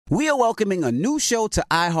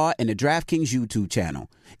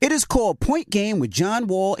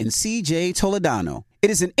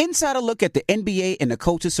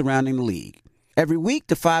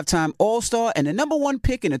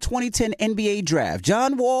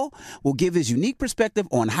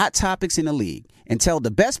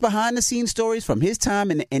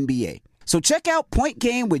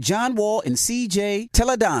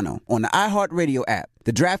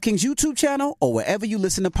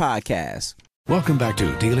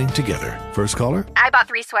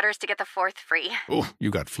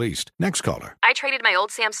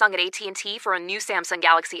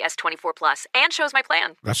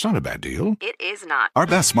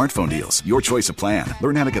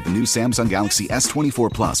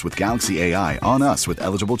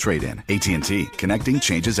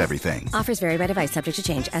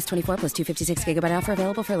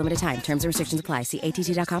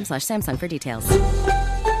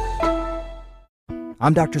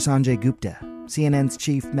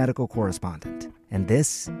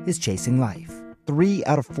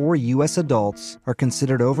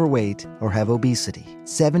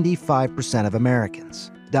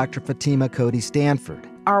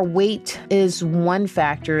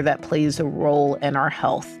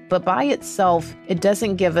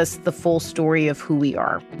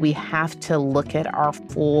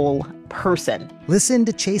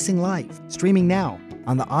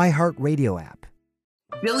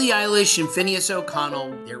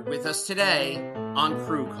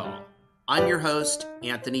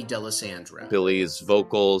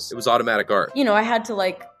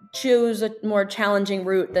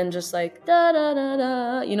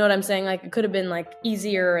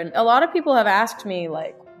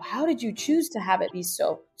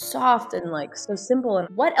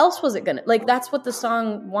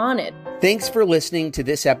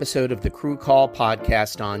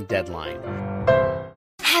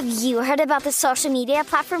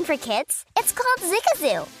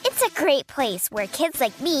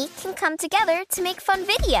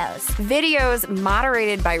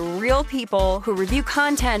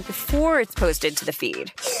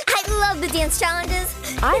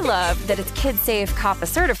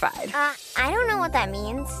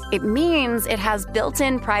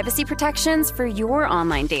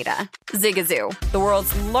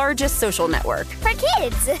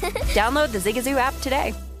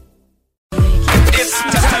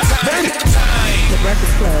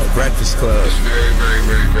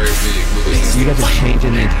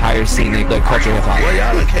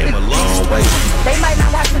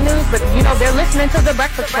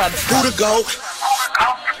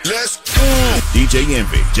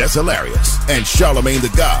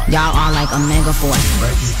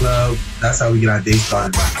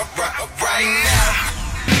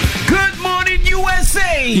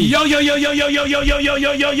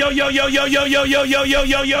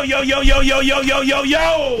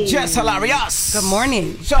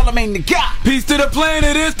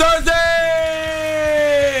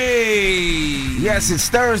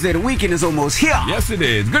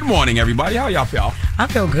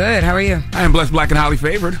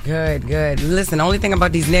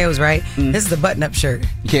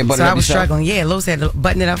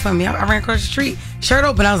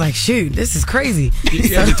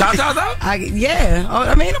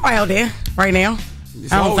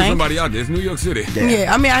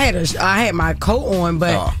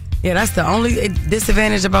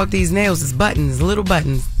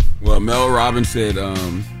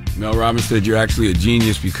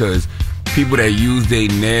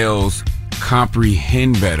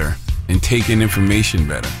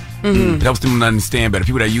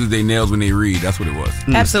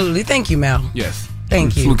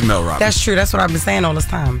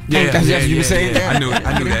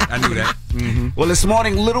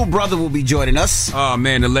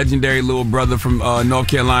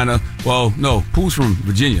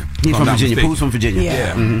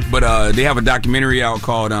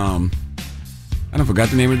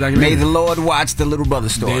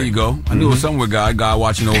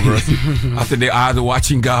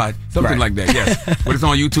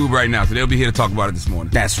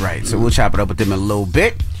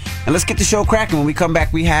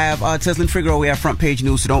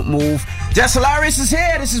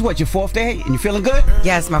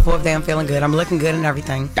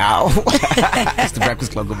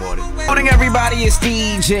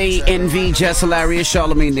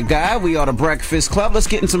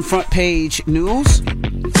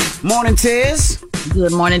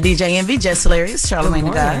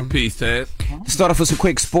Start off with some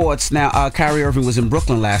quick sports. Now, Kyrie Irving was in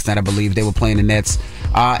Brooklyn last night, I believe. They were playing the Nets.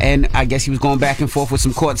 And I guess he was going back and forth with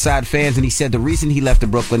some courtside fans, and he said the reason he left the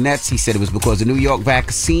Brooklyn Nets, he said it was because of New York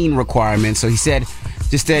vaccine requirements. So he said,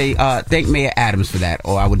 just thank Mayor Adams for that,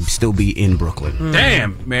 or I would still be in Brooklyn.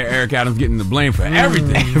 Damn, Mayor Eric Adams getting the blame for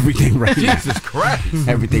everything. Everything right now. Jesus Christ.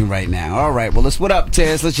 Everything right now. All right, well, what up,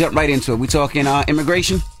 Tez? Let's jump right into it. We talking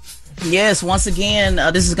immigration? Yes, once again,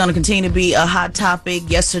 this is going to continue to be a hot topic.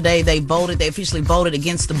 Yesterday, they officially voted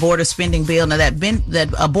against the border spending bill. Now,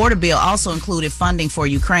 that border bill also included funding for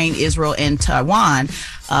Ukraine, Israel, and Taiwan.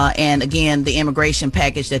 And again, the immigration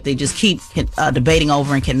package that they just keep debating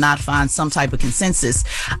over and cannot find some type of consensus.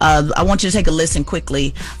 I want you to take a listen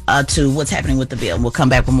quickly to what's happening with the bill. We'll come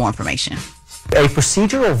back with more information. A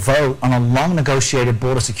procedural vote on a long-negotiated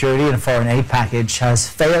border security and foreign aid package has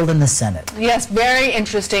failed in the Senate. Yes, very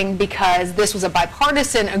interesting because this was a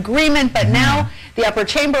bipartisan agreement, but now the upper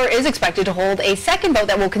chamber is expected to hold a second vote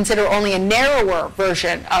that will consider only a narrower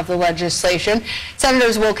version of the legislation.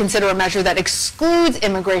 Senators will consider a measure that excludes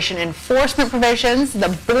immigration enforcement provisions,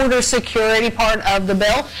 the border security part of the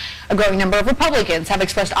bill. A growing number of Republicans have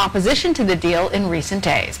expressed opposition to the deal in recent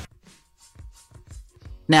days.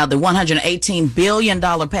 Now, the $118 billion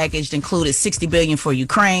package included $60 billion for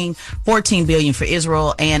Ukraine, $14 billion for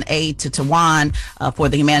Israel, and aid to Taiwan for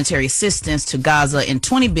the humanitarian assistance to Gaza, and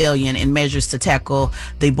 $20 billion in measures to tackle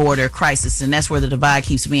the border crisis. And that's where the divide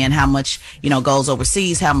keeps being how much, goes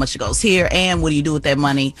overseas, how much goes here, and what do you do with that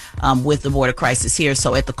money with the border crisis here.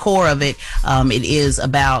 So at the core of it, it is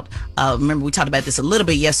about, remember we talked about this a little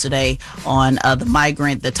bit yesterday on the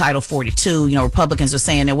migrant, the Title 42. Republicans are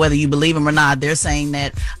saying that whether you believe them or not, they're saying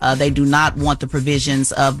that they do not want the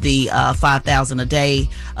provisions of the 5,000 a day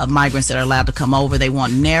of migrants that are allowed to come over. They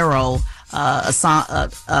want narrow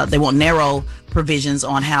provisions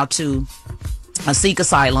on how to seek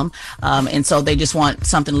asylum, and so they just want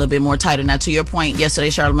something a little bit more tighter. Now, to your point yesterday,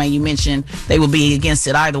 Charlamagne, you mentioned they will be against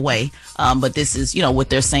it either way, but this is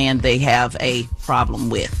what they're saying they have a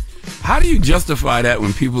problem with. How do you justify that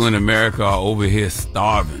when people in America are over here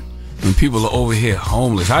starving? When people are over here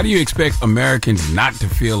homeless, how do you expect Americans not to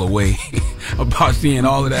feel a way about seeing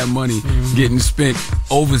all of that money getting spent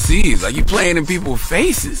overseas? Like, you playing in people's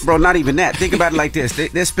faces. Bro, not even that. Think about it like this.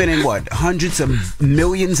 They're spending, hundreds of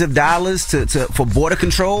millions of dollars for border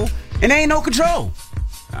control, and there ain't no control.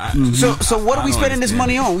 So what are we spending this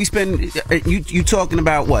money on? We spend, you talking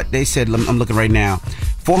about what? They said, I'm looking right now,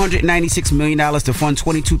 $496 million to fund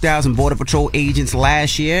 22,000 Border Patrol agents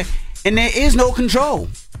last year, and there is no control.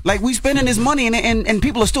 Like, we spending this money and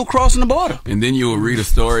people are still crossing the border. And then you'll read a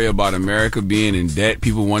story about America being in debt.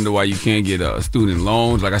 People wonder why you can't get student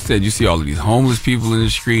loans. Like I said, you see all of these homeless people in the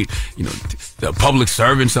street. The public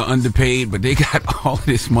servants are underpaid, but they got all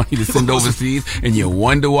this money to send overseas. And you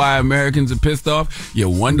wonder why Americans are pissed off. You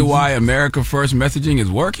wonder why America First messaging is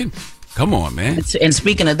working. Come on, man. And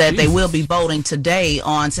speaking of that, they will be voting today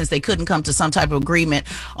on, since they couldn't come to some type of agreement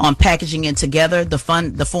on packaging it together, the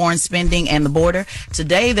foreign spending and the border.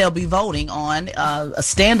 Today, they'll be voting on a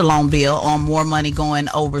standalone bill on more money going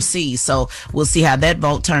overseas. So we'll see how that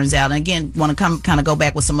vote turns out. And again, want to kind of go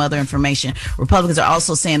back with some other information. Republicans are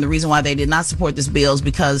also saying the reason why they did not support this bill is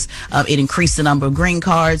because it increased the number of green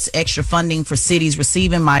cards, extra funding for cities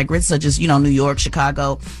receiving migrants, such as, New York,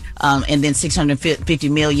 Chicago, and then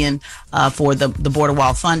 $650 million for the border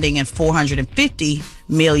wall funding, and $450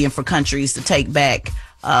 million for countries to take back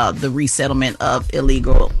the resettlement of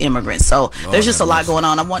illegal immigrants. So there's just a lot going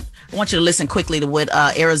on. I want you to listen quickly to what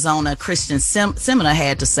Arizona Christian Semina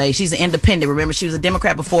had to say. She's an independent. Remember, she was a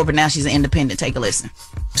Democrat before, but now she's an independent. Take a listen.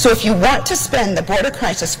 So if you want to spend the border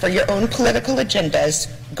crisis for your own political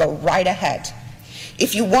agendas, go right ahead.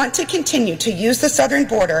 If you want to continue to use the southern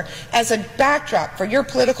border as a backdrop for your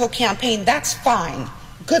political campaign, that's fine.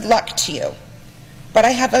 Good luck to you. But I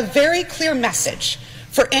have a very clear message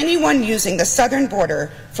for anyone using the southern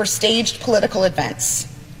border for staged political events.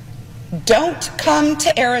 Don't come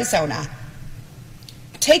to Arizona.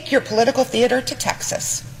 Take your political theater to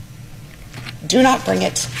Texas. Do not bring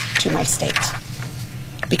it to my state.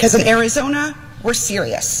 Because in Arizona, we're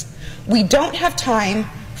serious. We don't have time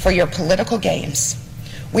for your political games.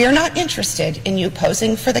 We are not interested in you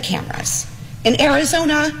posing for the cameras. In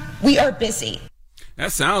Arizona, we are busy.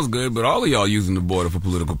 That sounds good, but all of y'all using the border for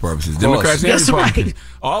political purposes. Democrats and Republicans. Right.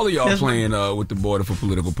 All of y'all playing with the border for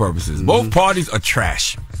political purposes. Mm-hmm. Both parties are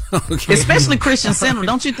trash. Okay. Especially Christian Sinema.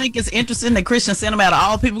 Don't you think it's interesting that Christian Sinema, out of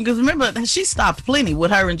all people, because remember, she stopped plenty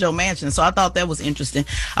with her and Joe Manchin, so I thought that was interesting.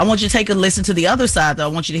 I want you to take a listen to the other side, though.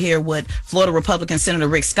 I want you to hear what Florida Republican Senator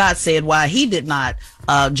Rick Scott said why he did not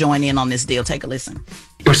join in on this deal. Take a listen.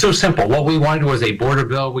 It was so simple. What we wanted was a border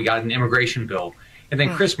bill. We got an immigration bill. And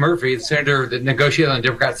then Chris Murphy, the senator that negotiated on the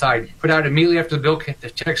Democrat side, put out immediately after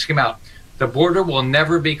the text came out, the border will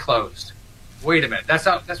never be closed. Wait a minute. That's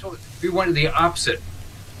what we wanted, the opposite.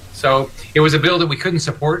 So it was a bill that we couldn't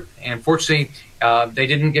support. And fortunately, they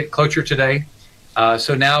didn't get cloture today.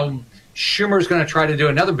 So now Schumer's going to try to do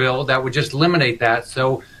another bill that would just eliminate that.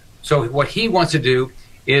 So what he wants to do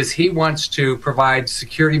is he wants to provide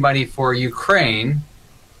security money for Ukraine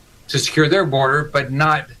to secure their border, but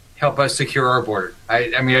not help us secure our border.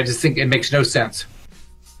 I mean, I just think it makes no sense.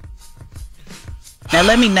 Now,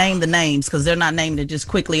 let me name the names because they're not naming it just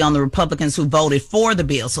quickly on the Republicans who voted for the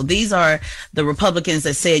bill. So these are the Republicans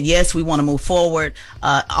that said, yes, we want to move forward.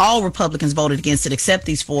 All Republicans voted against it except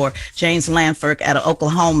these four. James Lanford out of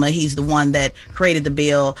Oklahoma. He's the one that created the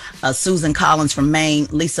bill. Susan Collins from Maine.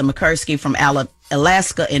 Lisa McCursky from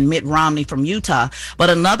Alaska, and Mitt Romney from Utah. But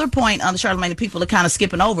another point on the Charlemagne people are kind of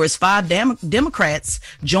skipping over is 5 Democrats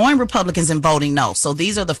joined Republicans in voting no. So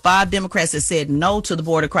these are the 5 Democrats that said no to the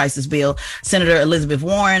border crisis bill. Senator Elizabeth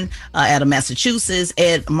Warren out of Massachusetts,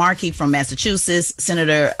 Ed Markey from Massachusetts,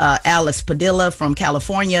 Senator Alex Padilla from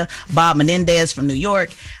California, Bob Menendez from New York,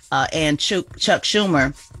 and Chuck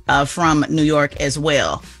Schumer from New York as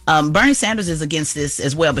well. Bernie Sanders is against this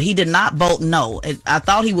as well, but he did not vote no. I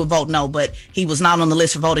thought he would vote no, but he was not on the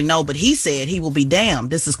list for voting no. But he said he will be damned.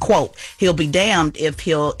 This is quote. He'll be damned if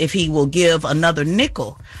he will give another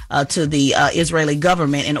nickel to the Israeli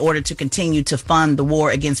government in order to continue to fund the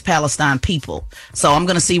war against Palestine people. So I'm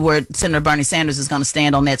going to see where Senator Bernie Sanders is going to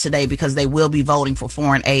stand on that today because they will be voting for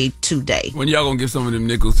foreign aid today. When y'all going to give some of them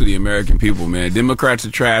nickels to the American people, man? Democrats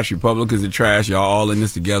are trash. Republicans are trash. Y'all all in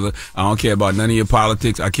this together. I don't care about none of your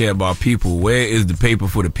politics. I care about people. Where is the paper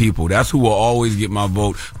for the people? That's who will always get my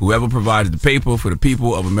vote. Whoever provides the paper for the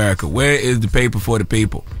people of America. Where is the paper for the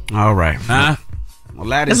people? All right. Huh? Well,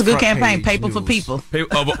 that's a good campaign. Paper for people.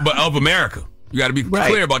 But of America. You got to be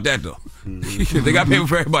clear about that, though. They got paper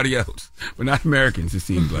for everybody else, but not Americans, it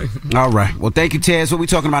seems like. All right. Well, thank you, Taz. What are we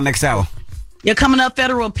talking about next hour? Yeah, coming up,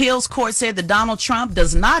 federal appeals court said that Donald Trump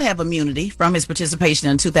does not have immunity from his participation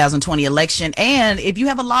in the 2020 election. And if you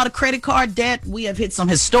have a lot of credit card debt, we have hit some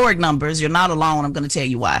historic numbers. You're not alone. I'm going to tell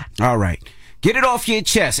you why. All right. Get it off your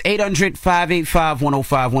chest.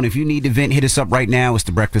 800-585-1051. If you need to vent, hit us up right now. It's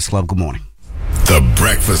The Breakfast Club. Good morning. The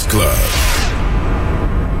Breakfast Club.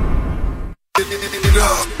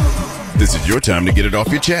 This is your time to get it off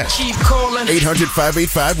your chest. Keep calling.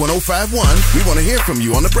 800-585-1051. We want to hear from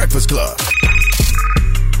you on The Breakfast Club.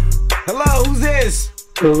 Hello, who's this?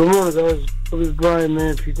 Good morning, guys. This is Brian,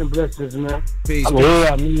 man. Peace and blessings, man. Peace. I'm here.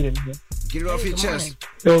 I need it, man. Get it off your chest.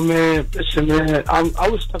 Yo, man. Listen, man. I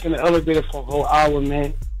was stuck in the elevator for a whole hour,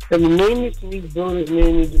 man. And the maintenance in these buildings,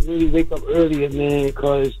 man, need to really wake up earlier, man,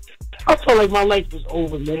 because I felt like my life was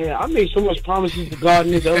over, man. I made so much promises to God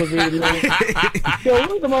in this elevator, man. Yo,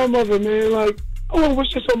 look at my mother, man. Like, I want to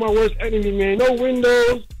wish this on my worst enemy, man. No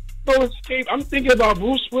windows, no escape. I'm thinking about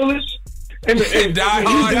Bruce Willis. And Die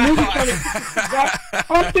Hard.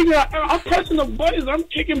 I'm thinking, I'm pressing the buttons. I'm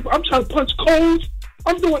trying to punch codes.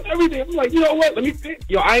 I'm doing everything. I'm like, you know what? Let me pick.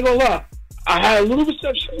 Yo, I ain't gonna lie. I had a little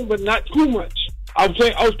reception, but not too much. I was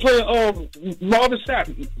playing Marvin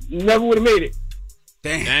Sapp. Never would have made it.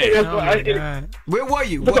 Damn. Where were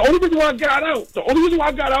you? But the only reason why I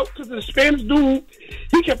got out, because the Spanish dude,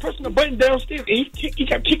 he kept pressing the button downstairs, and he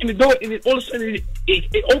kept kicking the door, and then all of a sudden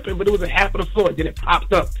it opened, but it was a half of the floor. Then it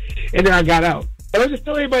popped up, and then I got out. But I just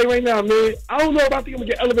tell everybody right now, man, I don't know if I think I'm going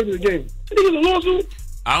to get elevated again. I think it's a lawsuit.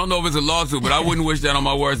 I don't know if it's a lawsuit, but I wouldn't wish that on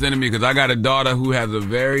my worst enemy because I got a daughter who has a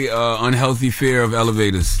very unhealthy fear of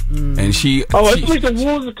elevators, and she. Oh, it's like the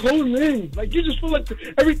walls are closing in. Like you just feel like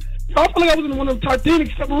I feel like I was in one of them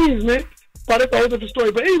Titanic submarines, man. But that's a whole different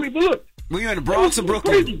story. But anyway, but look. Were you in the Bronx or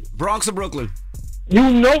Brooklyn? Crazy. Bronx or Brooklyn?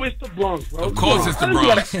 You know it's the Bronx, bro. Of course it's the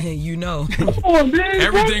Bronx. You know. Come on, man.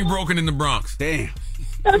 Everything broken in the Bronx. Damn.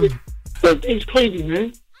 Everything's crazy,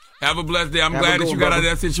 man. Have a blessed day. I'm glad that you got out of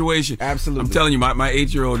that situation. Absolutely. I'm telling you, my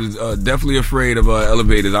 8-year-old is definitely afraid of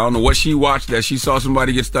elevators. I don't know what she watched that she saw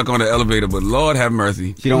somebody get stuck on an elevator, but Lord have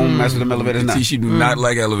mercy. She don't mess with them elevators now. She do not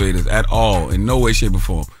like elevators at all, in no way, shape, or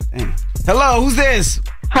form. Damn. Hello, who's this?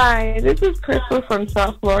 Hi, this is Crystal from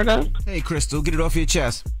South Florida. Hey, Crystal, get it off your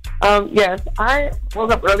chest. Yes, I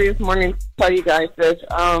woke up early this morning to tell you guys this.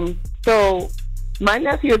 So my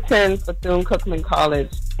nephew attends Bethune-Cookman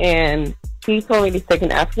College, and he told me he's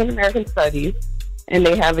taking African American studies, and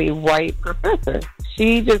they have a white professor.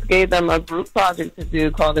 She just gave them a group project to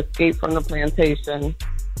do called Escape from the Plantation,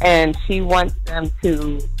 and she wants them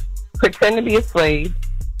to pretend to be a slave,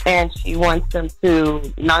 and she wants them to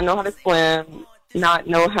not know how to swim, not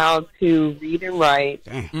know how to read and write,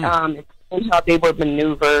 and how they were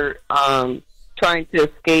maneuvered, trying to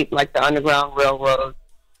escape like the Underground Railroad.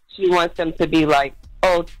 She wants them to be like,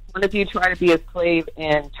 oh, one of you try to be a slave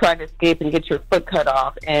and try to escape and get your foot cut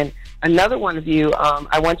off, and another one of you,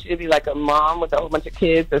 I want you to be like a mom with a whole bunch of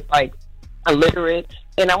kids that's like illiterate,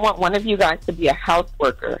 and I want one of you guys to be a house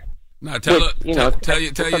worker. No, tell your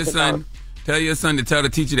son to tell the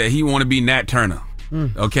teacher that he want to be Nat Turner.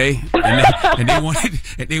 Okay, and they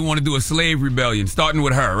want to do a slave rebellion, starting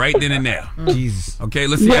with her right then and there. Jesus. Okay,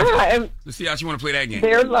 let's see how she want to play that game.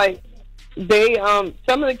 They're like,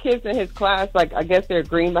 some of the kids in his class, like I guess they're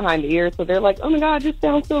green behind the ears, so they're like, oh my God, this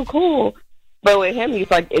sounds so cool. But with him, he's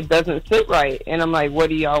like, it doesn't sit right, and I'm like, what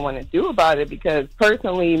do y'all want to do about it? Because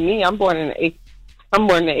personally, me, I'm born in the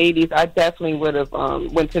 80s. I definitely would have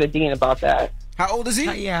went to the dean about that. How old is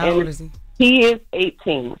he? How old is he? He is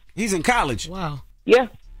 18. He's in college. Wow. Yeah.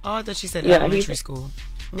 Oh, I thought she said elementary school.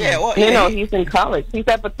 Yeah, well, no, he's in college. He's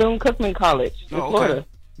at Bethune-Cookman College in Florida.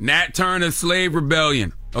 Nat Turner Slave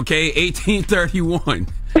Rebellion. Okay, 1831.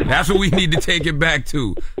 That's what we need to take it back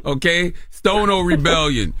to. Okay, Stono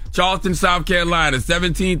Rebellion, Charleston, South Carolina,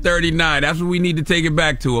 1739. That's what we need to take it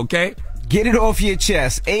back to. Okay. Get it off your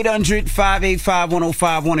chest.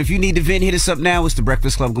 800-585-1051. If you need to vent, hit us up now. It's The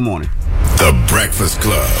Breakfast Club. Good morning. The Breakfast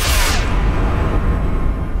Club.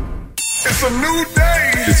 It's a new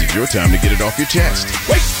day. This is your time to get it off your chest.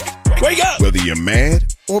 Wake up. Whether you're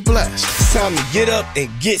mad or blessed. It's time to get up and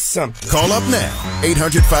get something. Call up now.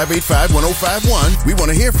 800-585-1051. We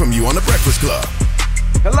want to hear from you on The Breakfast Club.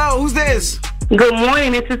 Hello, who's this? Good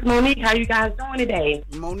morning. This is Monique. How you guys doing today?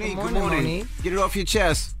 Monique, good morning. Monique. Get it off your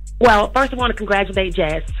chest. Well, first I want to congratulate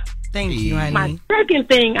Jess. Thank you, honey. My second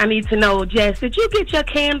thing I need to know, Jess, did you get your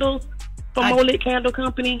candles from Molit Candle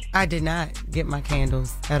Company? I did not get my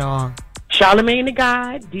candles at all. Charlamagne the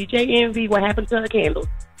God, DJ Envy, what happened to her candles?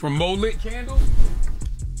 From Molit Candles?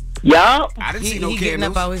 Yup. I didn't see no he candles. Getting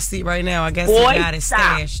up out his seat right now. I guess Boy, he got it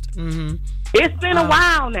stashed. Mm-hmm. It's been a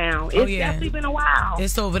while now. It's definitely been a while.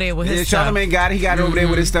 It's over there with his stuff. Charlamagne got it. He got it over there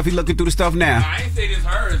with his stuff. He looking through the stuff now. No, I ain't say it's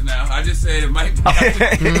hers now. I just said it might be.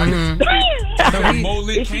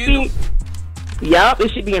 Molit Candles? Yup.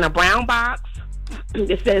 It should be in a brown box.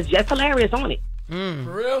 It says Just Hilarious on it.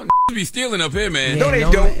 For real? Be stealing up here, man. No, they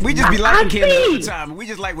don't. We just be lighting candles all the time. We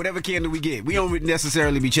just like whatever candle we get. We don't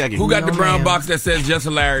necessarily be checking. Who got the brown box that says Just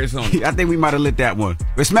Hilarious on it? I think we might have lit that one.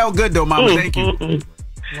 It smelled good, though, Mama. Thank you.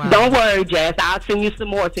 Wow. Don't worry, Jess. I'll send you some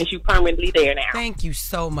more since you're permanently there now. Thank you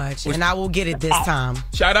so much. And I will get it this time.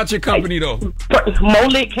 Shout out your company, though.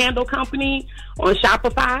 Molit Candle Company on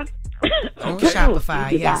Shopify. On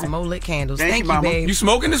Shopify, yes. Molit Candles. Thank you, babe. You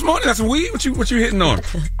smoking this morning? That's weed? What you hitting on?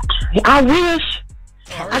 I wish.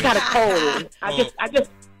 I got a cold.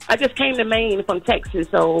 I just came to Maine from Texas,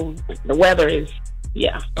 so the weather is,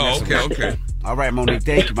 Oh, okay. All right, Monique.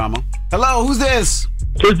 Thank you, Mama. Hello, who's this?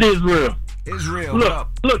 It's Israel. Israel.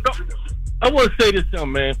 Look, I want to say this to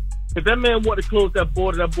him, man. If that man wanted to close that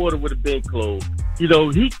border would have been closed. You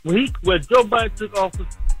know, when Joe Biden took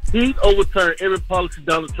office, he overturned every policy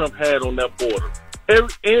Donald Trump had on that border.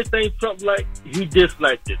 Anything Trump liked, he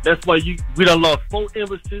disliked it. That's why we done lost 4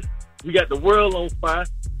 embassies. We got the world on fire,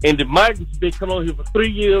 and the migrants been coming over here for 3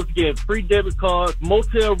 years, getting free debit cards,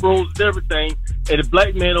 motel rooms, and everything. And the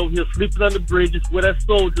black man over here sleeping under bridges with our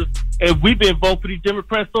soldiers. And we've been voting for these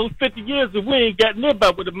Democrats those 50 years, and we ain't got near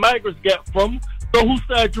about what the migrants got from them. So whose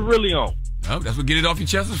side you really on? Oh, that's what Get It Off Your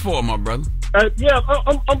Chest is for, my brother. I'm just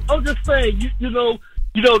saying, you know,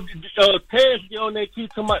 Taz, they keep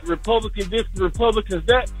talking about Republicans this, Republicans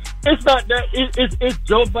that. It's not that. It's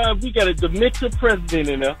Joe Biden. We got a dementia president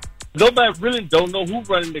in there. Nobody really don't know who's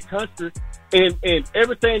running the country, and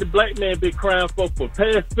everything the black man been crying for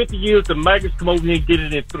past 50 years, the migrants come over here and get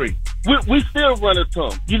it in 3. We still run a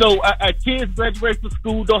ton. You know, our kids graduate from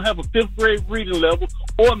school, don't have a 5th grade reading level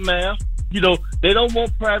or math. You know, they don't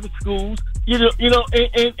want private schools. You know,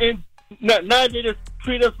 and now they just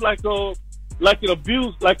treat us like an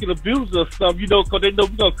abuser or something. You know, because they know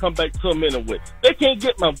we're gonna come back to them anyway. They can't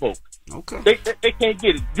get my vote. Okay. They can't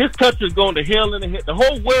get it. This country's going to hell in a head. The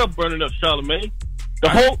whole world burning up, Charlamagne. The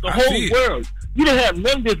whole world. You didn't have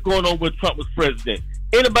none of this going on when Trump was president.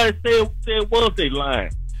 Anybody say it was, they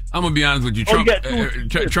lying. I'm gonna be honest with you.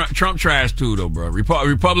 Trump trash too, though, bro.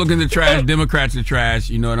 Republicans are trash. Democrats are trash.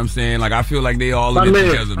 You know what I'm saying? Like, I feel like they all in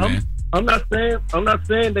it together, man. I'm not saying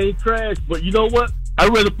they ain't trash, but you know what?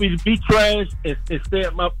 I'd rather be trash and stay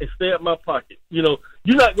at my pocket. You know,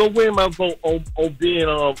 you're not gonna win my vote on being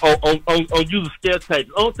on using scare tactics.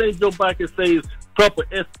 The only thing Joe Biden can say is Trump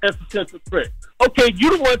is existential threat. Okay,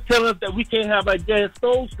 you the one telling us that we can't have our gas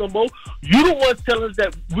stoves no more. You the one telling us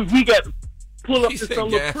that we got to pull up this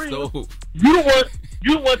solar crib. You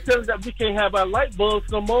the one telling us that we can't have our light bulbs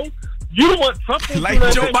no more. You the one Trump. Like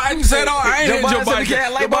Joe Biden said, I ain't heard Joe Biden.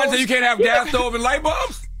 Joe Biden said you can't have gas stove and light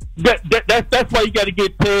bulbs. That's why you got to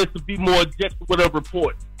get paid to be more objective with a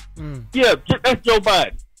report. Yeah, that's Joe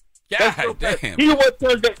Biden. God damn. He the one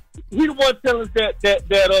telling us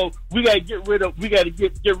that we got to get rid of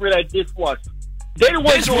dishwashers. They the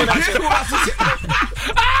ones doing that.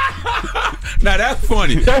 Now that's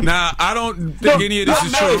funny. Now I don't think any of this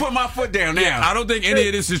is true. Put my foot down now. I don't think any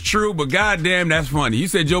of this is true, but goddamn, that's funny. You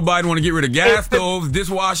said Joe Biden want to get rid of gas stoves,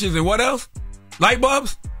 dishwashers, and what else? Light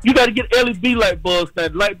bulbs? You got to get LED light bulbs. Now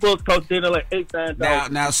light bulbs cost dinner like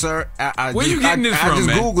 $8,000. Now, sir, where you getting this from, I just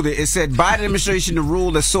Googled it. It said Biden administration the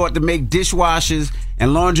rule that sought to make dishwashers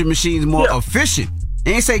and laundry machines more efficient.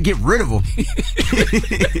 It ain't say get rid of them.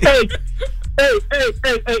 Hey,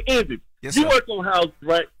 Andy. Yes, you sir. work on houses,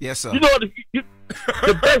 right? Yes, sir. You know the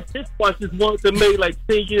best dishwashers ones that made like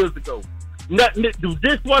 10 years ago. Not the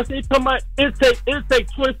dishwasher they come out. It take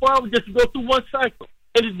 24 hours just to go through one cycle,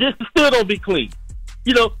 and it just still don't be clean.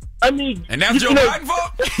 You know, I mean, and that's Joe Biden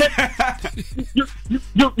fault.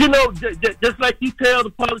 You know, just like you tell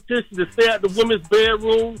the politicians to stay at the women's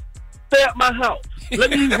bedroom, stay at my house.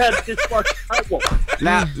 Let me have the dishwasher I want.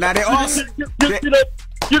 Now they also.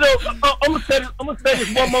 You know, I'm gonna say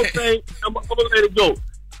this one more thing. I'm gonna let it go.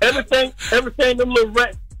 Everything them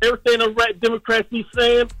rat Democrats be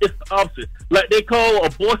saying is the opposite. Like they call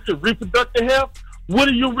abortion reproductive health. What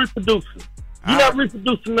are you reproducing? You're not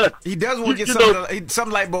reproducing nothing. He does want to get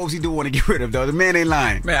some light bulbs. He do want to get rid of though. The man ain't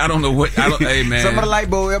lying. Man, I don't know what. Hey man, some of the light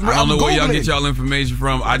bulbs. I don't know where y'all get y'all information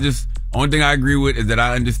from. Only thing I agree with is that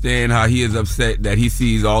I understand how he is upset that he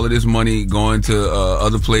sees all of this money going to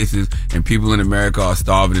other places and people in America are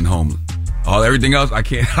starving and homeless. Everything else I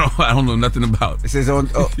can't. I don't know nothing about. It says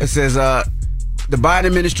the Biden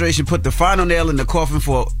administration put the final nail in the coffin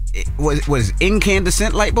for what is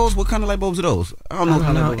incandescent light bulbs? What kind of light bulbs are those? I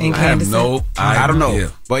don't know. Incandescent. I don't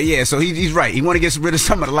know. But yeah, so he's right. He want to get rid of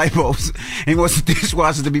some of the light bulbs. He wants the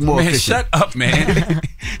dishwashers to be more efficient. Shut up, man.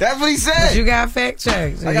 That's what he said. But you got fact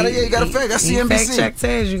check. You got to fact. That's CNBC. Fact check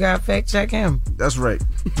says you got to fact check him. That's right.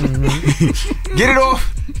 Mm-hmm. Get it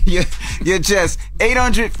off your chest.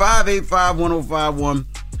 800-585-1051.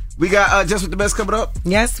 We got Just With the Best coming up.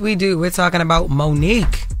 Yes, we do. We're talking about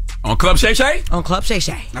Monique. On Club Shay Shay? On Club Shay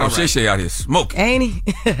Shay. Club Shay Shay out here smoking. Ain't he?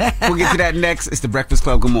 We'll get to that next. It's the Breakfast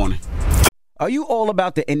Club. Good morning. Are you all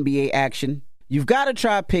about the NBA action? You've got to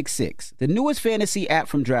try Pick 6, the newest fantasy app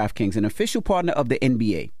from DraftKings, an official partner of the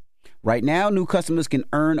NBA. Right now, new customers can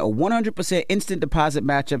earn a 100% instant deposit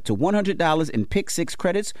match up to $100 in Pick 6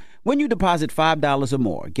 credits when you deposit $5 or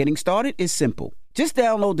more. Getting started is simple. Just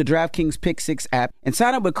download the DraftKings Pick 6 app and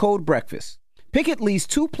sign up with code BREAKFAST. Pick at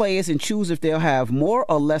least 2 players and choose if they'll have more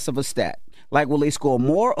or less of a stat, like will they score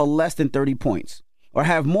more or less than 30 points, or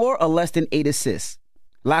have more or less than 8 assists.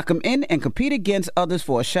 Lock them in and compete against others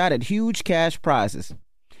for a shot at huge cash prizes.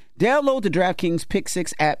 Download the DraftKings Pick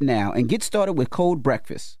 6 app now and get started with code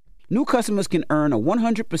BREAKFAST. New customers can earn a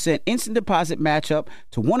 100% instant deposit match up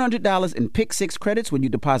to $100 in Pick 6 credits when you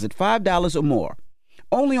deposit $5 or more.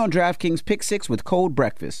 Only on DraftKings Pick 6 with code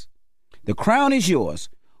BREAKFAST. The crown is yours.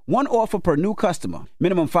 One offer per new customer.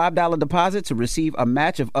 Minimum $5 deposit to receive a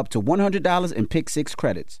match of up to $100 in Pick 6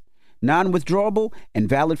 credits. Non-withdrawable and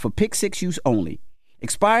valid for Pick 6 use only.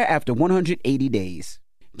 Expire after 180 days.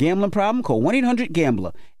 Gambling problem? Call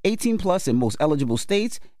 1-800-GAMBLER. 18 plus in most eligible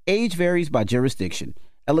states. Age varies by jurisdiction.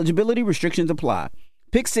 Eligibility restrictions apply.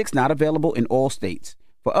 Pick 6 not available in all states.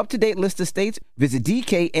 For up-to-date list of states, visit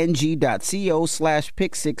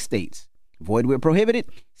dkng.co/pick6states. Void where prohibited.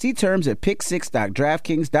 See terms at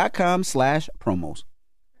pick6.draftkings.com/promos.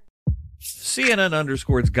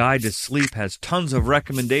 CNN_'s Guide to Sleep has tons of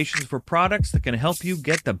recommendations for products that can help you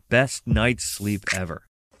get the best night's sleep ever.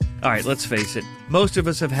 All right, let's face it. Most of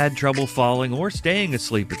us have had trouble falling or staying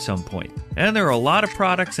asleep at some point. And there are a lot of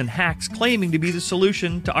products and hacks claiming to be the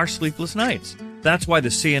solution to our sleepless nights. That's why the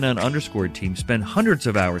CNN_ team spend hundreds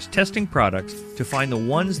of hours testing products to find the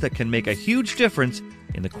ones that can make a huge difference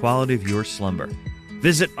in the quality of your slumber.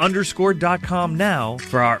 Visit underscore.com now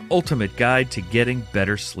for our ultimate guide to getting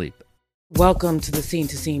better sleep. Welcome to the Scene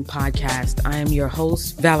to Scene podcast. I am your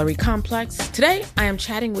host, Valerie Complex. Today, I am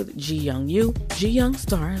chatting with Ji Young Yu. Ji Young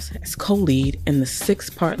stars as co-lead in the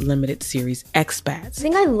 6-part limited series Expats. I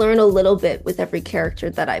think I learn a little bit with every character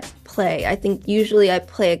that I play. I think usually I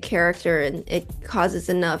play a character and it causes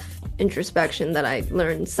enough introspection that I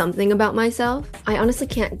learn something about myself. I honestly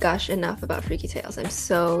can't gush enough about Freaky Tales. I'm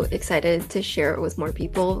so excited to share it with more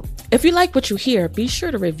people. If you like what you hear, be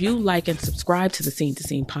sure to review, like, and subscribe to the Scene to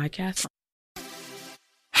Scene podcast.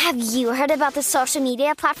 Have you heard about the social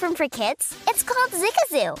media platform for kids? It's called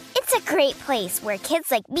Zigazoo. It's a great place where kids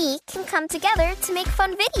like me can come together to make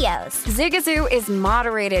fun videos. Zigazoo is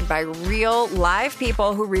moderated by real, live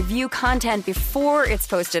people who review content before it's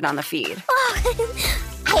posted on the feed. Oh,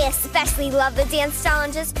 I especially love the dance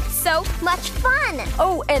challenges. So much fun.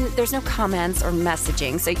 Oh, and there's no comments or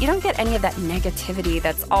messaging, so you don't get any of that negativity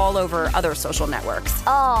that's all over other social networks.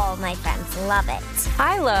 Oh, my friends love it.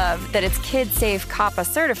 I love that it's kid-safe COPPA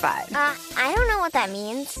certified. I don't know what that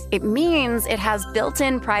means. It means it has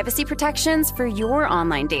built-in privacy protections for your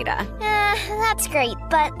online data. That's great,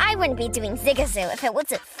 but I wouldn't be doing Zigazoo if it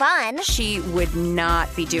wasn't fun. She would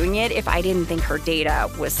not be doing it if I didn't think her data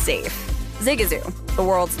was safe. Zigazoo, the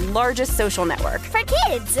world's largest social network. For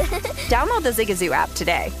kids. Download the Zigazoo app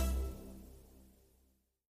today.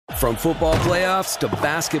 From football playoffs to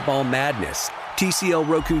basketball madness, TCL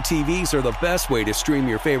Roku TVs are the best way to stream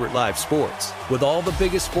your favorite live sports. With all the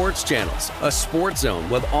biggest sports channels, a sports zone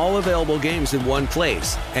with all available games in one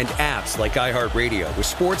place, and apps like iHeartRadio with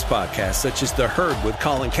sports podcasts such as The Herd with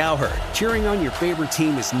Colin Cowherd. Cheering on your favorite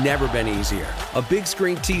team has never been easier. A big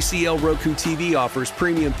screen TCL Roku TV offers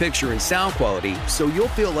premium picture and sound quality, so you'll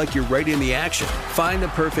feel like you're right in the action. Find the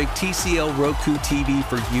perfect TCL Roku TV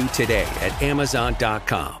for you today at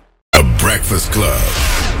Amazon.com. The Breakfast Club.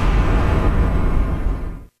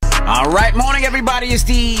 All right, morning, everybody. It's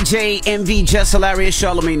DJ MV, Jess Hilarious,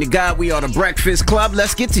 Charlamagne the God. We are the Breakfast Club.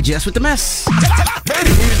 Let's get to Jess with the mess.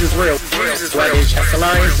 News is real. Jess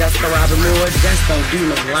Hilarious, Jessica Robin Moore. Jess don't do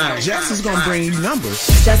no lying. Jess is going to bring you numbers.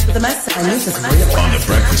 Jess with the mess. And this is real. On the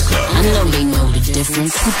Breakfast Club. I know they know the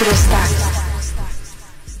difference.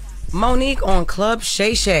 Monique on Club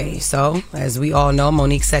Shay Shay. So, as we all know,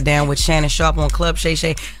 Monique sat down with Shannon Sharp on Club Shay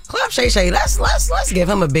Shay. Club Shay Shay, let's give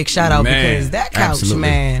him a big shout out, because that couch, absolutely.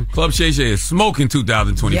 Man. Club Shay Shay is smoking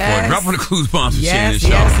 2024. Yes. Dropping the clues bombs with Shannon Yes.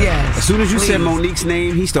 Sharp. As soon as you said Monique's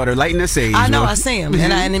name, he started lighting a sage. I know, I see him,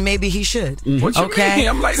 and then maybe he should. What you Okay. mean?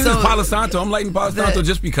 I'm lighting this Palo Santo. I'm lighting Palo Santo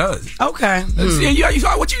just because. Okay.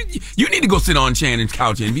 You need to go sit on Shannon's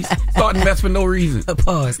couch and be starting mess for no reason.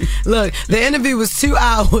 Pause. Look, the interview was 2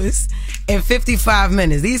 hours and 55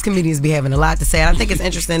 minutes. These comedians be having a lot to say. I think it's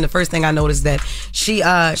interesting. The first thing I noticed that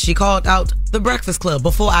she called out the Breakfast Club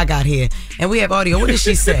before I got here, and we have audio. What did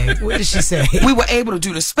she say? We were able to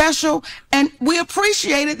do the special, and we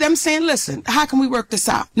appreciated them saying, listen, how can we work this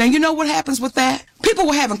out? Now, you know what happens with that? People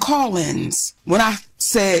were having call-ins when I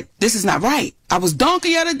said, this is not right. I was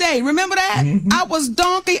donkey of the day. Remember that? Mm-hmm. I was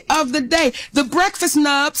donkey of the day. The breakfast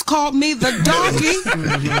nubs called me the donkey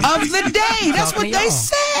of the day. That's what they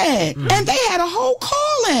said. Mm-hmm. And they had a whole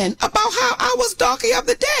call-in about how I was donkey of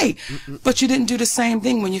the day. Mm-hmm. But you didn't do the same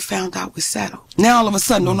thing when you found out we settled. Now all of a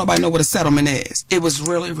sudden, don't nobody know what a settlement is. It was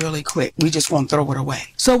really, really quick. We just won't throw it away.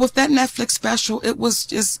 So with that Netflix special, it was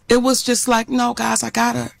just like, no, guys, I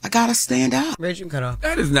gotta stand up. Reggie, cut off.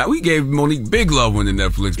 That is not. We gave Monique big love when the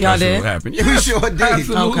Netflix special happened. We sure did.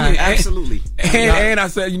 Absolutely. Okay. Absolutely. And I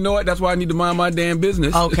said, you know what? That's why I need to mind my damn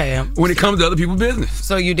business. Okay. When it comes to other people's business.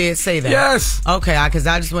 So you did say that? Yes. Okay, because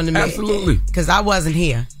I just wanted to make absolutely, because I wasn't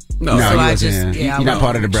here. No, so I just you're not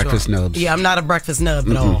part of the breakfast nubs. Yeah, I'm not a breakfast nub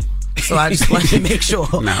at all. So I just wanted to make sure.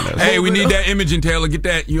 Hey, we need that imaging, Taylor. Get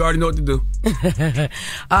that. You already know what to do.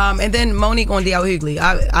 And then Monique on D.L. Hughley.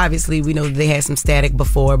 Obviously, we know that they had some static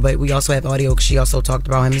before, but we also have audio because she also talked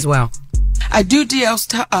about him as well. I do DL's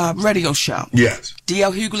radio show. Yes.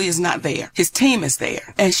 D.L. Hughley is not there. His team is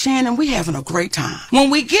there. And Shannon, we having a great time. When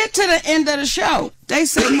we get to the end of the show, they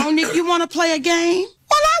say, Monique, you want to play a game?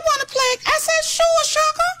 Well, I want to play. I said, sure,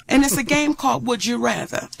 sugar. And it's a game called Would You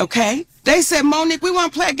Rather, okay? They said, Monique, we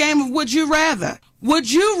want to play a game of Would You Rather.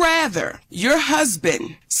 Would you rather your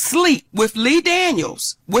husband sleep with Lee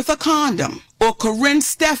Daniels with a condom or Corinne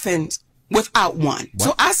Steffens without one? What?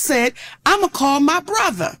 So I said, I'm going to call my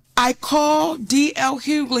brother. I call D.L.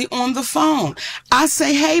 Hughley on the phone. I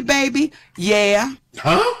say, hey, baby. Yeah.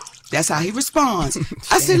 Huh? That's how he responds.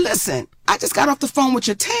 I said, listen, I just got off the phone with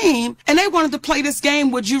your team, and they wanted to play this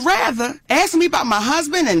game, Would You Rather? Asking me about my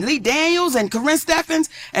husband and Lee Daniels and Corinne Steffens,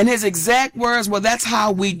 and his exact words, well, that's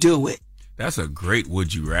how we do it. That's a great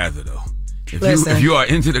Would You Rather, though. If you are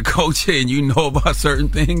into the culture and you know about certain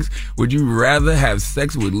things, would you rather have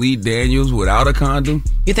sex with Lee Daniels without a condom?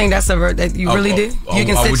 You think that's that you really do? You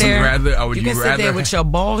can sit there. You can sit there with your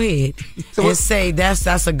bald head and say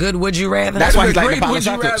that's a good would you rather. That's why he's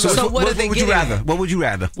like So what would you rather? What would you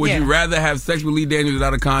rather? Would you rather have sex with Lee Daniels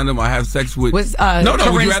without a condom, or have sex with no?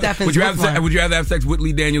 Would you rather have sex with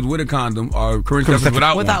Lee Daniels with a condom, or Corinne Stephens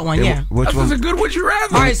without one? Yeah. That's a good would you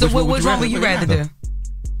rather. All right. So which one would you rather do?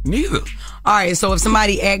 Neither. All right, so if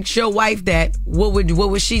somebody asked your wife that, what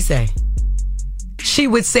would she say? She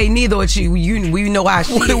would say neither. Or we know how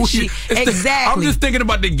she exactly. I'm just thinking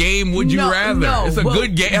about the game. Would you rather? No, it's a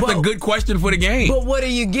good game. That's a good question for the game. But what are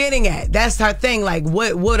you getting at? That's her thing. Like,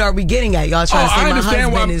 what are we getting at? Y'all trying to say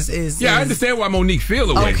my husband is? I understand why Monique feel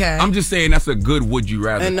the way. Okay. I'm just saying that's a good would you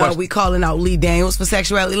rather. And we calling out Lee Daniels for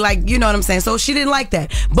sexuality. Like, you know what I'm saying? So she didn't like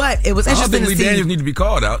that. But it was interesting to see. Lee Daniels need to be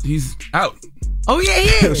called out. He's out. Oh yeah,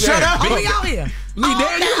 he is. Shut up. Oh, he out here. Lee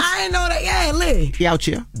Daniels. I didn't know that. Yeah, Lee. He out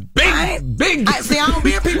here. Big. See, I don't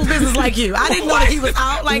be in people's business like you. I didn't know that he was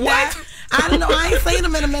out like that. I don't know. I ain't seen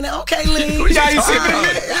him in a minute. Okay, Lee. You ain't seen him in a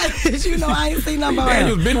minute. You know, I ain't seen nothing about him.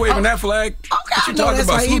 Daniels been waving that flag. Okay, what you talking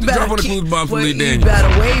about? Salute the jump on the food bomb for Lee Daniels. You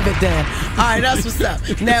better wave it then. All right, that's what's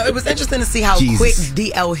up. Now, it was interesting to see how quick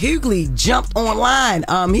D.L. Hughley jumped online.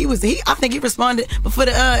 I think he responded before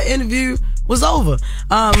the interview was over.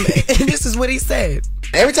 And this is what he said.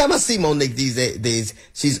 Every time I see Monique these days,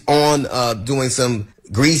 she's on doing some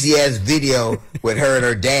greasy ass video with her and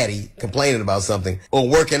her daddy complaining about something or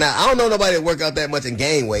working out. I don't know nobody that work out that much and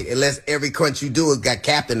gain weight unless every crunch you do has got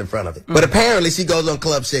Captain in front of it. But apparently she goes on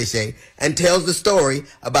Club Shay Shay and tells the story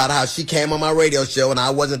about how she came on my radio show and I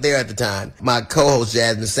wasn't there at the time. My co-host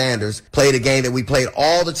Jasmine Sanders played a game that we played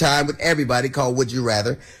all the time with everybody called Would You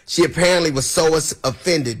Rather. She apparently was so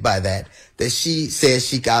offended by that she said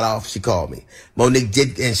she got off. She called me. Monique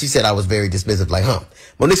did, and she said I was very dismissive, like,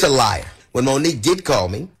 Monique's a liar. When Monique did call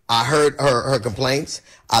me, I heard her complaints,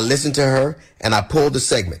 I listened to her, and I pulled the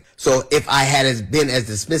segment. So if I had been as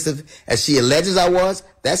dismissive as she alleges I was,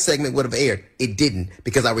 that segment would have aired. It didn't,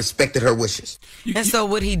 because I respected her wishes. And so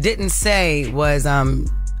what he didn't say was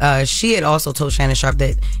she had also told Shannon Sharp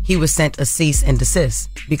that he was sent a cease and desist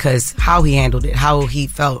because how he handled it, how he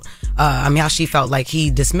felt, how she felt like he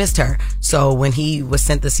dismissed her. So when he was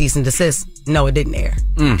sent the cease and desist, no, it didn't air.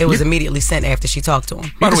 It was immediately sent after she talked to him.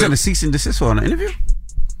 You can send a cease and desist for an interview?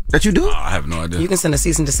 That you do? I have no idea. You can send a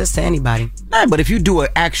cease and desist to anybody. Nah, but if you do an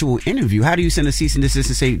actual interview, how do you send a cease and desist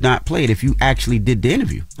and say not played if you actually did the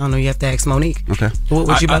interview? I don't know. You have to ask Monique. Okay. What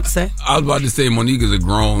was you about to say? I was about to say Monique is a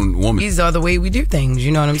grown woman. These are the way we do things.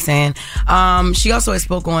 You know what I'm saying? She also had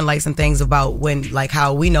spoke on like some things about when, like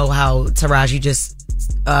how we know how Taraji just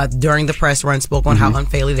during the press run spoke on how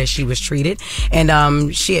unfairly that she was treated,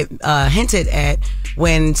 and she had hinted at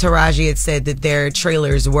when Taraji had said that their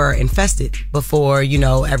trailers were infested before, you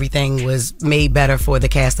know, everything was made better for the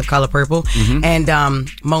cast of Color Purple. And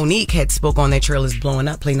Monique had spoke on their trailers blowing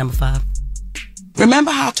up. Play number 5.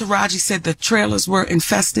 Remember how Taraji said the trailers were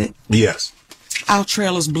infested? Yes. Our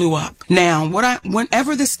trailers blew up. Now,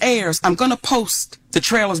 whenever this airs, I'm going to post the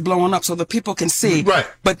trailers blowing up so that people can see. Right.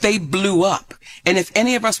 But they blew up. And if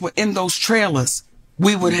any of us were in those trailers,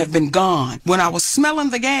 we would have been gone. When I was smelling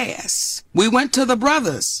the gas, we went to the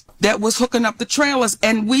brothers that was hooking up the trailers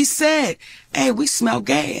and we said, hey, we smell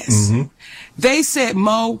gas. They said,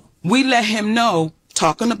 Mo, we let him know,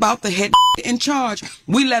 talking about the head in charge,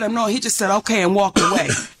 we let him know. He just said, okay, and walked away.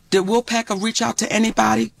 Did Will Packer reach out to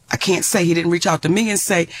anybody? I can't say he didn't reach out to me and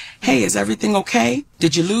say, hey, is everything okay?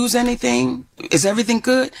 Did you lose anything? Is everything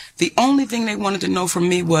good? The only thing they wanted to know from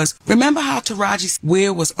me was, remember how Taraji said,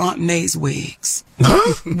 where was Aunt May's wigs?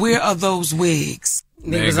 Where are those wigs?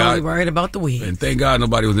 They was only worried about the wig. And thank God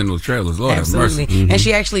nobody was in those trailers. Lord have mercy. And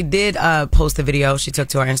she actually did post a video. She took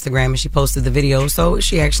to her Instagram and she posted the video. So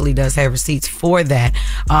she actually does have receipts for that.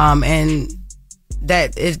 And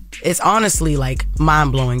that it's honestly like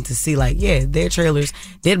mind blowing to see, like, yeah, their trailers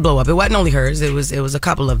did blow up. It wasn't only hers, it was a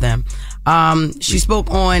couple of them. She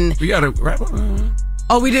spoke on. We gotta wrap up.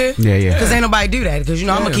 Oh, we did? Yeah. Because ain't nobody do that. Because, you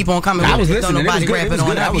know, I'm going to keep on coming. I was listening. Don't nobody wrap it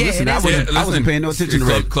on up. I wasn't paying no attention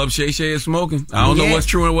to it. Club Shay Shay is smoking. I don't know what's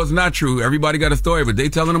true and what's not true. Everybody got a story, but they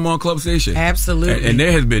telling them on Club Shay Shay. Absolutely. And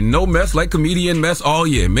there has been no mess like comedian mess all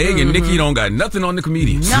year. Meg and Nikki don't got nothing on the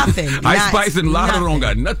comedians. Nothing. Ice Spice and Lotto don't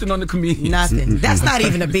got nothing on the comedians. Nothing. That's not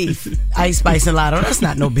even a beef. Ice Spice and Lotto, that's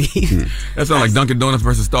not no beef. That sounds like Dunkin' Donuts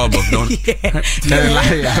versus Starbucks, don't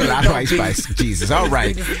it? Lotto Ice Spice. Jesus. All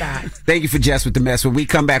right. Thank you for Jess with the mess. When we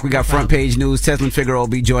come back, we got front page news. Teslin Figueroa will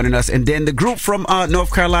be joining us. And then the group from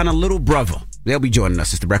North Carolina, Little Brother. They'll be joining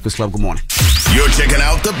us. It's The Breakfast Club. Good morning. You're checking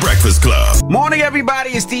out The Breakfast Club. Morning,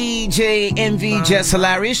 everybody. It's DJ MV, Jess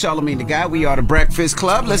Hilarious, Charlamagne the Guy. We are The Breakfast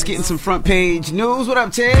Club. Let's get in some front page news. What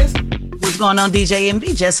up, Tiz? What's going on, DJ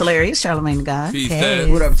MV, Jess Hilarious, Charlamagne the Guy.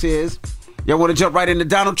 Hey. What up, Tiz? Y'all want to jump right into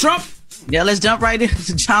Donald Trump? Yeah, let's jump right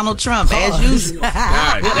into Donald Trump, as usual.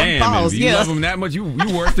 God damn, if you love him that much, you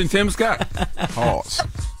worse than Tim Scott. Pause.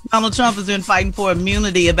 Donald Trump has been fighting for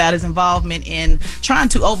immunity about his involvement in trying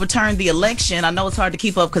to overturn the election. I know it's hard to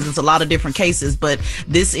keep up because it's a lot of different cases, but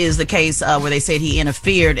this is the case where they said he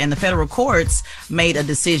interfered, and the federal courts made a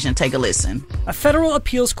decision. Take a listen. A federal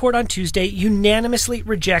appeals court on Tuesday unanimously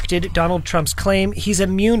rejected Donald Trump's claim he's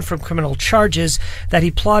immune from criminal charges that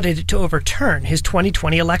he plotted to overturn his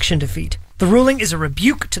 2020 election defeat. The ruling is a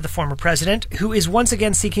rebuke to the former president, who is once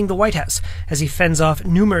again seeking the White House as he fends off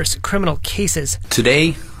numerous criminal cases.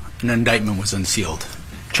 Today, an indictment was unsealed,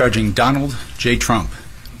 charging Donald J. Trump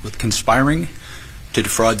with conspiring to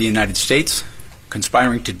defraud the United States,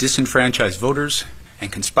 conspiring to disenfranchise voters,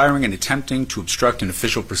 and conspiring and attempting to obstruct an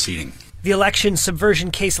official proceeding. The election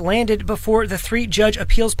subversion case landed before the 3-judge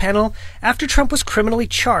appeals panel after Trump was criminally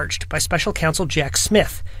charged by special counsel Jack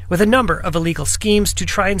Smith with a number of illegal schemes to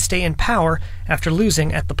try and stay in power after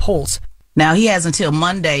losing at the polls. Now, he has until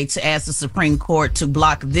Monday to ask the Supreme Court to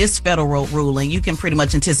block this federal ruling. You can pretty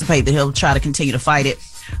much anticipate that he'll try to continue to fight it.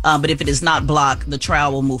 But if it is not blocked, the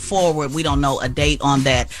trial will move forward. We don't know a date on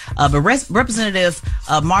that. But Representative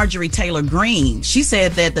Marjorie Taylor Greene, she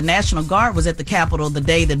said that the National Guard was at the Capitol the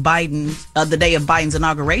day of Biden's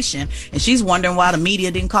inauguration, and she's wondering why the media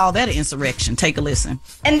didn't call that an insurrection. Take a listen.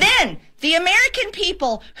 And then the American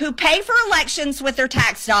people who pay for elections with their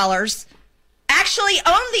tax dollars actually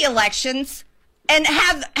own the elections and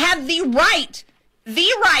have the right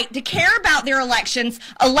to care about their elections,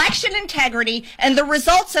 election integrity, and the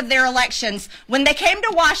results of their elections. When they came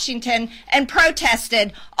to Washington and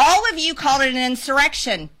protested, all of you called it an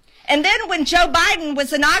insurrection. And then when Joe Biden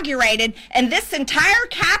was inaugurated and this entire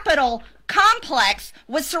Capitol complex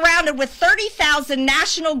was surrounded with 30,000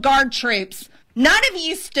 National Guard troops, none of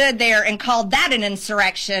you stood there and called that an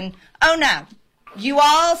insurrection. Oh, no. You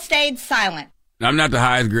all stayed silent. I'm not the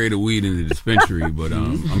highest grade of weed in the dispensary, but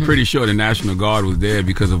I'm pretty sure the National Guard was there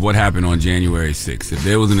because of what happened on January 6th. If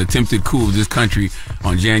there was an attempted coup of this country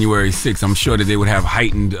on January 6th, I'm sure that they would have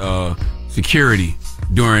heightened security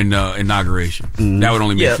during the inauguration. Mm-hmm. That would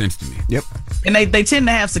only make sense to me. Yep. And they tend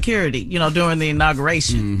to have security, during the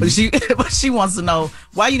inauguration. Mm-hmm. But she wants to know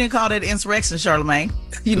why you didn't call that insurrection, Charlamagne.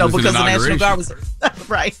 Because the National Guard was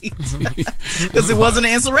right. Because it wasn't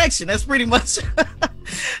an insurrection. That's pretty much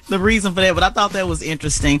the reason for that. But I thought that was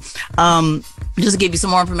interesting. Just to give you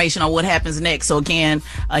some more information on what happens next. So again,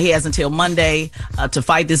 he has until Monday to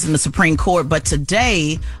fight this in the Supreme Court. But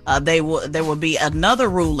today, there will be another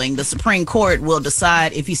ruling. The Supreme Court will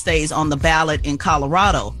decide if he stays on the ballot in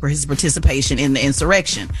Colorado for his participation in the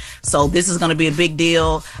insurrection. So this is going to be a big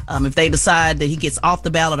deal. If they decide that he gets off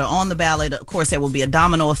the ballot or on the ballot, of course, there will be a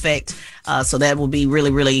domino effect. So that will be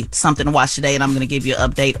really, really something to watch today. And I'm going to give you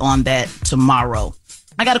an update on that tomorrow.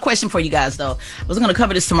 I got a question for you guys, though. I was going to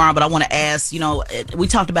cover this tomorrow, but I want to ask, we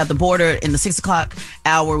talked about the border in the 6 o'clock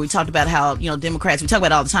hour. We talked about how, Democrats, we talk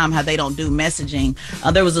about all the time how they don't do messaging.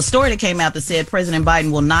 There was a story that came out that said President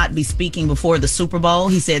Biden will not be speaking before the Super Bowl.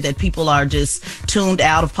 He said that people are just tuned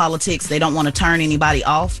out of politics. They don't want to turn anybody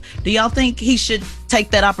off. Do y'all think he should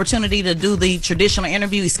take that opportunity to do the traditional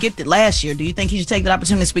interview? He skipped it last year. Do you think he should take that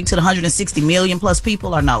opportunity to speak to the 160 million plus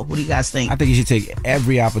people, or no? What do you guys think? I think he should take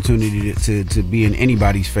every opportunity to be in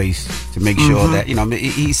anybody's face to make sure that,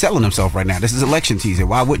 he's selling himself right now. This is election season.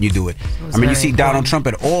 Why wouldn't you do it? You see Donald Trump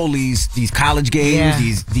at all these college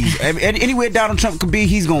games, anywhere Donald Trump could be,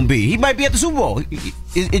 he's going to be. He might be at the Super Bowl.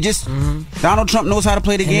 It just, Donald Trump knows how to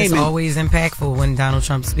play the game. It's always impactful when Donald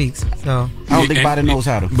Trump speaks. So I don't think Biden knows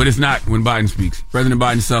how to. But it's not when Biden speaks. President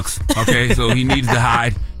Biden sucks. Okay, so he needs to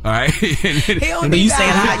hide. All right. You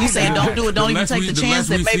saying don't do it. Don't even take the chance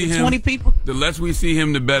that maybe 20 people. The less we see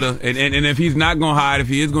him, the better. And if he's not going to hide, if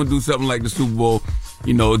he is going to do something like the Super Bowl,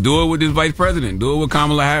 do it with his vice president. Do it with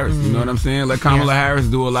Kamala Harris. You know what I'm saying? Let Kamala Harris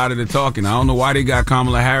do a lot of the talking. I don't know why they got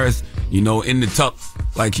Kamala Harris, in the tuck.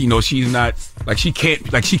 Like, she's not, like she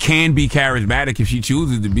can be charismatic if she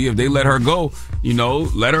chooses to be. If they let her go,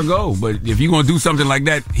 let her go. But if you're going to do something like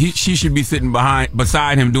that, she should be sitting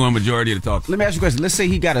beside him doing majority of the talking. Let me ask you a question. Let's say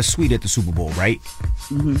he got a suite at the Super Bowl, right?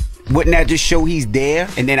 Mm-hmm. Wouldn't that just show he's there?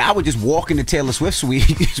 And then I would just walk into Taylor Swift's suite,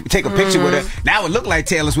 take a picture with her. Now it would look like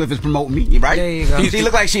Taylor Swift is promoting me, right? There you go. She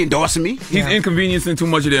look like she endorsing me. He's inconveniencing too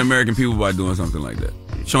much of the American people by doing something like that.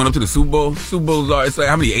 showing up to the Super Bowl. Super Bowls are, it's like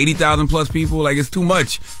how many, 80,000 plus people? Like, it's too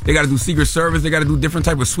much. They got to do Secret Service. They got to do different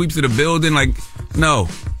type of sweeps of the building. Like, no.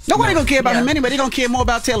 Nobody gonna care about him anyway. They gonna care more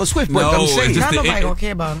about Taylor Swift. But I'm saying, not nobody gonna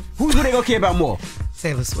care about him. Who they gonna care about more?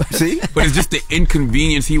 Taylor Swift. See? But it's just the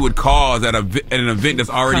inconvenience he would cause at an event that's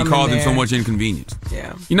already causing so much inconvenience.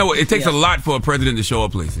 Yeah. You know what? It takes a lot for a president to show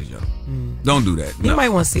up places, yo. Don't do that. You might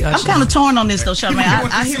want to see Usher. I'm kind of torn on this though, Charmaine.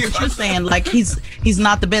 I hear what you're saying. Like he's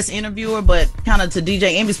not the best interviewer, but kind of to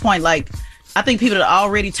DJ Amy's point, like I think people that are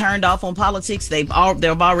already turned off on politics, they've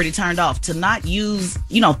already turned off. To not use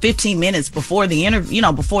 15 minutes before the interview,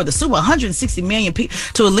 before the Super Bowl, 160 million people,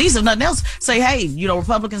 to at least if nothing else say, hey,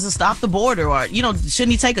 Republicans to stop the border, or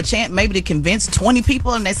shouldn't he take a chance maybe to convince 20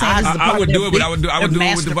 people? And they're saying this is I would do it, but I would do it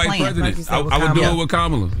with the vice president. I would do it with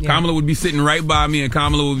Kamala. Yeah. Kamala would be sitting right by me, and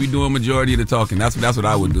Kamala would be doing majority of the talking. That's what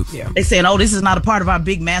I would do. Yeah. They saying, oh, this is not a part of our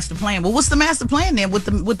big master plan. Well, what's the master plan then with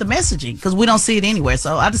the messaging? Because we don't see it anywhere.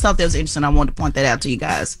 So I just thought that was interesting. I wanted to point that out to you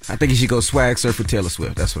guys. I think he should go swag surf for Taylor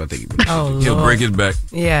Swift. That's what I think he would do. Oh, he'll break his back.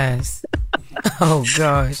 Yes. Oh,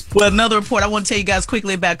 gosh. Well, another report I want to tell you guys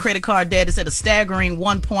quickly about credit card debt is at a staggering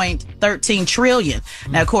 $1.13 trillion.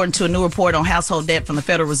 Now, according to a new report on household debt from the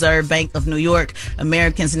Federal Reserve Bank of New York,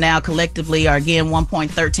 Americans now collectively are again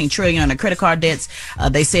 $1.13 trillion on their credit card debts.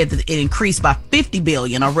 They said that it increased by $50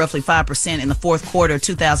 billion, or roughly 5% in the fourth quarter of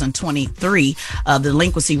 2023. The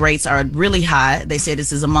delinquency rates are really high. They said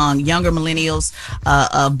this is among younger millennials,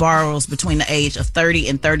 borrowers between the age of 30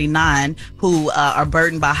 and 39 who are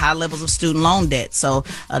burdened by high levels of student loan debt. So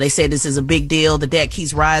they said this is a big deal. The debt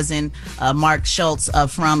keeps rising. Mark Schultz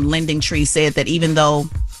from Lending Tree said that even though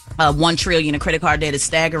 $1 trillion in credit card debt is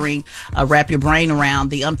staggering, wrap your brain around,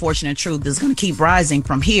 the unfortunate truth is going to keep rising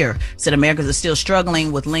from here. Said Americans are still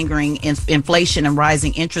struggling with lingering inflation and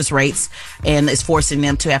rising interest rates, and it's forcing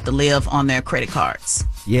them to have to live on their credit cards.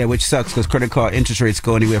 Yeah, which sucks because credit card interest rates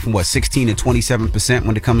go anywhere from 16 to 27%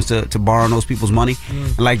 when it comes to borrowing those people's money.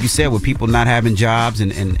 And like you said, with people not having jobs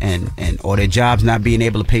and or their jobs not being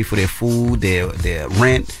able to pay for their food, their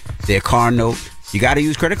rent, their car note, you got to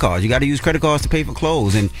use credit cards. You got to use credit cards to pay for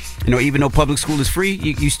clothes. And, even though public school is free,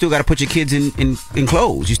 you still got to put your kids in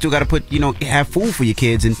clothes. You still got to put, have food for your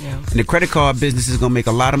kids. And the credit card business is going to make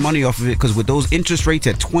a lot of money off of it because with those interest rates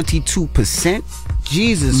at 22%,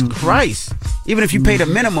 Jesus Christ. Even if you paid a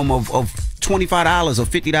minimum of $25 or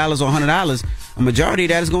 $50 or $100, a majority of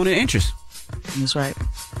that is going to interest. That's right.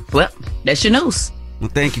 Well, that's your news. Well,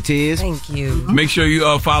 thank you, Tiz. Thank you. Make sure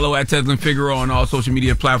you follow at Teslin Figaro on all social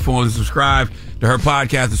media platforms and subscribe to her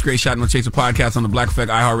podcast, The Straight Shot No Chaser podcast on the Black Effect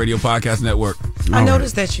iHeartRadio Podcast Network. I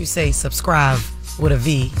noticed that you say subscribe with a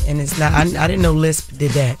V, and it's not. I didn't know Lisp did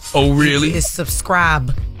that. Oh, really? It's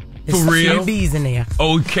subscribe. It's for real? Few B's in there.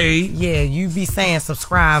 Okay. Yeah, you be saying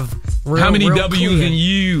subscribe. How many real W's clear. in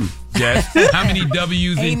you? Yes. How many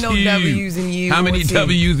W's in Ain't no you? W's in you. How many What's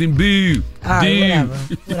W's in boo? All right,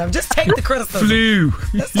 whatever. Just take the criticism. Flu.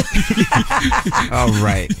 All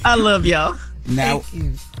right. I love y'all. Now, all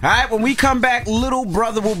right, when we come back, Little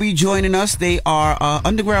Brother will be joining us. They are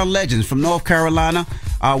underground legends from North Carolina.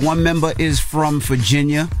 One member is from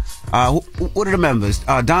Virginia. What are the members?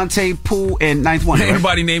 Dante, Pooh, and Ninth Wonder. Ain't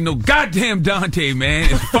nobody named no goddamn Dante, man.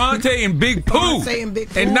 It's Fonte and Big Pooh.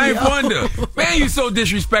 And Ninth Wonder. Man, you so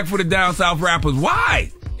disrespectful to down south rappers.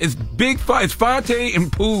 Why? It's it's Fonte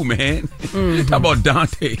and Pooh, man. How about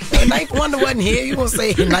Dante? Ninth Wonder wasn't here. You gonna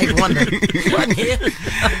say Ninth Wonder wasn't here?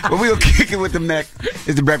 Well, we'll kick it with them next.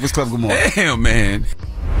 It's the Breakfast Club. Good morning. Damn, man.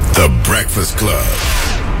 The Breakfast Club.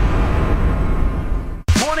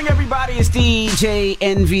 Morning, everybody. It's DJ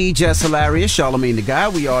NV, Just Hilarious, Charlamagne the Guy.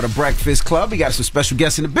 We are the Breakfast Club. We got some special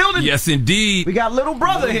guests in the building. Yes, indeed. We got Little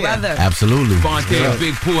Brother here. Absolutely. Fonte and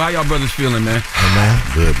Big Pooh. How y'all brothers feeling, man? Hey, man.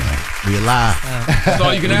 Good, man. We alive. That's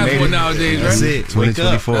all you can ask for nowadays, right? That's it.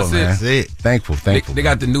 2024, man. That's it. Thankful. They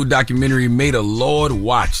got the new documentary, Made a Lord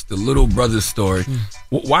Watch, the Little Brother story.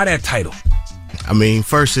 Why that title? I mean,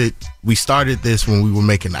 first we started this when we were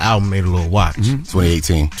making the album Made a Lord Watch.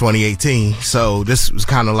 2018. So this was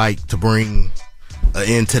kind of like to bring an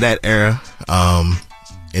end to that era. And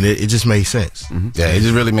it just made sense. Yeah, it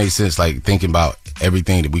just really made sense, like thinking about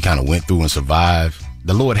everything that we kind of went through and survived.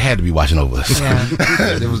 The Lord had to be watching over us. Yeah.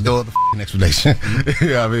 There was no other explanation. You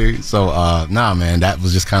know what I mean? So, nah, man, that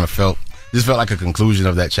was just kind of felt like a conclusion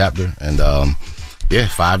of that chapter. And,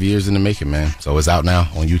 5 years in the making, man. So it's out now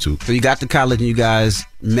on YouTube. So you got to college and you guys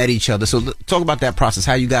met each other. So talk about that process,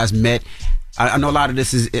 how you guys met. I know a lot of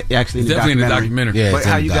this is actually in the documentary. Yeah, but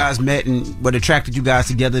how you guys met and what attracted you guys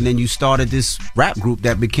together, and then you started this rap group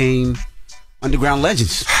that became Underground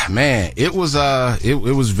Legends. Man, it was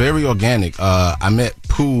very organic. I met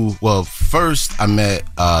Pooh. Well, first I met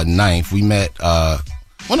Ninth. We met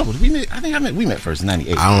Well, no, we met first in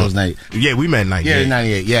 98. Yeah, we met in 98. Yeah,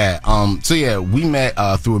 98. Yeah. So yeah, we met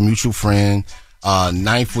through a mutual friend.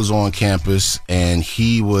 Ninth was on campus, and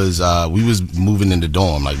we was moving in the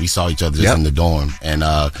dorm. Like, we saw each other just in the dorm, and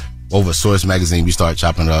over Source magazine, we started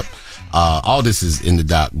chopping it up. All this is in the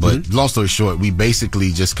doc, but long story short, we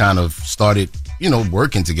basically just kind of started,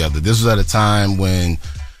 working together. This was at a time when,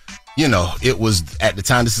 it was at the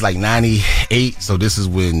time, this is like 98. So this is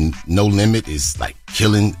when No Limit is like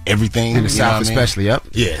killing everything. In the South, especially, yep.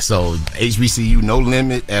 Yeah. So HBCU, No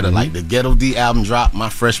Limit at like the Ghetto D album dropped my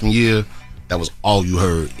freshman year. That was all you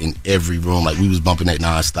heard in every room. Like, we was bumping that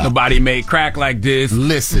nonstop. Nobody made crack like this.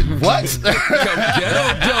 Listen, what?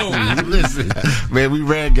 Ghetto dope. Listen, man, we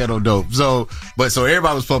ran ghetto dope. So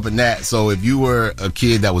everybody was pumping that. So if you were a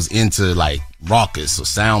kid that was into like raucous or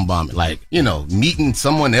sound bombing, like, meeting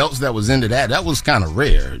someone else that was into that was kind of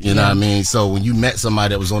rare. You know what I mean? So when you met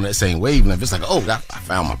somebody that was on that same wavelength, it's like, oh, I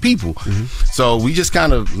found my people. So we just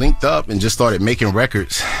kind of linked up and just started making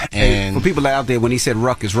records. And for people out there, when he said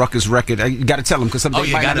Ruckus record, you got to tell them, because some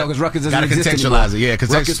might not know, because Ruckus doesn't exist anymore. Contextualize it,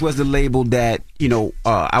 yeah. Ruckus was the label that,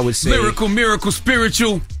 I would say, lyrical, miracle,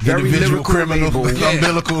 spiritual, very lyrical, criminal,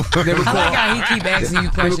 umbilical. They were I like how he keep asking you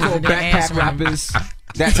questions. They were called backpack rappers.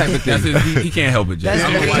 That type of thing. He can't help it, Jay. I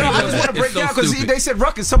just want to break down, because they said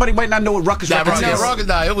Ruckus. Somebody might not know what Ruckus is. Ruckus,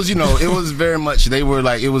 it was, it was very much, they were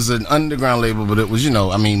like, it was an underground label, but it was,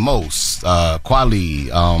 Most, Quali,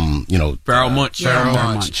 Pharoah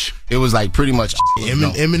Monch. It was like pretty much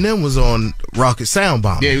Eminem was on Rocket Sound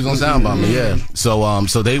Bomb. Yeah, he was on Sound Bomb. Yeah.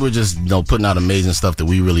 So they were just putting out amazing stuff that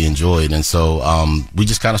we really enjoyed, and so we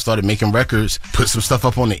just kind of started making records, put some stuff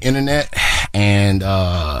up on the internet, and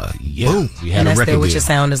Boom. We had a record deal. What your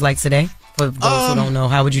sound is like today? For those who don't know,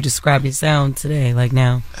 how would you describe your sound today, like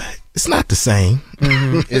now? It's not the same.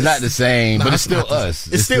 It's not the same, but it's still us.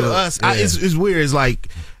 It's still us. Yeah. It's weird. It's like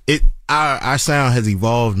our sound has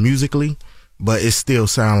evolved musically, but it still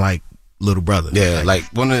sound like Little Brother. Yeah, like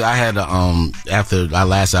I had after our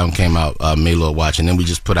last album came out, Maylo Watch, and then we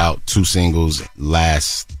just put out 2 singles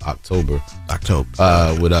last October.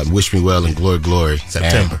 With Wish Me Well and Glory Glory.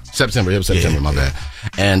 September. My bad.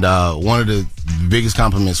 And one of the biggest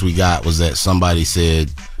compliments we got was that somebody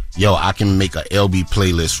said, yo, I can make a LB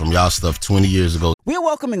playlist from y'all stuff 20 years ago. We're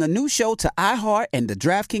welcoming a new show to iHeart and the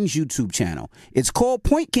DraftKings YouTube channel. It's called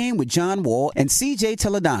Point Game with John Wall and CJ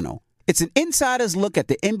Toledano. It's an insider's look at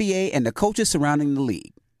the NBA and the coaches surrounding the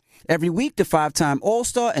league. Every week, the 5-time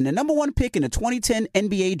All-Star and the number 1 pick in the 2010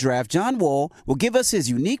 NBA Draft, John Wall, will give us his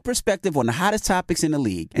unique perspective on the hottest topics in the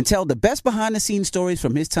league and tell the best behind-the-scenes stories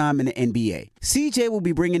from his time in the NBA. CJ will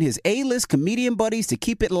be bringing his A-list comedian buddies to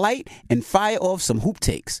keep it light and fire off some hoop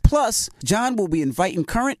takes. Plus, John will be inviting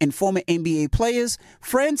current and former NBA players,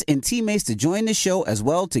 friends, and teammates to join the show as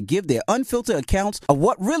well to give their unfiltered accounts of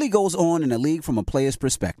what really goes on in the league from a player's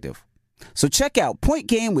perspective. So check out Point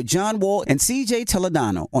Game with John Wall and CJ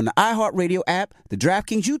Toledano on the iHeartRadio app, the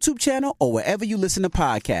DraftKings YouTube channel, or wherever you listen to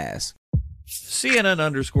podcasts.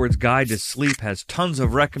 CNN_'s Guide to Sleep has tons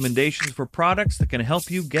of recommendations for products that can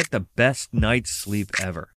help you get the best night's sleep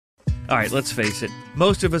ever. All right, let's face it.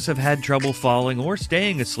 Most of us have had trouble falling or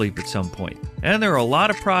staying asleep at some point. And there are a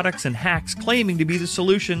lot of products and hacks claiming to be the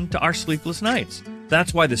solution to our sleepless nights.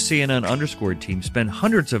 That's why the CNN_ team spend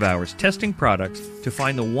hundreds of hours testing products to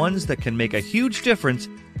find the ones that can make a huge difference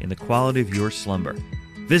in the quality of your slumber.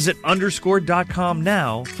 Visit underscore.com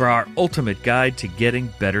now for our ultimate guide to getting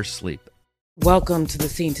better sleep. Welcome to the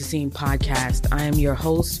Scene to Scene podcast. I am your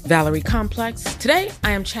host, Valerie Complex. Today,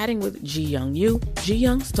 I am chatting with Ji-Young.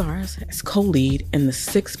 Ji-Young stars as co-lead in the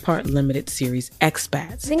 6-part limited series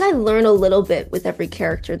Expats. I think I learn a little bit with every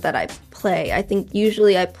character that I play. I think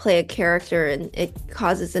usually I play a character and it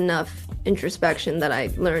causes enough introspection that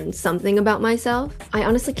I learn something about myself. I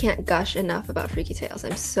honestly can't gush enough about Freaky Tales.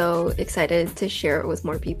 I'm so excited to share it with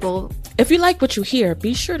more people. If you like what you hear,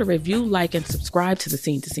 be sure to review, like, and subscribe to the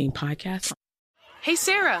Scene to Scene podcast. Hey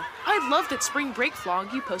Sarah, I love that spring break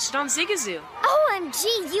vlog you posted on Zigazoo.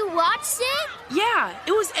 OMG, you watched it? Yeah,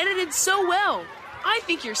 it was edited so well. I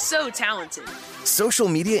think you're so talented. Social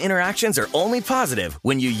media interactions are only positive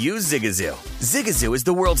when you use Zigazoo. Zigazoo is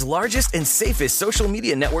the world's largest and safest social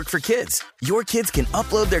media network for kids. Your kids can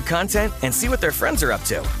upload their content and see what their friends are up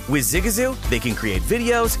to. With Zigazoo, they can create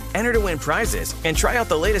videos, enter to win prizes, and try out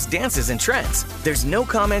the latest dances and trends. There's no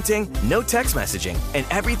commenting, no text messaging, and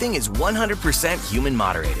everything is 100% human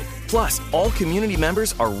moderated. Plus, all community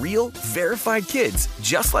members are real, verified kids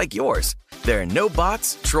just like yours. There are no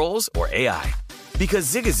bots, trolls, or AI. Because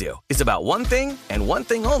Zigazoo is about one thing and one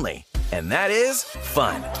thing only, and that is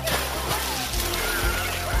fun.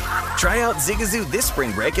 Try out Zigazoo this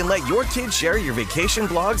spring break and let your kids share your vacation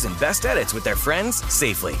blogs and best edits with their friends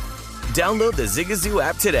safely. Download the Zigazoo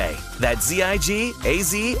app today. That's Zigazoo.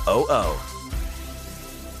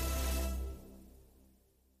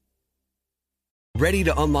 Ready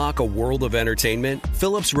to unlock a world of entertainment?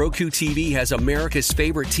 Philips Roku TV has America's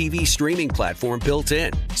favorite TV streaming platform built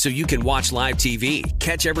in, so you can watch live TV,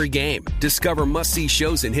 catch every game, discover must-see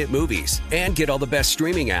shows and hit movies, and get all the best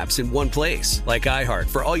streaming apps in one place, like iHeart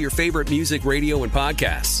for all your favorite music, radio, and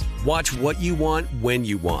podcasts. Watch what you want, when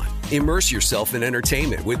you want. Immerse yourself in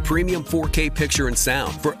entertainment with premium 4K picture and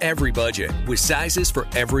sound for every budget, with sizes for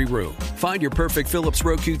every room. Find your perfect Philips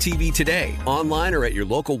Roku TV today, online or at your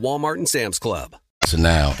local Walmart and Sam's Club. So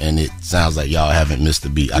now, and it sounds like y'all haven't missed a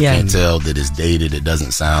beat. I can't tell that it's dated. It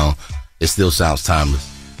doesn't sound, it still sounds timeless.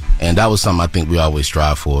 And that was something I think we always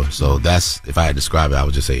strive for. So that's, if I had to describe it, I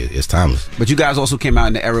would just say it's timeless. But you guys also came out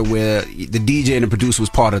in the era where the DJ and the producer was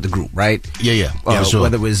part of the group, right? Yeah, sure.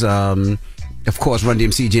 Whether it was, of course, Run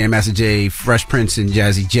DMC, Jam Master J, Fresh Prince and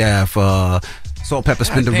Jazzy Jeff, Salt Pepper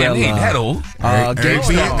Spinderella. Ain't that old.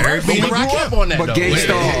 Gangstar,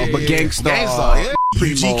 yeah.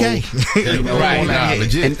 GK.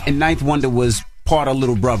 And Ninth Wonder was part of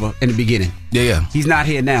Little Brother in the beginning. Yeah. He's not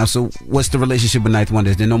here now, so what's the relationship with Ninth Wonder?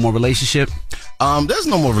 Is there no more relationship? There's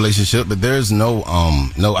no more relationship, but there's no,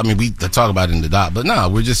 I mean, we talk about it in the doc, but no,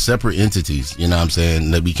 we're just separate entities. You know what I'm saying?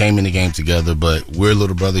 That we came in the game together, but we're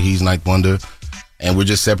Little Brother, he's Ninth Wonder, and we're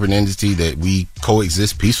just separate entity that we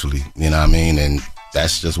coexist peacefully. You know what I mean? And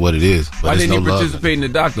that's just what it is. But why didn't he participate in the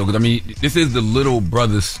doc though? Because I mean, this is the Little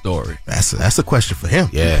Brother story. That's a question for him.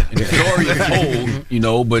 Yeah, and the story is told, you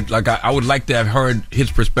know. But like, I would like to have heard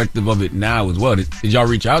his perspective of it now as well. Did y'all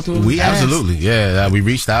reach out to him? We absolutely, we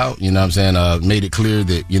reached out. You know what I'm saying? Made it clear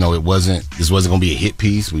that this wasn't going to be a hit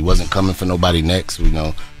piece. We wasn't coming for nobody next.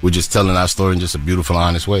 We're just telling our story in just a beautiful,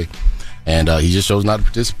 honest way. And he just chose not to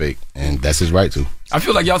participate, and that's his right to. I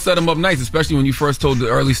feel like y'all set him up nice, especially when you first told the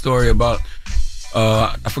early story about.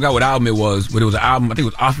 I forgot what album it was, but it was an album. I think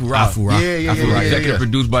it was Afu Ra. Yeah. Executive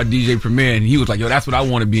produced by DJ Premier, and he was like, "Yo, that's what I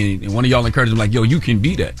want to be." And one of y'all encouraged him, like, "Yo, you can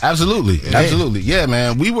be that." Absolutely, absolutely, yeah,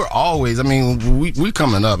 man. We were always. I mean, we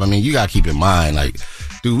coming up. I mean, you gotta keep in mind, like,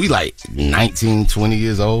 dude, we like 19, 20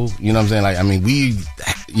 years old. You know what I'm saying? Like, I mean,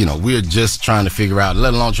 we're just trying to figure out,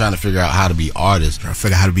 let alone trying to figure out how to be artists. Trying to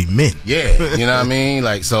figure out how to be men. Yeah, you know what I mean?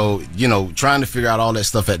 Like, so, trying to figure out all that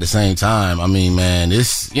stuff at the same time. I mean, man,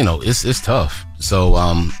 it's tough. So,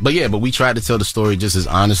 but we tried to tell the story just as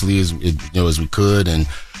honestly as we could, and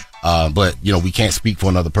but we can't speak for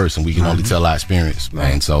another person. We can only tell our experience,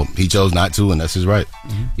 man. Right. So he chose not to, and that's his right.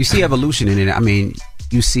 You see evolution in it. I mean,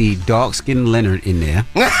 you see dark-skinned Leonard in there.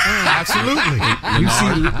 Absolutely. You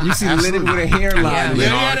see Leonard with a hairline.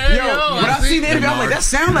 Yo, when I see the interview, I'm like, that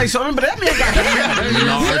sounds like something, but that man got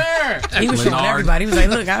hair. He was showing everybody. He was like,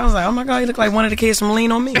 look, I was like, oh my God, he looked like one of the kids from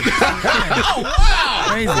Lean on Me. Oh, wow.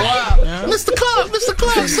 Crazy. Wow. Yeah. Mr. Club.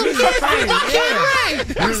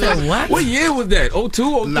 I said, what? What year was that? 02,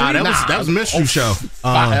 03? Nah, that was Minstrel Show.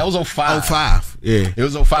 That was 05. 05. Yeah. It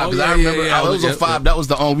was 05. Because I remember it was 05. That was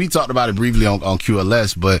the only, we talked about it briefly on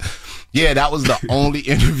QLS, but yeah, that was the only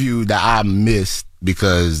interview that I missed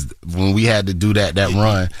because when we had to do that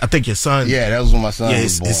run. I think your son. Yeah, that was when my son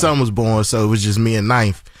was born. His son was born, so it was just me and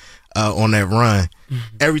Ninth on that run.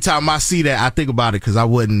 Every time I see that, I think about it because I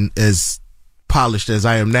wasn't as polished as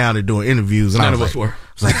I am now to doing interviews. And none of us were.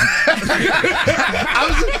 I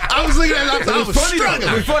was looking at it. I was struggling.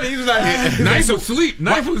 It was funny. He was like, Knife was asleep.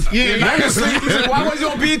 Knife was asleep. He said, why was he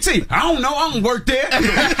on BET? I don't know. I don't work there.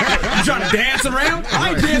 You trying to dance around?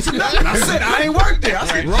 I ain't dancing nothing. I said, I ain't work there. I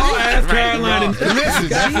said, raw ass Carolina. Listen,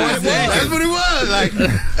 that's what it was. Like,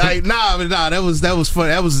 nah, that was funny.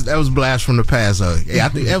 That was blast from the past. I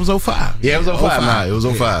think that was 05. Yeah, it was 05. Nah, it was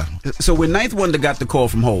 05. So when Ninth Wonder got the call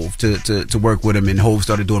from Hov to work with him, and Hov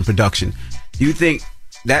started doing production, do you think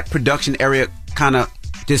that production area kind of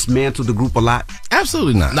dismantled the group a lot?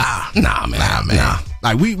 Absolutely not. Nah, man.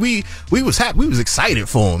 Like we was happy. We was excited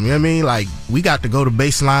for him. You know what I mean? Like we got to go to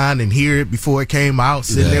Baseline and hear it before it came out,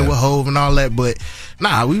 sitting there with Hov and all that. But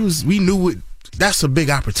we knew it. That's a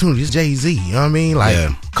big opportunity. It's Jay-Z. You know what I mean? Like,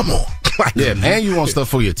 come on. And you want stuff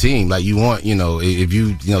for your team. Like you want, if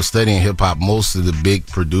you studying hip hop, most of the big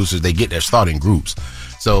producers, they get their start in groups.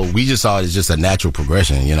 So we just saw it as just a natural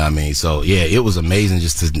progression, you know what I mean? So yeah, it was amazing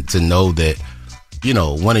just to know that,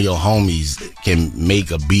 one of your homies can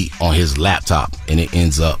make a beat on his laptop and it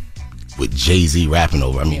ends up with Jay-Z rapping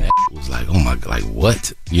over. I mean, that was like, oh my God, like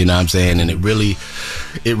what? You know what I'm saying? And it really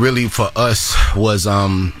for us was,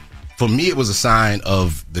 for me, it was a sign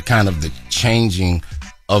of the kind of the changing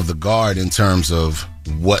of the guard in terms of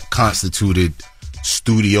what constituted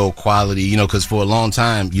studio quality, you know, because for a long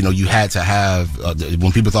time, you know, you had to have,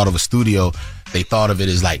 when people thought of a studio, they thought of it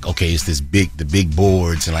as like, okay, it's the big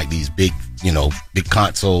boards and like these big, you know, big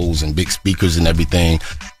consoles and big speakers and everything.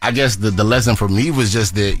 I guess the lesson for me was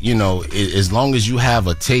just that, you know, as long as you have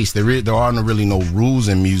a taste, there are really no rules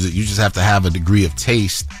in music. You just have to have a degree of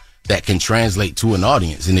taste that can translate to an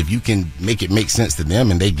audience. And if you can make it make sense to them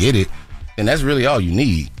and they get it, then that's really all you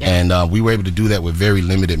need. And we were able to do that with very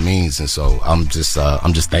limited means. And so I'm just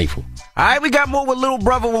thankful. All right, we got more with Little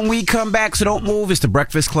Brother when we come back, so don't move. It's the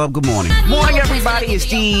Breakfast Club. Good morning. Morning, everybody. It's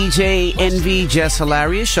DJ Envy, Jess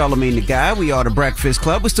Hilarious, Charlamagne the Guy. We are the Breakfast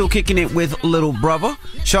Club. We're still kicking it with Little Brother.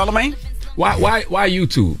 Charlamagne? Why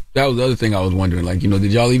YouTube? That was the other thing I was wondering. Like, you know,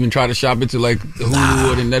 did y'all even try to shop it to like the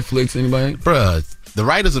Hulu or the Netflix? Anybody? Bruh, the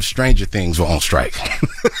writers of Stranger Things were on strike.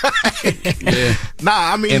 Yeah.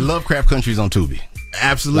 Nah, I mean, and Lovecraft Country's on Tubi.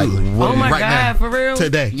 Absolutely. Oh my right God, now, for real?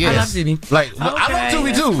 today. Yes. I love Tubi. Like, I love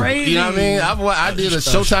Tubi too. Crazy. You know what I mean? I did a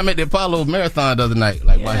Showtime at the Apollo Marathon the other night.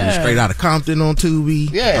 Like, Straight Outta Compton on Tubi.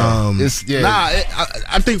 Yeah.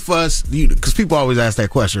 I think for us, because people always ask that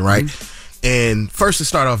question, right? Mm-hmm. And first it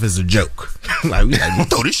started off as a joke. we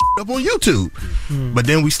throw this shit up on YouTube. Mm-hmm. But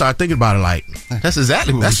then we start thinking about it like, that's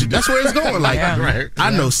exactly what that's where it's going. Like, I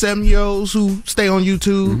know 7-year-olds who stay on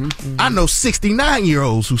YouTube. Mm-hmm. I know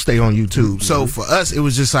 69-year-olds who stay on YouTube. Mm-hmm. So for us, it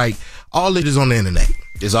was just like, all it is on the internet.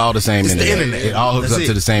 It's all the same it's internet. The internet. It all hooks up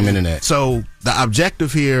to the same internet. So the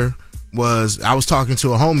objective here was, I was talking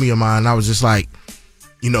to a homie of mine, and I was just like,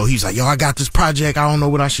 you know, he's like, yo, I got this project. I don't know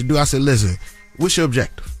what I should do. I said, listen, what's your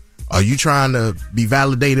objective? Are you trying to be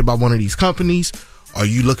validated by one of these companies? Are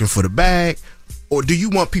you looking for the bag? Or do you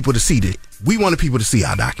want people to see that? We wanted people to see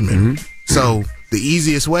our documentary. Mm-hmm. So the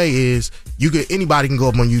easiest way is anybody can go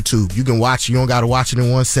up on YouTube. You can watch. You don't got to watch it in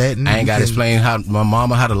one setting. I ain't got to explain how to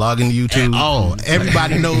log into YouTube.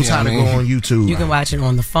 Everybody knows how to go on YouTube. You can watch it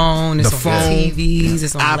on the phone. It's on TVs.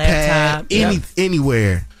 It's on iPad, laptop.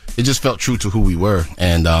 Anywhere. It just felt true to who we were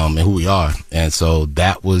and who we are, and so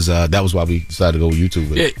that was why we decided to go with YouTube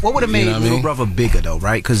with it. What would have made Little Brother bigger though,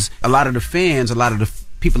 right? Because a lot of the fans, a lot of the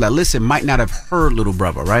people that listen might not have heard Little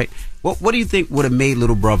Brother, right? What do you think would have made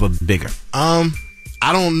Little Brother bigger? I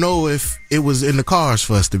don't know if it was in the cards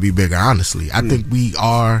for us to be bigger. Honestly, I think we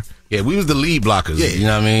are. Yeah, we was the lead blockers. Yeah. You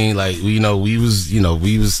know what I mean? Like, we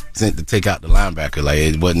was sent to take out the linebacker. Like,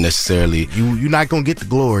 it wasn't necessarily. You're not going to get the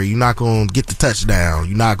glory. You're not going to get the touchdown.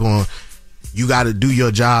 You got to do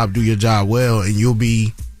your job well, and you'll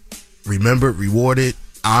be remembered, rewarded,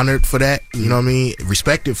 honored for that. You know what I mean?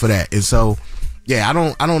 Respected for that. And so, yeah, I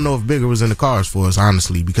don't know if bigger was in the cards for us,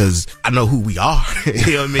 honestly, because I know who we are.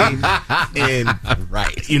 You know what I mean? And,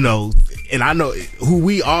 right. You know, and I know who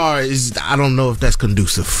we are is, I don't know if that's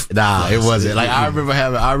conducive. Nah, it wasn't. Like, I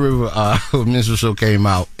remember Minstrel Show came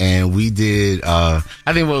out and we did, I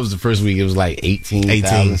think what was the first week? It was like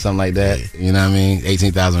 18,000, something like that. Yeah. You know what I mean?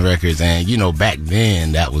 18,000 records. And, you know, back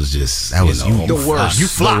then, that was the worst. You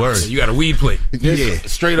flopped. You got a weed plate. Yeah,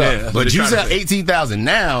 straight up. Yeah, but you said 18,000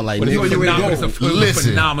 now, like, it's a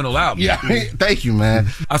phenomenal album. Yeah, thank you, man.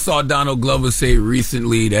 I saw Donald Glover say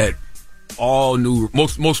recently that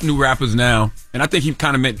most new rappers now, and I think he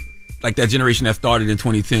kind of meant like that generation that started in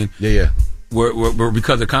 2010. Yeah. Were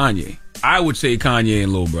because of Kanye. I would say Kanye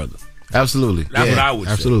and Lil Brother. Absolutely. That's what I would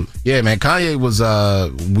say. Absolutely. Yeah, man. Kanye was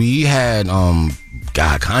we had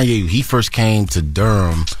Kanye, he first came to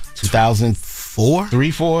Durham 2004?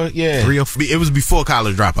 3-4? Yeah. It was before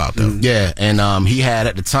College Dropout though. Yeah, and he had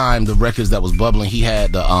at the time the records that was bubbling. He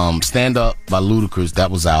had the Stand Up by Ludacris that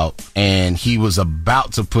was out, and he was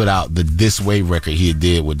about to put out the This Way record he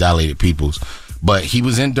did with Dilated Peoples. But he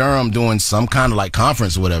was in Durham doing some kind of like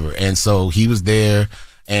conference or whatever, and so he was there,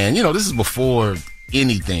 and you know, this is before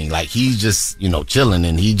anything. Like, he's just, you know, chilling,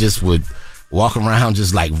 and he just would walk around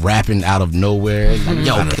just like rapping out of nowhere. Like,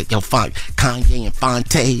 yo, Kanye and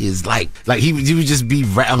Fonte is like he would just be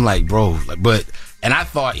I'm like, bro, but. And I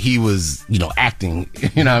thought he was, you know, acting,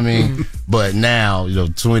 you know what I mean? But now, you know,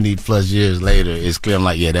 20 plus years later, it's clear. I'm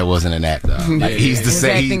like, yeah, that wasn't an actor. Like, he's the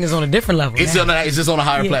same. His acting is on a different level. It's just on a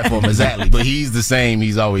higher platform, exactly. But he's the same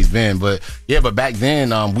he's always been. But yeah, but back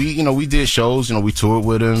then, we did shows, you know, we toured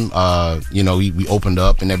with him, you know, we opened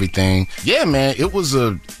up and everything. Yeah, man, it was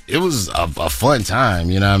a fun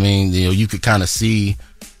time, you know what I mean? You know, you could kind of see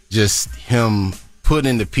just him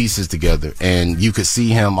putting the pieces together, and you could see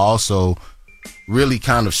him also really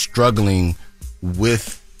kind of struggling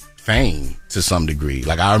with fame to some degree.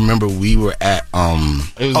 Like, I remember we were at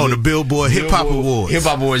the Billboard Hip Hop Awards. Hip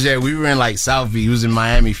Hop Awards, yeah. We were in like South Beach. He was in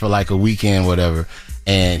Miami for like a weekend, whatever.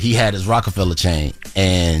 And he had his Rockefeller chain.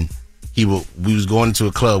 And we was going to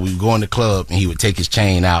a club, we would go in the club, and he would take his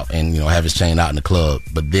chain out and, have his chain out in the club.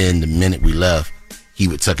 But then the minute we left, he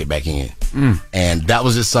would tuck it back in. And that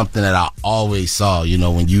was just something that I always saw,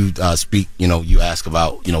 when you speak, you ask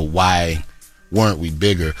about, why weren't we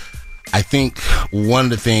bigger? I think one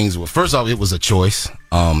of the things, well, first off, it was a choice.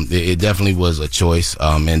 It definitely was a choice.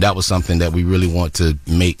 And that was something that we really want to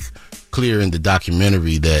make clear in the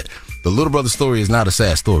documentary, that the Little Brother story is not a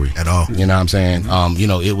sad story at all. You know what I'm saying?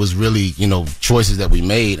 It was really, choices that we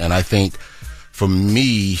made. And I think for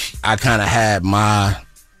me, I kind of had my,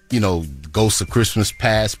 Ghost of Christmas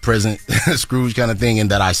Past, Present, Scrooge kind of thing.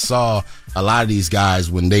 And that I saw a lot of these guys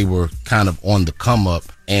when they were kind of on the come up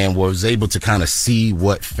and was able to kind of see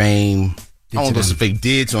what fame, I don't know if they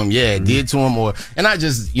did to them. Yeah, it did to them. And not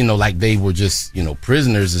just, like they were just,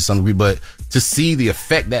 prisoners to some degree, but to see the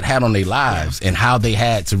effect that had on their lives and how they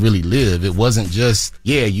had to really live. It wasn't just,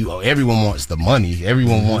 everyone wants the money.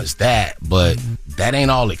 Everyone wants that, but that ain't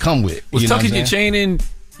all it come with. Was tucking your chain in,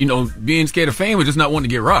 being scared of fame or just not wanting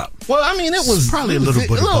to get robbed? Well, I mean, it was probably a little bit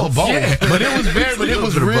of both. Yeah. But it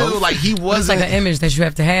was real. Like, he wasn't. It's like an image that you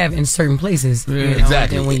have to have in certain places.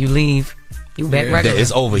 Exactly. And when you leave, you back regular.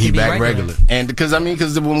 It's over. He back regular. And because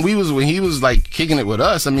when he was like kicking it with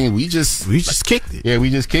us, we just kicked it. Yeah, we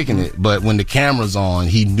just kicking it. But when the camera's on,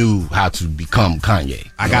 he knew how to become Kanye.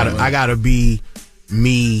 I gotta be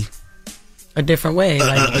me. A different way,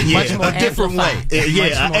 much more a different way.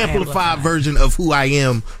 An amplified version of who I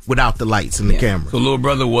am without the lights and the camera. So Little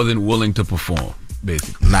Brother wasn't willing to perform,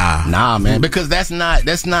 basically. Nah, man. Because that's not.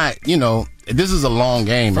 This is a long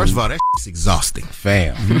game. First of all, that's exhausting,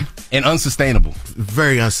 fam, and unsustainable.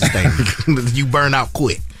 Very unsustainable. You burn out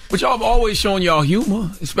quick. But y'all have always shown y'all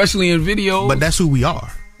humor, especially in videos. But that's who we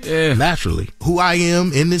are. Yeah, naturally. Who I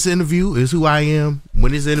am in this interview is who I am.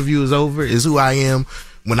 When this interview is over, is who I am.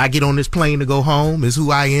 When I get on this plane to go home, is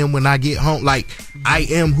who I am when I get home. Like, I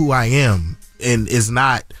am who I am. And it's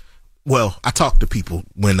not, well, I talk to people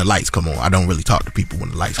when the lights come on. I don't really talk to people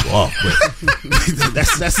when the lights go off. But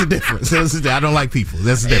that's the difference. I don't like people.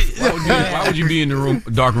 That's the difference. Why would you be in the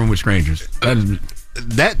dark room with strangers?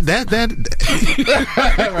 That's not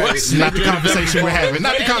the conversation we're having.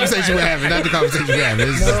 Not the conversation we're having.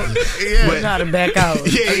 It's not to back out.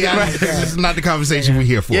 This is not the conversation we're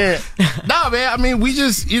here for. Yeah. Nah, man. We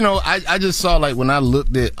just, I just saw, like, when I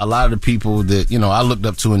looked at a lot of the people that, I looked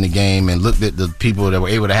up to in the game and looked at the people that were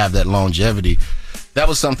able to have that longevity. That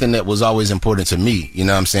was something that was always important to me. You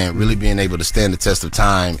know what I'm saying? Really being able to stand the test of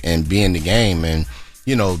time and be in the game. And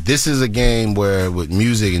this is a game where, with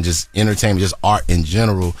music and just entertainment, just art in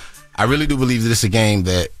general, I really do believe that it's a game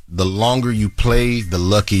that the longer you play, the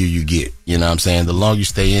luckier you get. You know what I'm saying? The longer you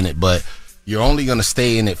stay in it. But you're only going to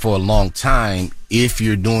stay in it for a long time if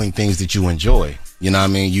you're doing things that you enjoy. You know what I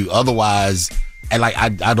mean? You otherwise, and like,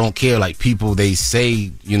 I don't care. Like, people, they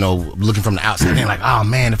say, looking from the outside, they're like, oh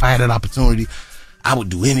man, if I had that opportunity, I would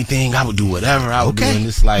do anything. I would do whatever. I would do. And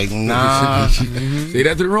it's like, nah. Say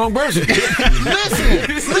that to the wrong person. Listen.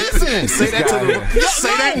 Say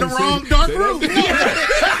that in the wrong dark room.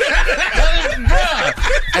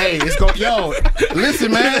 Hey, it's go. Yo,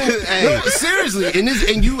 listen, man. Hey, no, seriously,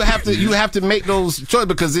 and you have to make those choices,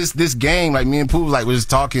 because this game, like me and Pooh, like, was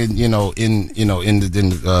talking, in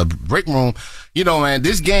the break room. Man,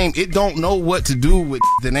 this game, it don't know what to do with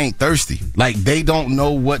that ain't thirsty. Like, they don't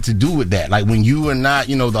know what to do with that. Like, when you are not,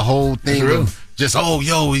 the whole thing of just,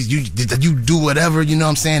 you do whatever, you know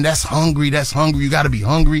what I'm saying? That's hungry. You got to be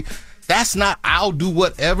hungry. That's not, I'll do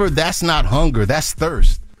whatever. That's not hunger. That's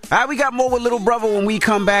thirst. All right, we got more with Little Brother when we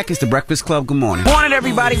come back. It's the Breakfast Club. Good morning. Morning,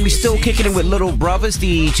 everybody. We still kicking it with Little Brothers,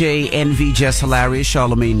 DJ, Envy, Jess Hilarious,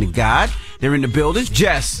 Charlamagne the God. They're in the building.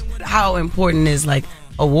 Jess. How important is, like,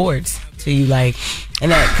 awards to you, like,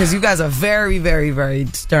 and that, because you guys are very, very, very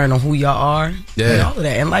stern on who y'all are, and all of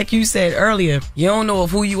that. And like you said earlier, you don't know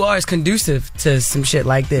if who you are is conducive to some shit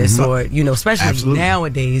like this, or especially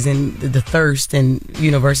nowadays, and the thirst and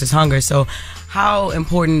versus hunger. So, how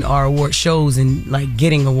important are award shows and, like,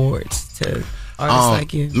 getting awards to artists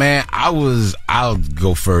like you? Man, I'll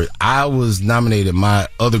go first. I was nominated. My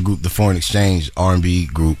other group, the Foreign Exchange R&B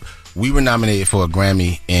group, we were nominated for a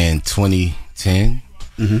Grammy in 2010.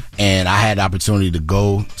 And I had the opportunity to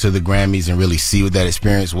go to the Grammys and really see what that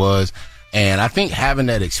experience was. And I think having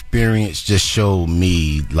that experience just showed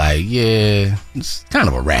me, like, it's kind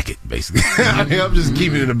of a racket, basically. I'm just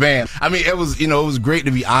keeping it a band. It was, it was great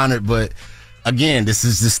to be honored, but again, this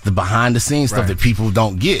is just the behind the scenes stuff that people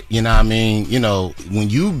don't get. You know what I mean?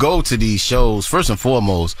 When you go to these shows, first and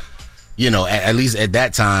foremost, at least at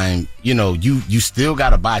that time, you still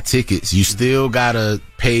got to buy tickets. You still got to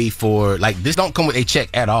pay for, like, this don't come with a check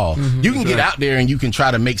at all. You can get out there and you can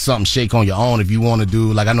try to make something shake on your own if you want to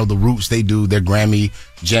do, like, I know the Roots, they do their Grammy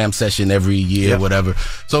jam session every year, whatever.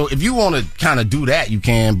 So if you want to kind of do that, you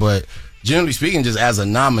can, but generally speaking, just as a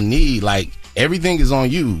nominee, like, everything is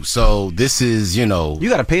on you. So this is, You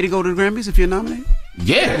got to pay to go to the Grammys if you're nominated?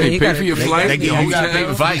 Yeah, they pay for your flight. They give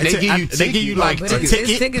you like a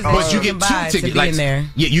ticket, but you get 2 tickets. Like,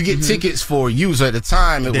 you get tickets for you. So at the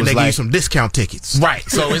time, it was they like give you some discount tickets, right?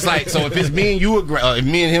 So it's like, so if it's me and you, if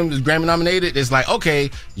me and him is Grammy nominated, it's like, okay,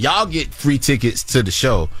 y'all get free tickets to the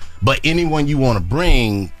show, but anyone you want to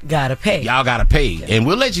bring, gotta pay. Y'all gotta pay, and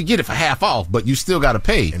we'll let you get it for half off, but you still gotta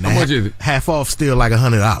pay. And how much is it? Half off, still like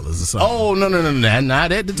 $100 or something. Oh no,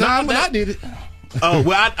 not at the time when I did it. Oh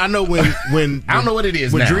well, I know when I don't know what it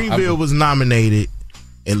is when now. Dreamville was nominated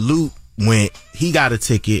and Luke went, he got a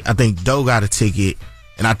ticket. I think Doe got a ticket,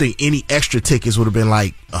 and I think any extra tickets would have been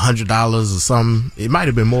like $100 or something. It might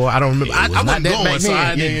have been more. I don't remember. I wasn't going, so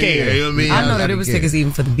I didn't care. You know what I mean? I know that there was tickets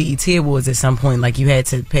even for the BET Awards at some point. Like, you had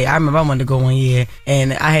to pay. I remember I wanted to go one year,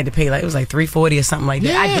 and I had to pay, like, it was like $340 or something like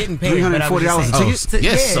that. I didn't pay $340 a ticket.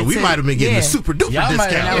 Yes, so we might have been getting a super duper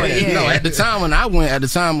discount. No, at the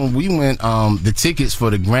time when we went, the tickets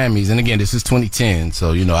for the Grammys, and again, this is 2010,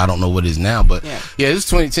 so I don't know what it is now, but this is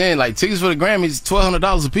 2010. Like, tickets for the Grammys,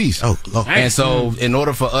 $1,200 a piece. Oh, and so in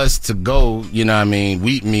order for us to go,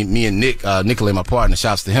 me and Nicolay, my partner,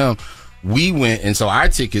 shouts to him, we went, and so our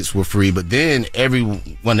tickets were free, but then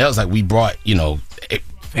everyone else, like, we brought,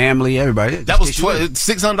 family, everybody. That was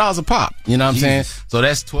 $600 a pop. You know what I'm saying? So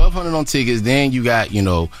that's $1,200 on tickets. Then you got,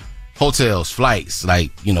 hotels, flights,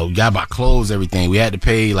 like, you got to buy clothes, everything. We had to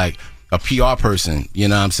pay, like, a PR person, you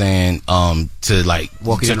know what I'm saying, to, like,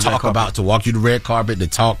 walk you the red carpet, to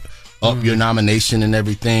talk up your nomination and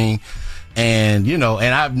everything. And, and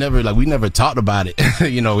I've never, we never talked about it.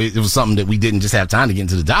 It was something that we didn't just have time to get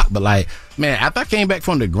into the doc. But, like, man, after I came back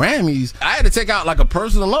from the Grammys, I had to take out, like, a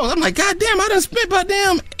personal loan. I'm like, God damn, I done spent about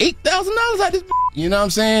damn $8,000 like this. You know what I'm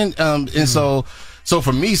saying? And so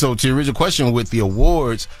for me, to your original question with the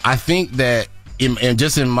awards, I think that, and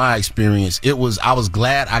just in my experience, I was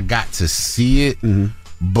glad I got to see it.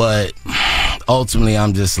 But ultimately,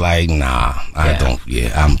 I'm just like, nah,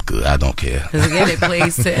 I'm good. I don't care. Because again, it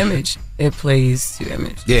plays to image. It plays to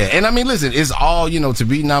image. Yeah, and I mean, listen, it's all, to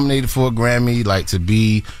be nominated for a Grammy, like, to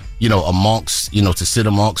be, amongst, to sit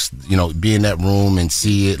amongst, be in that room and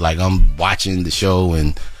see it. Like, I'm watching the show,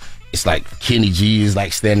 and it's like Kenny G is,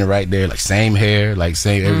 like, standing right there, like, same hair, like,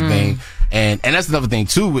 same everything. And that's another thing,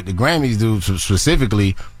 too, with the Grammys, dude,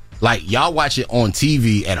 specifically. Like, y'all watch it on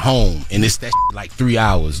TV at home, and it's that like 3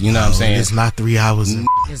 hours. You know what I'm saying? It's not 3 hours.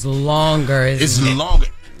 It's longer. It's longer.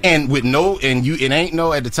 And it ain't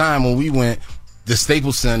at the time when we went, the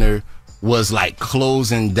Staples Center was like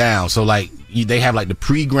closing down. So like they have like the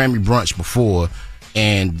pre-Grammy brunch before,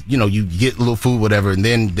 and you get a little food, whatever, and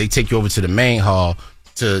then they take you over to the main hall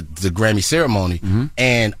to the Grammy ceremony,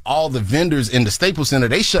 and all the vendors in the Staples Center,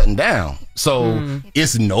 they shutting down. So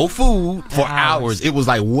it's no food for hours. It was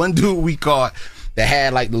like one dude we caught that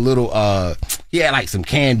had like the little, he had like some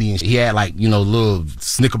candy, and he had like, little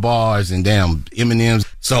Snicker bars and damn M&Ms.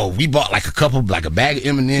 So we bought like a bag of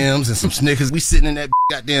M&Ms and some Snickers. We sitting in that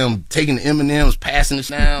goddamn taking the M&Ms, passing it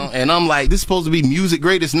down. And I'm like, this is supposed to be music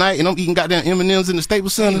greatest night, and I'm eating goddamn M&Ms in the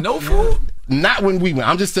Staples Center. No food? Not when we went.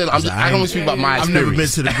 I'm just telling. I don't want to speak about my experience. I've never been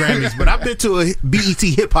to the Grammys, but I've been to a BET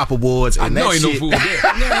Hip Hop Awards, and that shit. Ain't no food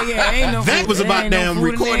there. Ain't no that food. was about damn no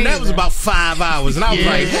recording. That was about 5 hours, and I was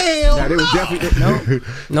like, hell no. It was definitely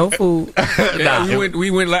no food.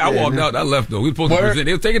 We went. Like, I walked out. I left though. We were supposed to present.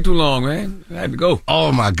 It was taking too long, man. I had to go.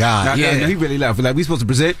 Oh my God! No, he really left. Like, we supposed to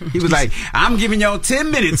present. He was like, I'm giving y'all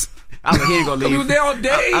 10 minutes. I was like, he ain't gonna leave. We was there all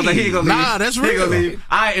day. I was like, he ain't gonna leave. Nah, that's real. He ain't gonna leave.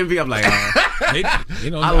 I envy. I'm like, I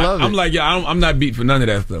love it. I'm like, I'm not beat for none of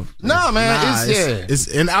that stuff. No, man. It's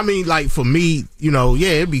and I mean, like, for me,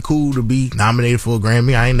 it'd be cool to be nominated for a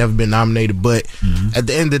Grammy. I ain't never been nominated, but at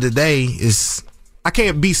the end of the day, I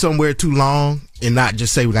can't be somewhere too long and not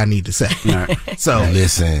just say what I need to say. Right. So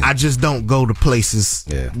listen, I just don't go to places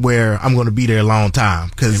where I'm going to be there a long time,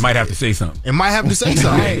 because you might have to say something. And I'm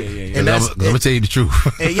gonna tell you the truth.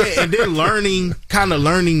 and then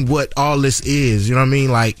learning what all this is. You know what I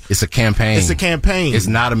mean? Like, it's a campaign. It's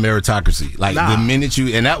not a meritocracy. Like, the minute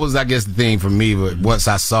and that was, I guess, the thing for me. But once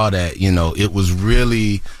I saw that, it was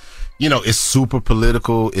really. It's super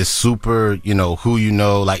political. It's super,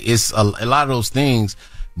 who like, it's a lot of those things.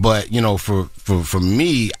 But, for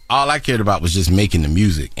me, all I cared about was just making the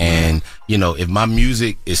music. And, if my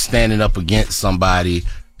music is standing up against somebody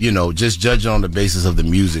just judging on the basis of the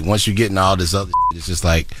music. Once you get into all this other shit, it's just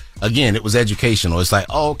like, again, it was educational. It's like,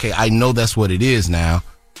 oh, okay, I know that's what it is now.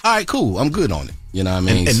 All right, cool. I'm good on it. You know what I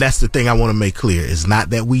mean? And that's the thing I want to make clear. It's not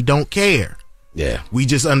that we don't care. Yeah. We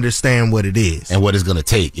just understand what it is. And what it's going to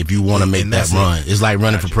take if you want to make that run. It's like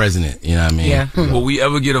running for president. You know what I mean? Yeah. Will we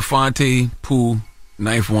ever get a Fonte, Pooh,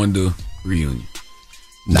 Ninth Wonder reunion?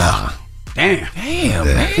 Nah. Damn,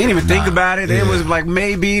 man. Didn't even think about it. It was like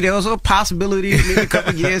maybe there was a possibility maybe a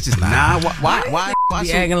couple years. Just why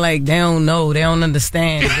be acting like they don't know, they don't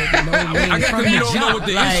understand. I guess you don't know what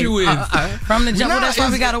the issue is. From the jump, that's why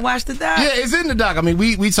we gotta watch the doc. Yeah, it's in the doc. I mean,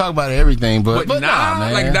 we talk about everything, but nah,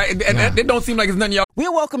 man. Like that, it don't seem like it's nothing y'all.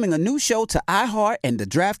 We're welcoming a new show to iHeart and the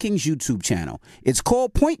DraftKings YouTube channel. It's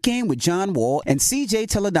called Point Game with John Wall and CJ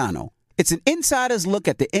Toledano. It's an insider's look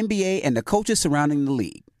at the NBA and the coaches surrounding the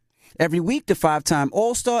league. Every week, the 5-time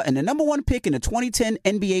All-Star and the number 1 pick in the 2010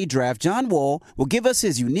 NBA Draft, John Wall, will give us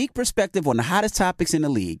his unique perspective on the hottest topics in the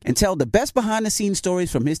league and tell the best behind-the-scenes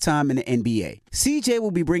stories from his time in the NBA. CJ will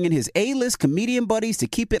be bringing his A-list comedian buddies to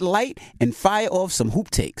keep it light and fire off some hoop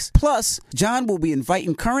takes. Plus, John will be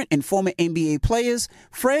inviting current and former NBA players,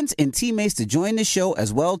 friends, and teammates to join the show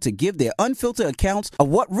as well to give their unfiltered accounts of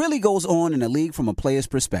what really goes on in the league from a player's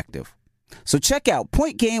perspective. So check out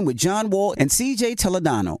Point Game with John Wall and CJ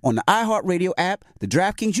Toledano on the iHeartRadio app, the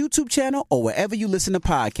DraftKings YouTube channel, or wherever you listen to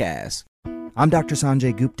podcasts. I'm Dr.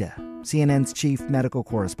 Sanjay Gupta, CNN's chief medical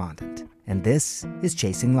correspondent, and this is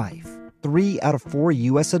Chasing Life. 3 out of 4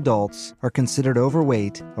 U.S. adults are considered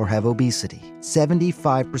overweight or have obesity.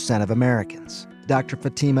 75% of Americans. Dr.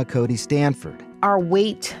 Fatima Cody Stanford. Our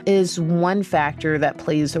weight is one factor that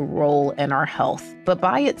plays a role in our health, but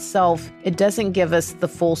by itself, it doesn't give us the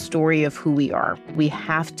full story of who we are. We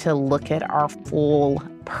have to look at our full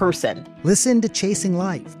person. Listen to Chasing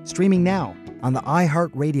Life, streaming now on the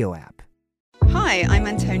iHeartRadio app. Hi, I'm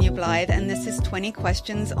Antonia Blythe, and this is 20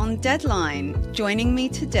 Questions on Deadline. Joining me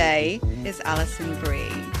today is Alison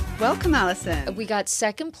Brie. Welcome, Allison. We got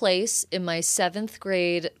second place in my 7th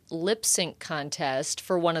grade lip sync contest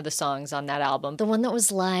for one of the songs on that album. The one that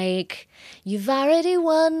was like, "You've already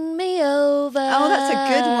won me over." Oh, that's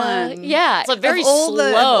a good one. Yeah. It's very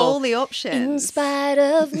slow. Of all the options. In spite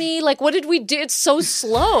of me. Like, what did we do? It's so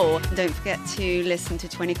slow. Don't forget to listen to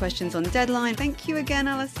 20 Questions on Deadline. Thank you again,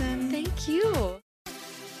 Allison. Thank you.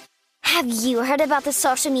 Have you heard about the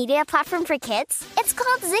social media platform for kids? It's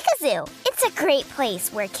called Zigazoo. It's a great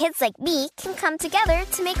place where kids like me can come together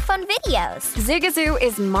to make fun videos. Zigazoo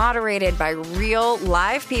is moderated by real,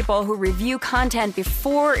 live people who review content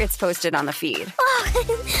before it's posted on the feed. Oh,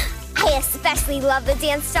 I especially love the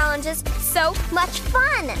dance challenges. So much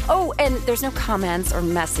fun. Oh, and there's no comments or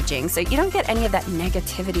messaging, so you don't get any of that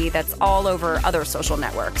negativity that's all over other social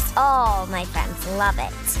networks. Oh, my friends love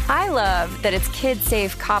it. I love that it's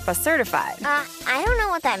kid-safe COPPA certified. I don't know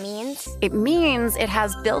what that means. It means it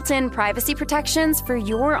has built-in privacy protections for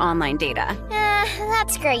your online data.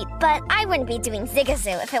 That's great, but I wouldn't be doing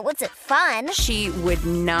Zigazoo if it wasn't fun. She would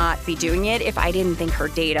not be doing it if I didn't think her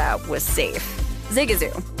data was safe.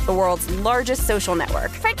 Zigazoo, the world's largest social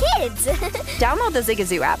network. For kids. Download the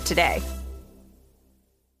Zigazoo app today.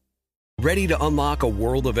 Ready to unlock a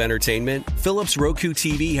world of entertainment? Philips Roku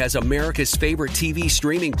TV has America's favorite TV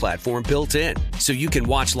streaming platform built in. So you can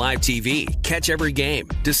watch live TV, catch every game,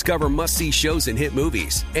 discover must-see shows and hit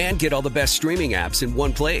movies, and get all the best streaming apps in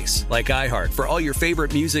one place. Like iHeart for all your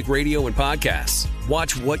favorite music, radio, and podcasts.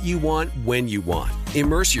 Watch what you want, when you want.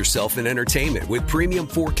 Immerse yourself in entertainment with premium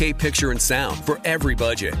 4K picture and sound for every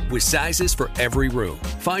budget, with sizes for every room.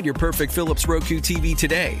 Find your perfect Philips Roku TV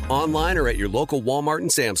today, online or at your local Walmart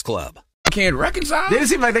and Sam's Club. Can't reconcile. Did it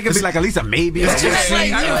seem like they could be like at least a maybe? It's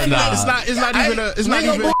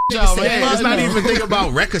not even think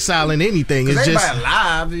about reconciling anything. It's just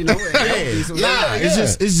live, you know.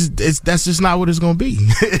 That's just not what it's gonna be.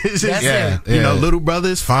 It's just, you know, little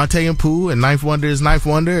brothers, Fonte and Pooh, and Ninth Wonder is Ninth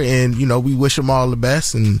Wonder, and you know we wish him all the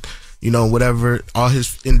best, and you know whatever all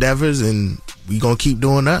his endeavors, and we gonna keep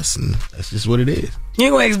doing us, and that's just what it is. You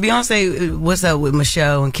know, Beyonce, what's up with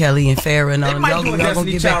Michelle and Kelly and Farrah and all them? Y'all gonna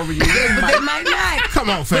get back. But they might not. Come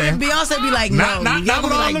on, Farrah. Beyonce be like, no. Not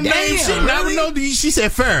with all them names. She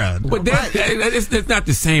said Farrah. But it's not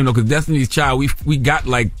the same, though, because Destiny's Child, we got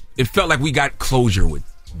like, it felt like we got closure with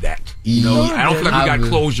that. You know, I don't feel like we got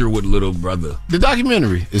closure with Little Brother. The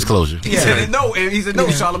documentary is closure. He said no,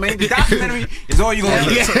 Charlamagne. The documentary is all you're going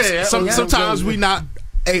to get. Sometimes we not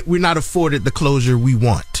we're not afforded the closure we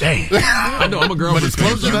want. Damn. I know, I'm a girl. But if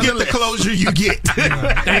you get the closure you get.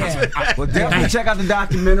 Well, definitely check out the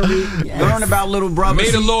documentary. Learn about Little Brother.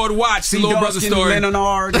 May the Lord watch the Little Brother story.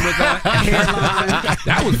 Leonard with a hairline.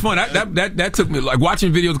 That was fun. That took me, like,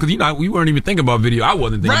 watching videos, because, we weren't even thinking about video. I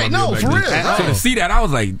wasn't thinking about video. Right, no, for real. So to see that, I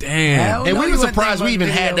was like, damn. And we were surprised we even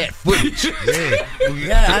had that footage.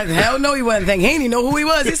 Hell no, he wasn't thinking. He didn't even know who he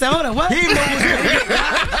was. He said, hold on, what? He didn't know who he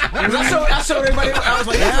was. I showed everybody. I was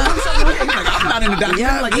like, I'm not in the documentary.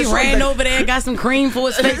 Yeah, like, he ran over there and got some cream for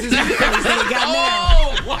his face. He said he got mad.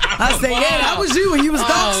 I said, that was you when you was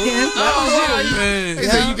dark skinned. That was you. Man. He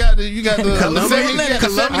said, you got the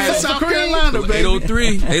Columbia, South Carolina, baby.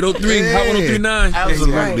 803, Hot 1039.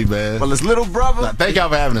 Absolutely, man. Well, it's Little Brother. Thank y'all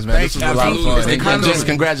for having us, man. This was a lot of fun. And just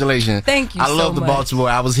congratulations. Thank you. I love the Baltimore.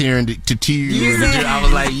 I was hearing to tears. I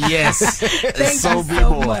was like, yes. Thank you so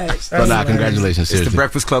much. But congratulations, seriously. It's the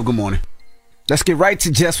Breakfast Club. Good morning. Let's get right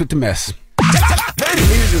to Jess with the mess.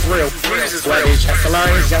 News is real. Jess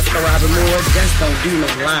Alliance, Jessica Robin Moore. Jess don't do no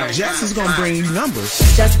lying. Jess is gonna bring you numbers.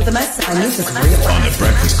 Jess with the mess. News is real. On the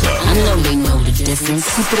Breakfast Club. I know they know the difference.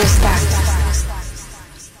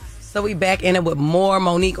 So we back in it with more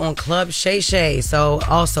Monique on Club Shay Shay. So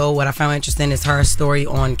also what I found interesting is her story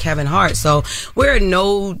on Kevin Hart. So we're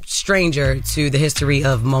no stranger to the history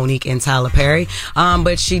of Monique and Tyler Perry.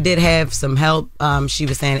 But she did have some help. She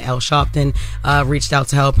was saying Elle Sharpton reached out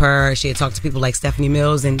to help her. She had talked to people like Stephanie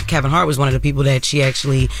Mills, and Kevin Hart was one of the people that she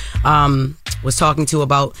actually was talking to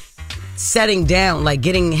about setting down, like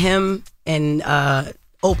getting him and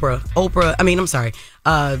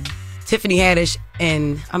Tiffany Haddish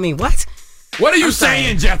and, what? What are you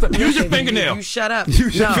saying, Jeff? Use your fingernail. You shut up.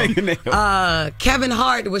 Use your fingernail. Kevin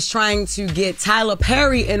Hart was trying to get Tyler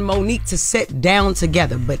Perry and Monique to sit down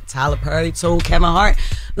together, but Tyler Perry told Kevin Hart,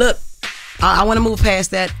 look, I want to move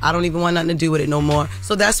past that. I don't even want nothing to do with it no more.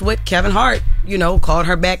 So that's what Kevin Hart, called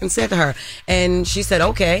her back and said to her. And she said,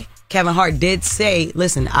 okay. Kevin Hart did say,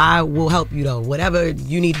 listen, I will help you though. Whatever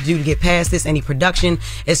you need to do to get past this, any production,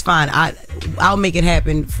 it's fine. I'll make it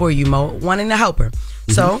happen for you, Mo. Wanting to help her.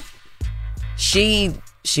 Mm-hmm. So she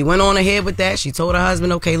went on ahead with that. She told her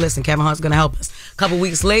husband, okay, listen, Kevin Hart's going to help us. A couple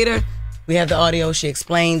weeks later, we have the audio. She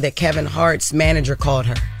explained that Kevin Hart's manager called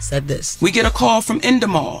her, said this. We get a call from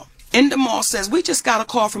Endemol. Endemol says, we just got a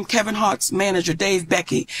call from Kevin Hart's manager, Dave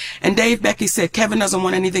Becky. And Dave Becky said, Kevin doesn't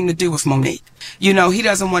want anything to do with Monique. He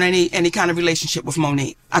doesn't want any kind of relationship with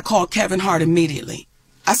Monique. I called Kevin Hart immediately.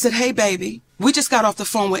 I said, hey, baby, we just got off the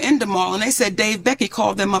phone with Endemol, and they said Dave Becky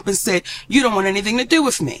called them up and said, you don't want anything to do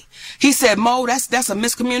with me. He said, Mo, that's a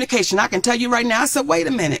miscommunication. I can tell you right now. I said, wait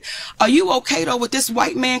a minute. Are you okay, though, with this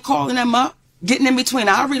white man calling them up? Getting in between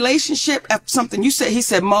our relationship after something you said. He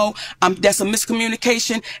said, Mo, that's a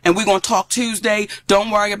miscommunication, and we're going to talk Tuesday.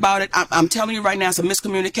 Don't worry about it. I'm telling you right now, it's a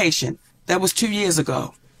miscommunication. That was 2 years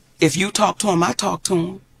ago. If you talk to him, I talk to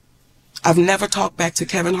him. I've never talked back to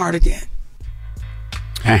Kevin Hart again.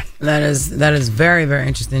 That is very, very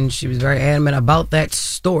interesting. She was very adamant about that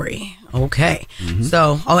story. Okay. Mm-hmm.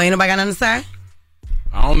 So, ain't nobody got nothing to say?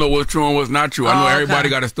 I don't know what's true and what's not true. I know everybody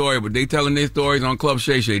got a story, but they telling their stories on Club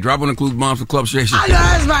Shay Shay. Dropping the clues bombs for Club Shay Shay. I know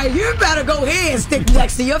that's right. You better go ahead and stick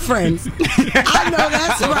next to your friends. I know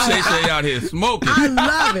that's Club right. Shay Shay out here smoking. I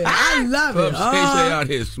love it. Club Shay Shay out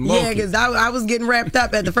here smoking. Yeah, because I was getting wrapped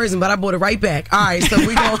up at the first one, but I brought it right back. All right, so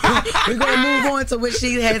we're gonna move on to what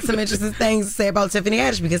she had some interesting things to say about Tiffany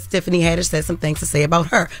Haddish, because Tiffany Haddish said some things to say about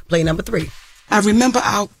her. Play number 3. I remember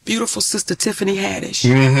our beautiful sister Tiffany Haddish.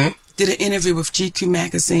 Mm-hmm. Did an interview with GQ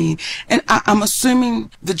magazine, and I'm assuming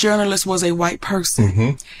the journalist was a white person. Mm-hmm.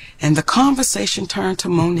 And the conversation turned to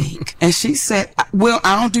Monique, and she said, well,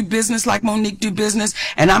 I don't do business like Monique do business,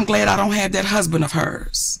 and I'm glad I don't have that husband of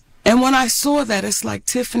hers. And when I saw that, it's like,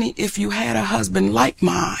 Tiffany, if you had a husband like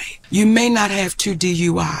mine, you may not have 2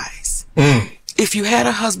 DUIs. If you had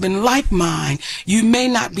a husband like mine, you may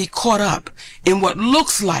not be caught up in what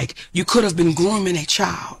looks like you could have been grooming a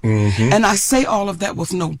child. Mm-hmm. And I say all of that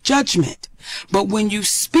with no judgment. But when you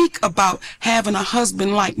speak about having a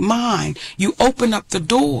husband like mine, you open up the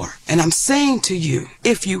door. And I'm saying to you,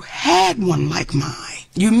 if you had one like mine,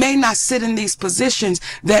 you may not sit in these positions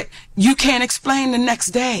that you can't explain the next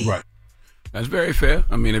day. Right. That's very fair.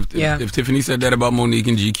 I mean, if Tiffany said that about Monique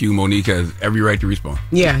and GQ, Monique has every right to respond.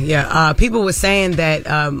 Yeah. People were saying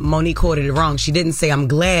that Monique quoted it wrong. She didn't say, I'm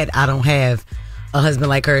glad I don't have a husband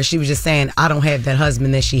like her. She was just saying, I don't have that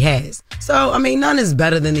husband that she has. So, I mean, none is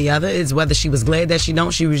better than the other. It's whether she was glad that she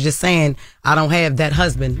don't. She was just saying, I don't have that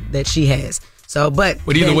husband that she has. So, but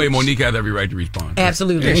either way, Monique has every right to respond.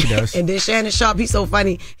 Absolutely. Yeah, she does. And then Shannon Sharp, he's so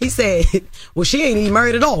funny. He said, well, she ain't even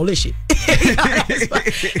married at all, is she?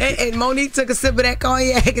 and Monique took a sip of that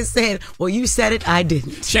cognac and said, well, you said it, I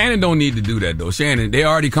didn't. Shannon don't need to do that, though. Shannon, they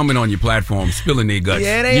already coming on your platform, spilling their guts.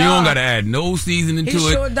 Yeah, they You are. don't got to add no seasoning to it.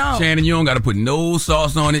 Sure don't. Shannon, you don't got to put no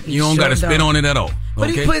sauce on it. You don't Sure got to spit don't. on it at all. But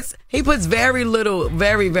okay? he puts very little,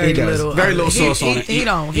 very He does. little. Very little sauce on it. He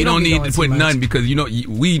don't You don't need to put none because, you know,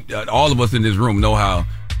 we, all of us in this room know how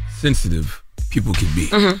sensitive people can be.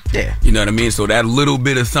 Yeah. You know what I mean? So that little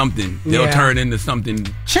bit of something, they'll Yeah. turn into something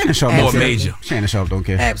Shannon Sharp more don't care. major. Shannon Sharp don't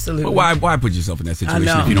care. Absolutely. But why put yourself in that situation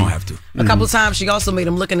know. if you don't have to? A couple times she also made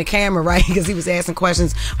him look in the camera, right? Because he was asking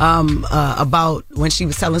questions about when she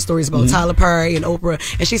was telling stories about Tyler Perry and Oprah,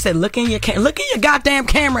 and she said, "Look in your goddamn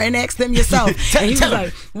camera and ask them yourself." And he was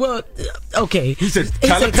like, "Well, okay." He said,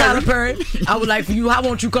 Tyler Perry, I would like for you. How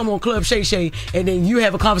won't you come on Club Shay Shay and then you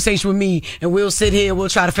have a conversation with me, and we'll sit here and we'll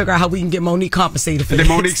try to figure out how we can get Monique compensated for And this.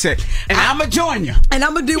 then Monique said, and I'm going to join you. And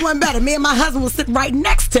I'm going to do one better. Me and my husband will sit right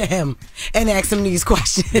next to him and ask him these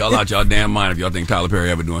questions. Y'all out y'all damn mind if y'all think Tyler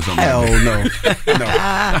Perry ever doing something Hell like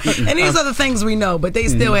that. no. And these are the things we know, but they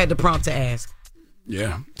still had the prompt to ask.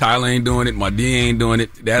 Yeah. Tyler ain't doing it. My D ain't doing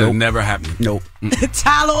it. That'll never happen. Nope.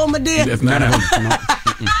 Tyler or Madea? That's not happening.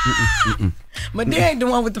 Madea ain't the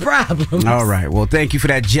one with the problem. All right. Well, thank you for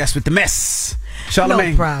that Jess with the mess.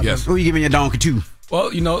 Charlamagne. No problem. Yes. Who you giving your donkey to?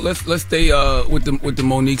 Well, you know, let's stay with the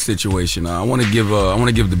Monique situation. I want to give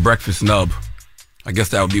the breakfast nub. I guess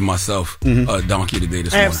that would be myself, donkey today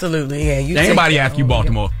this morning. Absolutely, yeah. You Anybody ask you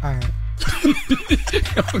Baltimore? All right.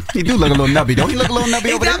 He do look a little nubby, don't he? Look a little nubby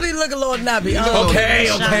He over there? definitely look a little nubby.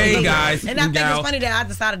 Okay, guys. And I think it's funny that I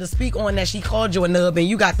decided to speak on that. She called you a nub, and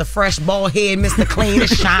you got the fresh bald head, Mr. Clean,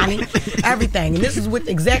 it's shiny, everything. And this is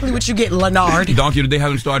exactly what you get, Leonard. Donkey today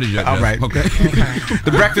hasn't started yet. All Jess. right. Okay.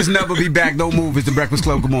 The Breakfast Nub will be back. Don't move. It's the Breakfast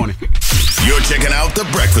Club. Good morning. You're checking out the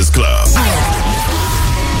Breakfast Club.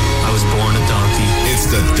 I was born a donkey. It's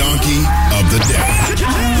the donkey of the day.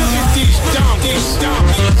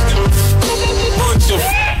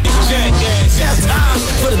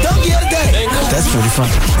 For the donkey of the day. That's pretty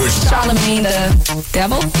funny. Charlamagne the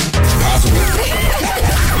devil?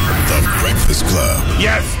 The Breakfast Club.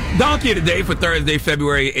 Yes. Donkey of the day for Thursday,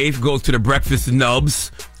 February 8th goes to the Breakfast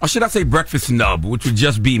Nubs. Or should I say Breakfast Nub, which would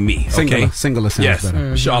just be me. Okay? Singular sounds yes.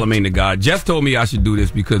 better. Charlamagne the God. Jess told me I should do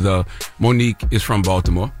this because Monique is from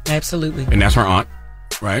Baltimore. Absolutely. And that's her aunt.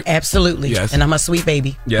 Right? Absolutely. Yes. And I'm a sweet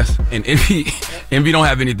baby. Yes. And Envy don't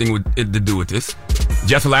have anything with it to do with this.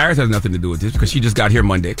 Jess Hilarious has nothing to do with this because she just got here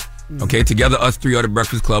Monday. Okay, together us three are the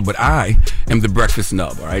Breakfast Club, but I am the Breakfast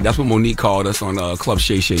Nub, all right? That's what Monique called us on Club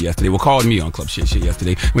Shay Shay yesterday. Well, called me on Club Shay Shay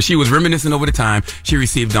yesterday when she was reminiscing over the time she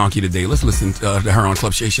received Donkey today. Let's listen to her on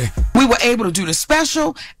Club Shay Shay. We were able to do the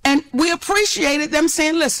special, and we appreciated them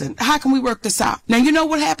saying, listen, how can we work this out? Now, you know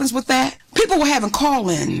what happens with that? People were having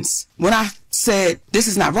call-ins when I said, this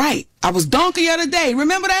is not right. I was donkey of the day.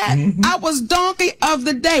 Remember that? I was donkey of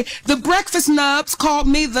the day. The Breakfast Nubs called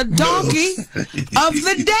me the donkey of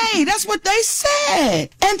the day. That's what they said.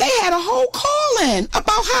 And they had a whole call-in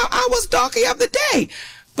about how I was donkey of the day.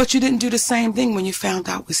 But you didn't do the same thing when you found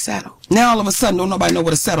out we settled. Now all of a sudden, don't nobody know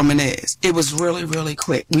what a settlement is. It was really, really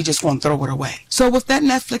quick. We just want to throw it away. So with that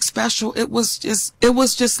Netflix special, it was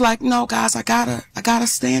just like, no, guys, I gotta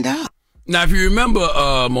stand up. Now, if you remember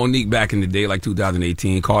Monique back in the day, like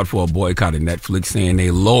 2018, called for a boycott of Netflix, saying they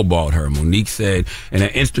lowballed her. Monique said in an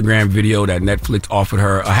Instagram video that Netflix offered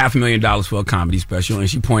her $500,000 for a comedy special, and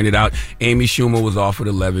she pointed out Amy Schumer was offered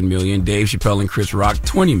 $11 million, Dave Chappelle and Chris Rock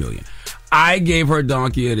 $20 million. I gave her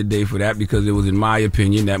donkey of the day for that because it was, in my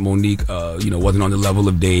opinion, that Monique, wasn't on the level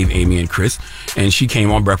of Dave, Amy, and Chris, and she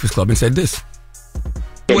came on Breakfast Club and said this.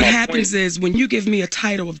 What happens is when you give me a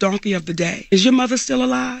title of Donkey of the Day, is your mother still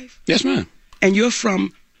alive? Yes, ma'am. And you're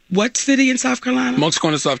from what city in South Carolina? Moncks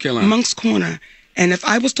Corner, South Carolina. Moncks Corner. And if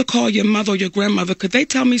I was to call your mother or your grandmother, could they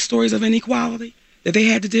tell me stories of inequality that they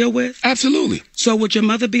had to deal with? Absolutely. So would your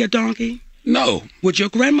mother be a donkey? No. Would your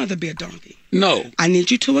grandmother be a donkey? No. I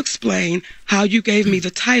need you to explain how you gave me the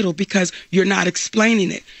title because you're not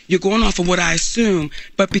explaining it. You're going off of what I assume.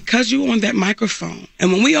 But because you're on that microphone,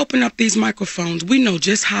 and when we open up these microphones, we know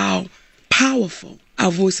just how powerful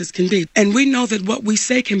our voices can be. And we know that what we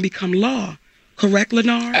say can become law. Correct,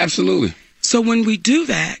 Leonard? Absolutely. So when we do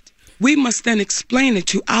that, we must then explain it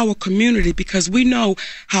to our community because we know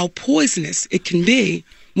how poisonous it can be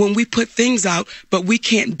when we put things out, but we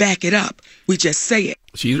can't back it up. We just say it.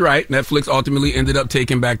 She's right. Netflix ultimately ended up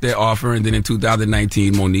taking back their offer, and then in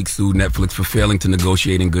 2019, Monique sued Netflix for failing to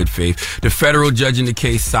negotiate in good faith. The federal judge in the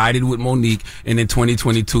case sided with Monique, and in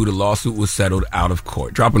 2022, the lawsuit was settled out of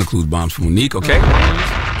court. Dropping the clues bombs for Monique, okay?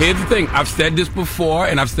 Here's the thing. I've said this before,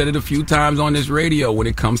 and I've said it a few times on this radio. When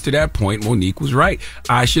it comes to that point, Monique was right.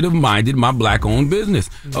 I should have minded my black-owned business,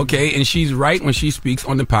 okay? And she's right when she speaks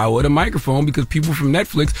on the power of the microphone, because people from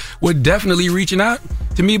Netflix were definitely reaching out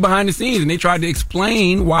to me behind the scenes, and they tried to explain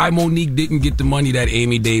why Monique didn't get the money that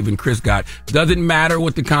Amy, Dave, and Chris got. Doesn't matter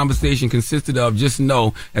what the conversation consisted of. Just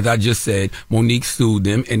know, as I just said, Monique sued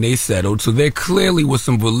them and they settled. So there clearly was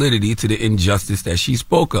some validity to the injustice that she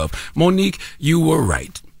spoke of. Monique, you were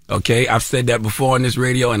right. Okay, I've said that before on this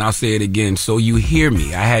radio, and I'll say it again so you hear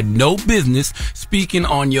me. I had no business speaking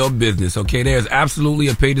on your business, okay? There's absolutely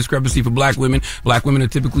a pay discrepancy for black women. Black women are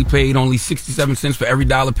typically paid only 67 cents for every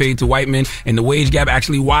dollar paid to white men, and the wage gap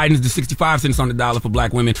actually widens to 65 cents on the dollar for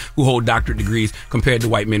black women who hold doctorate degrees compared to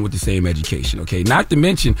white men with the same education, okay? Not to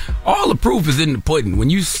mention, all the proof is in the pudding. When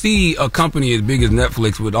you see a company as big as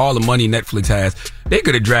Netflix with all the money Netflix has, they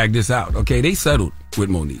could have dragged this out, okay? They settled with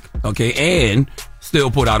Monique, okay? And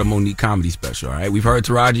still put out a Monique comedy special, all right? We've heard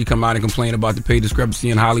Taraji come out and complain about the pay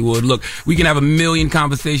discrepancy in Hollywood. Look, we can have a million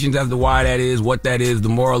conversations as to why that is, what that is. The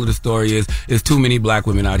moral of the story is, there's too many black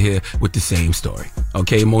women out here with the same story.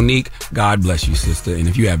 Okay, Monique, God bless you, sister. And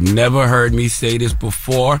if you have never heard me say this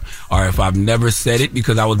before, or if I've never said it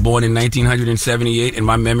because I was born in 1978 and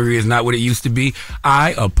my memory is not what it used to be,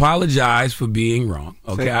 I apologize for being wrong.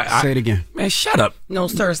 Okay, say it again. Man, shut up. No,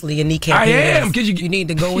 seriously, your kneecap. I am. You need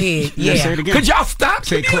to go ahead. Yeah. Say it again. Could y'all stop?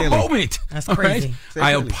 Say it clearly. A moment. That's crazy. Right?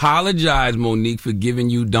 I apologize, Monique, for giving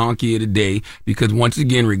you donkey of the day, because once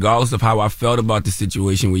again, regardless of how I felt about the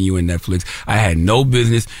situation with you and Netflix, I had no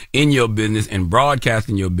business in your business and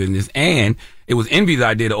broadcasting your business, and it was Envy's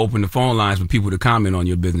idea to open the phone lines for people to comment on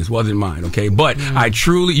your business. Wasn't mine, okay? But I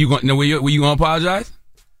truly, were you going to apologize?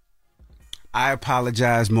 I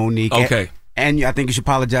apologize, Monique. Okay. And I think you should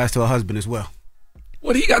apologize to her husband as well.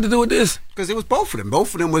 What do he got to do with this? Because it was both of them.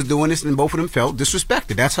 Both of them was doing this, and both of them felt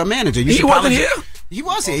disrespected. That's her manager. He wasn't here? He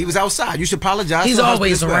was here. He was outside. You should apologize He's to her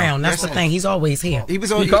always husband as well. around. That's the thing. He's always here. He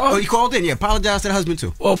was on. He called in. Yeah, apologize to the husband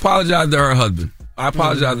too. Well, apologize to her husband. I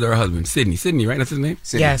apologize to her husband. Sydney, right? That's his name?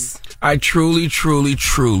 Sydney. Yes. I truly, truly,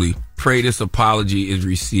 truly pray this apology is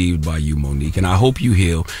received by you, Monique, and I hope you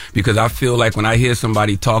heal, because I feel like when I hear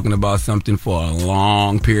somebody talking about something for a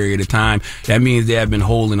long period of time, that means they have been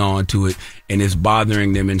holding on to it and it's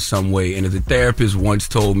bothering them in some way. And as a therapist once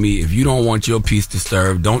told me, if you don't want your peace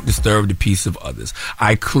disturbed, don't disturb the peace of others.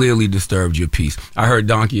 I clearly disturbed your peace. I heard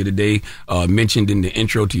Donkey of the Day mentioned in the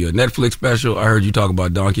intro to your Netflix special. I heard you talk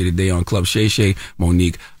about Donkey of the Day on Club Shay Shay.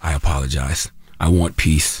 Monique, I apologize. I want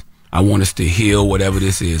peace. I want us to heal whatever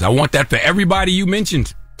this is. I want that for everybody you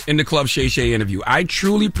mentioned in the Club Shay Shay interview. I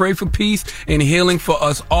truly pray for peace and healing for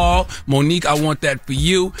us all. Monique, I want that for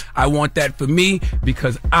you. I want that for me,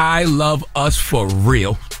 because I love us for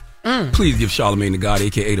real. Please give Charlamagne the God,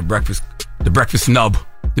 a.k.a. the breakfast snub,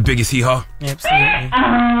 the biggest hee-haw. Absolutely.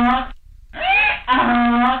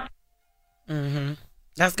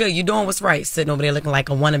 That's good. You're doing what's right. Sitting over there looking like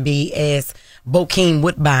a wannabe ass Bokeem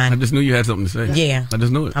Woodbine. I just knew you had something to say. Yeah. I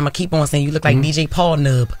just knew it. I'm going to keep on saying you look like DJ Paul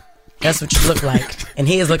Nub. That's what you look like. And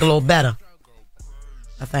his look a little better,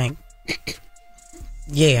 I think.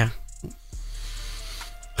 Yeah.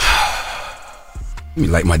 Let me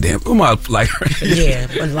light my damn... Yeah,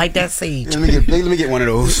 light that sage. Let me get one of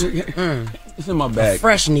those. It's in my bag. A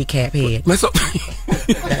fresh kneecap head.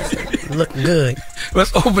 Look good.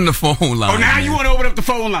 Let's open the phone line. Oh, now you want to open up the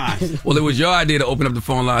phone lines? Well, it was your idea to open up the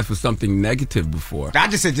phone lines for something negative before. I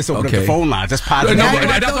just said open up the phone lines. That's positive. No,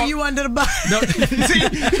 I throw you under the bus. No, see,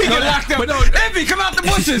 he got locked up. Envy, come out the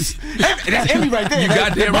bushes. That's Envy right there. You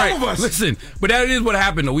got damn right. Both of us. Listen, but that is what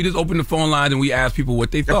happened, though. We just opened the phone lines and we asked people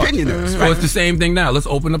what they thought. Opinion So it's the same thing now. Let's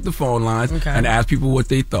open up the phone lines and ask people what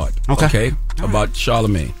they thought. Okay? About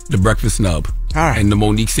Charlamagne, the breakfast snub, and the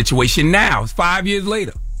Monique situation now. It's 5 years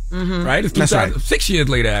later. Right? It's That's right. 6 years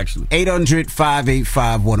later, actually.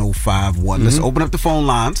 800-585-1051. Let's open up the phone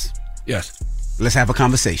lines. Yes. Let's have a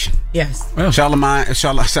conversation. Yes. Charlamagne.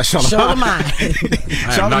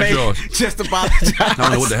 I am not yours. Just apologize. I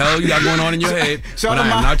don't know what the hell you got going on in your head, but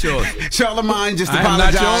I am not yours. Charlamagne just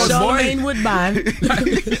apologized. Charlamagne Woodbine.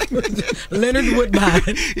 Leonard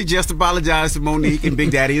Woodbine. He just apologized to Monique and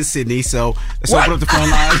Big Daddy and Sydney. So let's open up the phone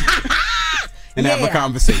line and have a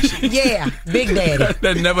conversation. Yeah, Big Daddy.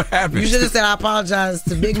 That never happened. You should have said I apologize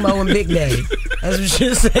to Big Mo and Big Daddy. That's what you should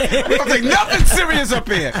have said. We don't take nothing serious up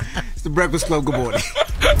here. It's the Breakfast Club. Good morning.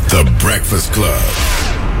 The Breakfast Club.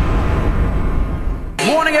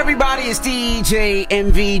 Morning, everybody. It's DJ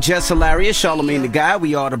MV, Just Hilarious, Charlamagne the Guy.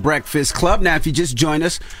 We are the Breakfast Club. Now, if you just joined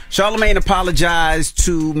us, Charlamagne apologized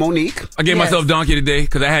to Monique. I gave myself donkey today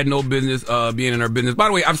because I had no business being in her business. By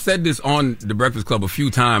the way, I've said this on the Breakfast Club a few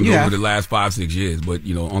times over the last 5-6 years, but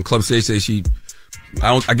on Club Stage say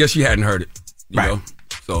I guess she hadn't heard it. You know?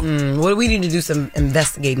 So well, we need to do some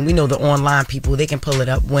investigating. We know the online people, they can pull it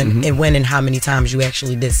up when and how many times you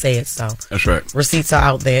actually did say it. So that's right. Receipts are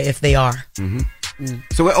out there if they are.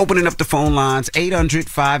 So we're opening up the phone lines,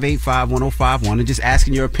 800-585-1051, and just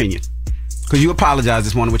asking your opinion. Because you apologized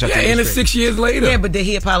this morning, which I think and is it's great. 6 years later. Yeah, but did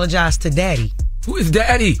he apologize to Daddy? Who is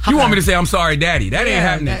Daddy? You want me to say I'm sorry, Daddy? That ain't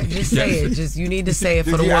happening. Just say it. You need to say it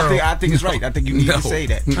for the world. I think it's right. I think you need to say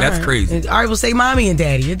that. That's crazy. All right, we'll say Mommy and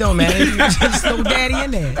Daddy. It don't matter. Just throw Daddy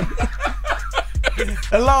in there.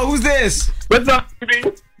 Hello, who's this? What's up,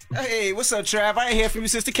 baby? Hey, what's up, Trav? I ain't hear from you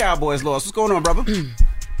since the Cowboys lost. What's going on, brother?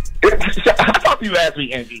 I thought you asked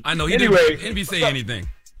me, Envy. I know. He didn't say anything.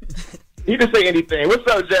 He didn't say anything. What's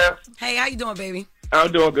up, Jeff? Hey, how you doing, baby?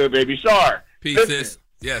 I'm doing good, baby. Shar. Peace, sis.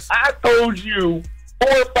 Yes. I told you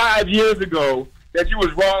 4 or 5 years ago that you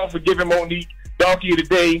was wrong for giving Monique Donkey of the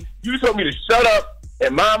Day. You told me to shut up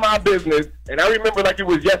and mind my business, and I remember like it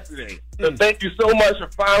was yesterday. So thank you so much for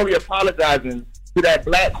finally apologizing to that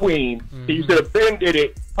black queen. You should have been did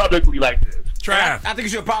it publicly like this. Trav. I think you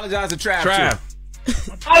should apologize to Trav, Trav. too.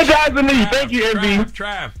 Apologize to me. Thank you, MV.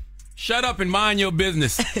 Trav. Shut up and mind your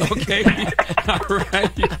business, okay? All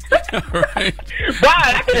right. Bye.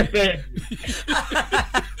 I can't say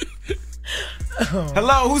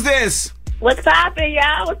Hello, who's this? What's poppin',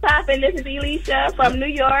 y'all? What's poppin'? This is Elisha from New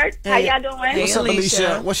York. How y'all doing? What's up,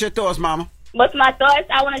 Alicia? What's your thoughts, mama? What's my thoughts?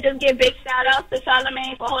 I want to just give big shout-outs to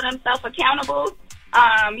Charlamagne for holding himself accountable.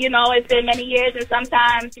 It's been many years, and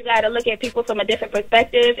sometimes you got to look at people from a different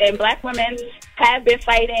perspective, and black women have been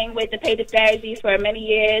fighting with the pay disparities for many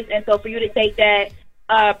years, and so for you to take that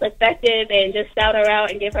perspective and just shout her out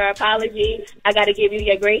and give her an apology, I got to give you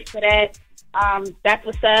your grace for that. That's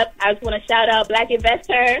what's up. I just want to shout out Black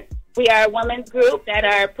Investor. We are a women's group that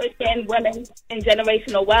are pushing women in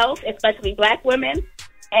generational wealth, especially black women.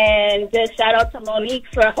 And just shout out to Monique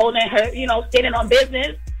for holding her, standing on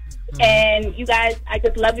business. And you guys, I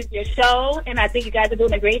just love your show, and I think you guys are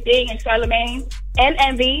doing a great thing. And Charlamagne and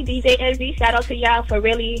Envy, DJ Envy, shout out to y'all for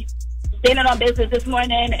really standing on business this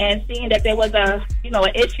morning and seeing that there was an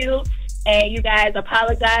issue, and you guys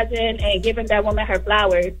apologizing and giving that woman her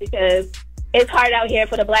flowers, because it's hard out here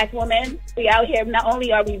for the black woman. We out here, not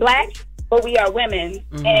only are we black, but we are women,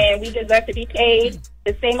 and we deserve to be paid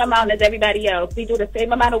the same amount as everybody else. We do the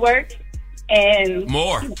same amount of work, and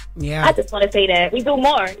more. Yeah, I just want to say that we do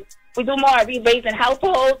more. We do more. We raising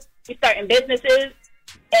households. We starting businesses.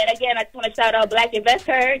 And again, I just want to shout out Black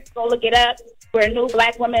Investor. Go look it up. We're a new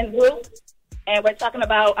black women group, and we're talking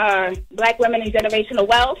about black women and generational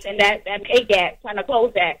wealth and that pay gap, trying to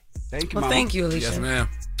close that. Thank you, Well, mama. thank you, Alicia. Yes, ma'am.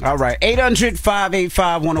 All right,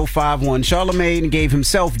 800-585-1051. Charlamagne gave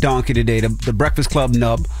himself donkey today, the Breakfast Club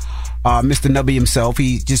nub, Mr. Nubby himself.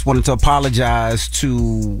 He just wanted to apologize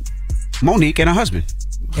to Monique and her husband.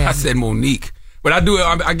 Yeah. I said Monique. But I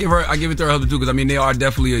give it to her husband too, because they are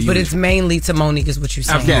definitely a unit. But it's mainly to Monique, is what you're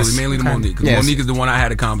saying. Absolutely, mainly to Monique. Because Monique is the one I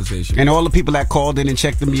had a conversation. And all the people that called in and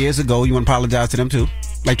checked them years ago, you want to apologize to them too?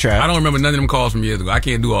 Like Trav. I don't remember none of them calls from years ago. I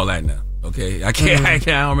can't do all that now. Okay, I can't. I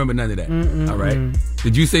don't remember none of that. All right.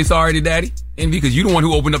 Did you say sorry to Daddy? Envy, because you the one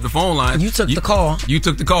who opened up the phone line. You took the call. You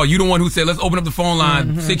took the call. You the one who said, let's open up the phone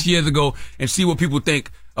line 6 years ago and see what people think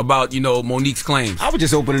about, Monique's claims. I was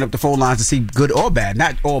just opening up the phone lines to see good or bad,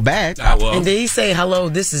 not all bad. And did he say, hello,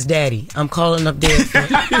 this is Daddy? I'm calling up there.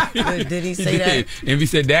 Did he say that? Envy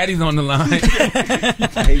said, Daddy's on the line.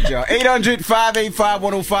 Hey, y'all.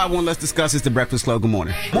 800-585-1051. Let's discuss. It's the Breakfast Club. Good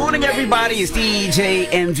morning. Morning, everybody. It's DJ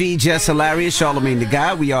MV, Just Hilarious, Charlamagne the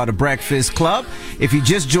Guy. We are the Breakfast Club. If you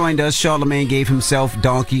just joined us, Charlamagne gave himself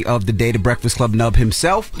Donkey of the Day, the Breakfast Club nub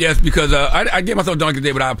himself. Yes, because I gave myself Donkey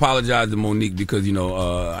today, but I apologize to Monique because,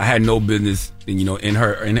 I had no business, in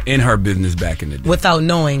her business back in the day. Without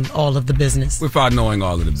knowing all of the business. Without knowing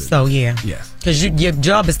all of the business. So, yeah. Yes. Because your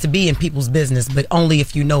job is to be in people's business, but only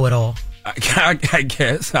if you know it all. I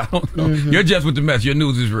guess. I don't know. You're just with the mess. Your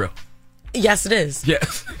news is real. Yes, it is.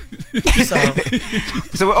 Yes.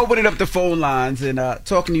 So we're opening up the phone lines and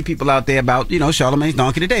talking to you people out there about, Charlamagne's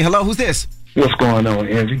Donkey today. Hello, who's this? What's going on,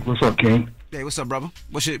 Angie? What's up, King? Hey, what's up, brother?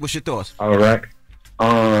 What's your thoughts? All right.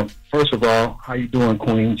 First of all, how you doing,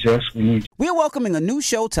 Queen Jess? We're welcoming a new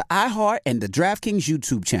show to iHeart and the DraftKings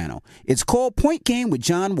YouTube channel. It's called Point Game with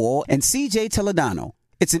John Wall and CJ Toledano.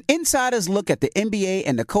 It's an insider's look at the NBA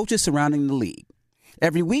and the coaches surrounding the league.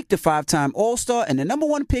 Every week, the 5-time All-Star and the number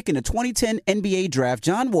 1 pick in the 2010 NBA Draft,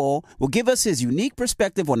 John Wall, will give us his unique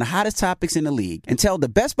perspective on the hottest topics in the league and tell the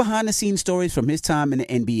best behind-the-scenes stories from his time in the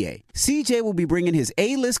NBA. CJ will be bringing his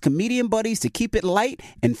A-list comedian buddies to keep it light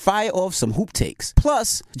and fire off some hoop takes.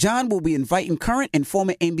 Plus, John will be inviting current and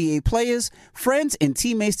former NBA players, friends, and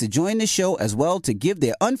teammates to join the show as well to give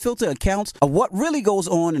their unfiltered accounts of what really goes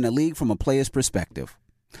on in the league from a player's perspective.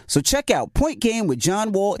 So check out Point Game with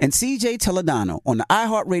John Wall and CJ Toledano on the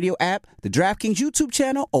iHeartRadio app, the DraftKings YouTube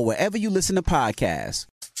channel, or wherever you listen to podcasts.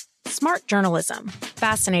 Smart journalism.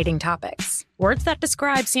 Fascinating topics. Words that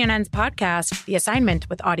describe CNN's podcast, The Assignment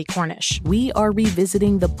with Audie Cornish. We are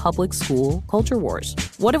revisiting the public school culture wars.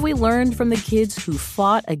 What have we learned from the kids who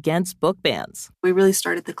fought against book bans? We really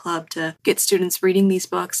started the club to get students reading these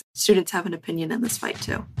books. Students have an opinion in this fight,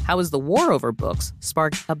 too. How has the war over books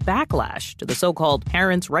sparked a backlash to the so-called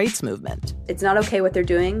parents' rights movement? It's not okay what they're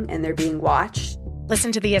doing, and they're being watched.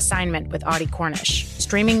 Listen to The Assignment with Audie Cornish.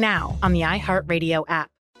 Streaming now on the iHeartRadio app.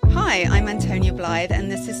 Hi, I'm Antonia Blythe,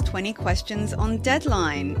 and this is 20 Questions on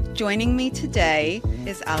Deadline. Joining me today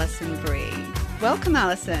is Alison Brie. Welcome,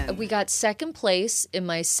 Alison. We got second place in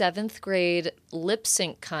my 7th grade lip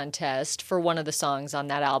sync contest for one of the songs on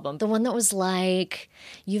that album. The one that was like,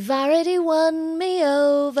 "You've already won me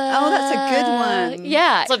over." Oh, that's a good one.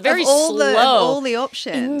 Yeah. It's very slow. Of all the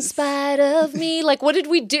options. In spite of me. Like, what did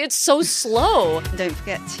we do? It's so slow. Don't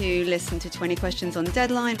forget to listen to 20 Questions on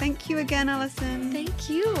Deadline. Thank you again, Alison. Thank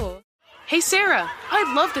you. Hey, Sarah,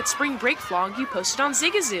 I love that spring break vlog you posted on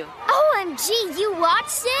Zigazoo. OMG, you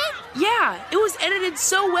watched it? Yeah, it was edited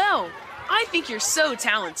so well. I think you're so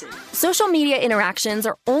talented. Social media interactions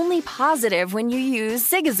are only positive when you use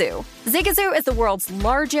Zigazoo. Zigazoo is the world's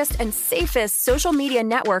largest and safest social media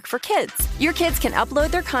network for kids. Your kids can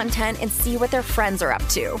upload their content and see what their friends are up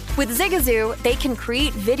to. With Zigazoo, they can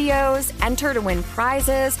create videos, enter to win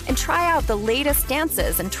prizes, and try out the latest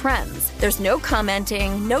dances and trends. There's no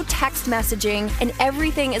commenting, no text messaging, and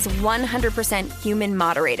everything is 100% human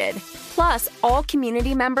moderated. Plus, all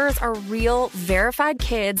community members are real, verified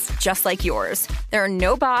kids just like yours. There are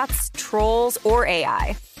no bots, trolls, or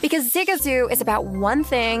AI. Because Zigazoo is about one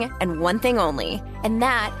thing and one thing only, and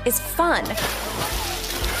that is fun.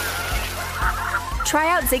 Try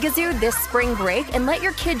out Zigazoo this spring break and let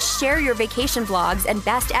your kids share your vacation vlogs and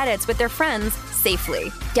best edits with their friends safely.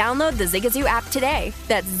 Download the Zigazoo app today.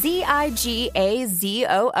 That's Zigazoo.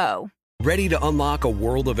 Ready to unlock a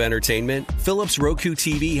world of entertainment? Philips Roku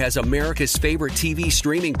TV has America's favorite TV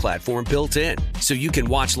streaming platform built in. So you can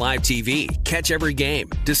watch live TV, catch every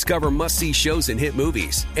game, discover must-see shows and hit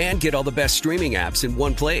movies, and get all the best streaming apps in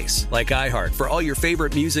one place, like iHeart for all your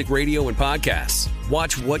favorite music, radio, and podcasts.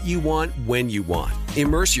 Watch what you want, when you want.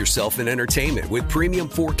 Immerse yourself in entertainment with premium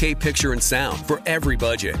 4K picture and sound for every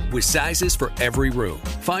budget, with sizes for every room.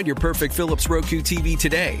 Find your perfect Philips Roku TV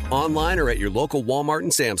today, online or at your local Walmart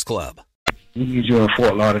and Sam's Club. We need you in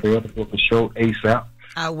Fort Lauderdale to book a show ASAP.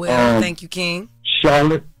 I will. Thank you, King.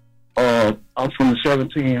 Charlotte, I'm from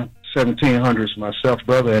the 1700s myself,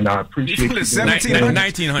 brother, and I appreciate you.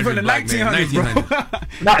 1900s, from the 1900s,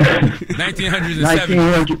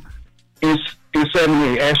 1900s in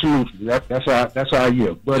 78. Absolutely, that's how I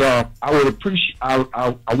live. But I would appreciate. I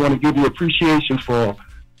want to give you appreciation for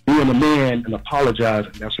being a man and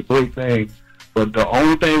apologizing. That's a great thing. But the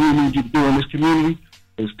only thing we need you to do in this community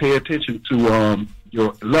is pay attention to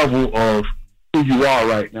your level of who you are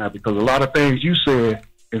right now, because a lot of things you said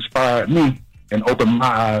inspired me and opened my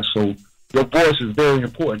eyes. So your voice is very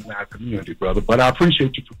important in our community, brother. But I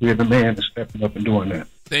appreciate you for being the man and stepping up and doing that.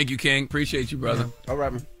 Thank you, King. Appreciate you, brother. All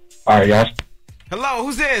right, man. All right, guys. Hello,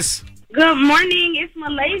 who's this? Good morning, it's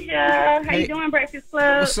Malaysia. How you doing, Breakfast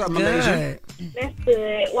Club? What's up, Malaysia? That's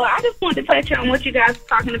good. Well, I just wanted to touch on what you guys were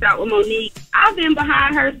talking about with Monique. I've been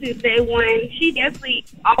behind her since day one. She definitely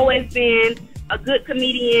always been a good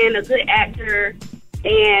comedian, a good actor,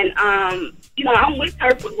 and I'm with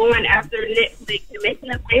her for going after Netflix and making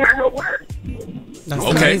them pay her worth. That's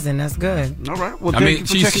amazing. That's good. All right. Well, I mean,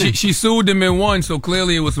 she sued them and won, so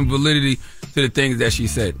clearly it was some validity to the things that she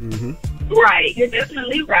said. Mm-hmm. Right. You're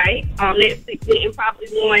definitely right. Netflix didn't probably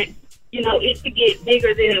want, it to get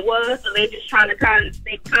bigger than it was, so they're just trying to tried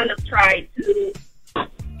to,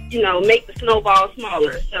 make the snowball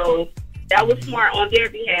smaller. So that was smart on their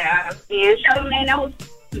behalf. And Charlamagne, that was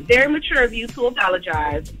very mature of you to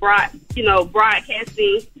apologize.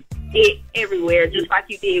 Broadcasting it everywhere, just like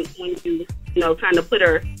you did when you kind of put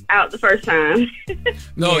her out the first time.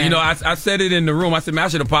 No, I said it in the room. I said, man, I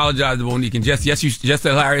should apologize to Monique. And just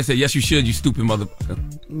hilarious. Said, yes, you should, you stupid motherfucker.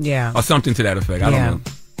 Yeah. Or something to that effect. I don't know.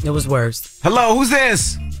 It was worse. Hello, who's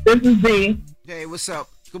this? This is Z. Hey, what's up?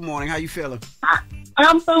 Good morning. How you feeling?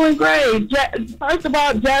 I'm feeling great. First of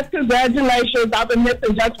all, Jess, congratulations. I've been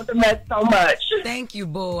missing Jess with the mess so much. Thank you,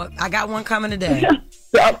 boo. I got one coming today.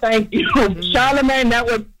 So thank you. Charlamagne, that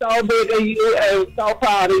was so big of you and so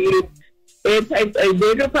proud of you. It takes a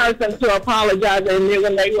bigger person to apologize and admit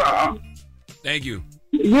when they wrong. Thank you.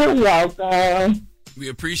 You're welcome. We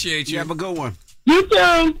appreciate you. You have a good one. You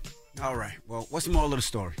too. All right. Well, what's the moral of the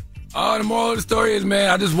story? The moral of the story is, man,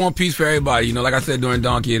 I just want peace for everybody. You know, like I said during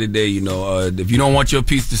Donkey of the Day, if you don't want your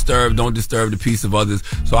peace disturbed, don't disturb the peace of others.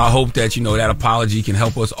 So I hope that, that apology can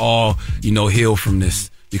help us all, heal from this,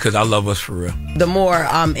 because I love us for real. The more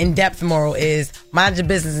in-depth moral is mind your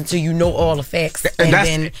business until you know all the facts.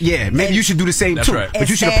 Maybe you should do the same too. Right. But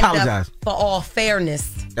you should apologize. For all fairness.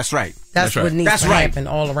 That's right. That's what needs to happen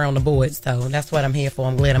all around the board. So that's what I'm here for.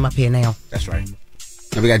 I'm glad I'm up here now. That's right.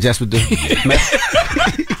 Now we got Jess with the mess.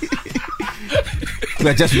 We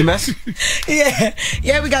got Jess with the mess?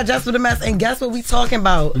 Yeah, we got Jess with the mess. And guess what we talking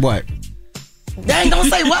about? What? Dang, don't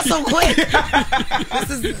say what so quick.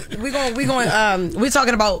 We're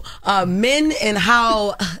talking about men and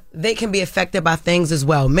how they can be affected by things as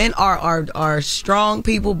well. Men are strong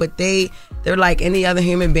people, but they're like any other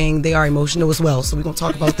human being. They are emotional as well. So we're going to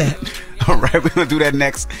talk about that. All right, we're going to do that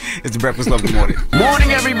next. It's the Breakfast Club. Good morning.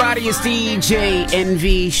 Morning, everybody. It's DJ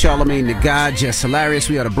Envy, Charlamagne the God, Jess Hilarious.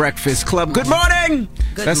 We are the Breakfast Club. Good morning.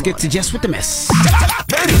 Let's get to Jess with the mess.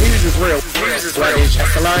 News is real. Jess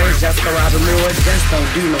Hilarious, Jessica Robin Lord. Jess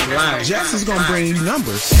don't do no lying. Jess is going to bring you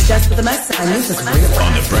numbers. Jess with the mess. And news is real.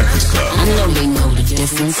 On the Breakfast Club. I know they know the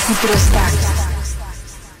difference.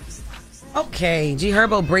 Okay,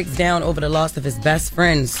 G.Herbo breaks down over the loss of his best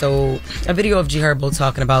friend. So, a video of G.Herbo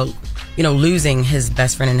talking about, losing his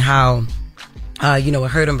best friend and how, it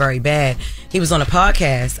hurt him very bad. He was on a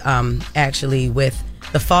podcast, actually, with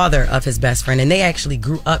the father of his best friend, and they actually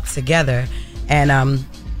grew up together. And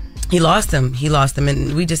he lost him.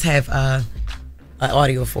 And we just have an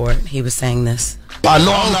audio for it. He was saying this. I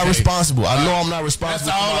know I'm not responsible. That's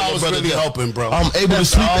all I was really hoping, bro. I'm able to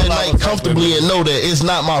sleep at night comfortably and know that it's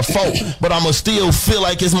not my fault, but I'ma still feel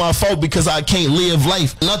like it's my fault because I can't live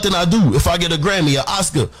life. Nothing I do, if I get a Grammy, an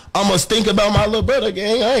Oscar, I must think about my little brother,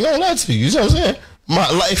 gang. I ain't gonna lie to you. You know what I'm saying?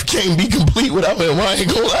 My life can't be complete without him. I ain't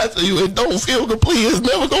gonna lie to you. It don't feel complete. It's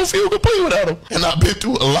never gonna feel complete without him. And I've been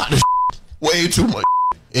through a lot of way too much.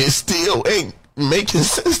 It still ain't making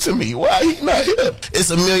sense to me. Why he not here? It's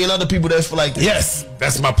a million other people that feel like this. Yes,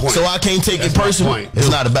 that's my point. So I can't take it personal. It's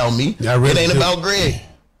not about me. It ain't about Greg.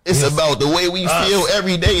 It's about the way we feel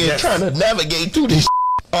every day and trying to navigate through this.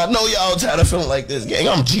 I know y'all tired of feeling like this, gang.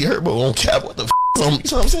 I'm G.Herbo on cap. What the on me?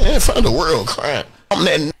 You know what I'm saying? In front of the world crying. I'm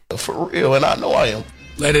that for real, and I know I am.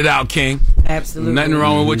 Let it out, King. Absolutely. Nothing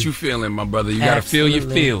wrong with what you feeling, my brother. You got to feel your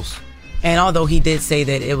feels. And although he did say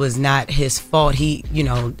that it was not his fault, he,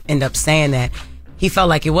 ended up saying that he felt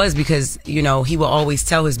like it was because, he would always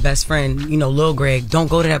tell his best friend, Lil Greg,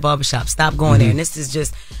 don't go to that barbershop. Stop going there. And this is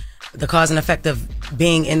just the cause and effect of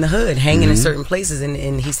being in the hood, hanging in certain places.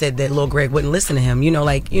 And he said that Lil Greg wouldn't listen to him,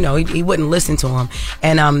 he wouldn't listen to him.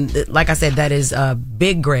 And like I said, that is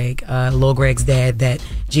Big Greg, Lil Greg's dad, that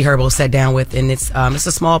G.Herbo sat down with. And it's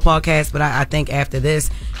a small podcast, but I think after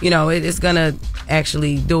this, it's going to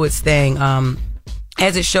actually do its thing.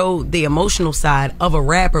 As it showed the emotional side of a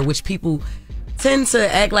rapper, which people tend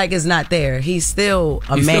to act like it's not there. He's still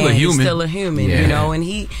a man. He's still a human,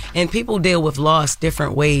 and people deal with loss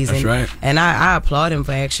different ways. That's right. And I applaud him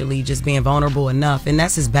for actually just being vulnerable enough. And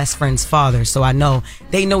that's his best friend's father. So I know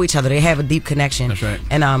they know each other. They have a deep connection. That's right.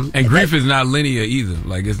 And grief is not linear either.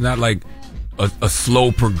 Like, it's not like a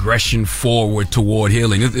slow progression forward toward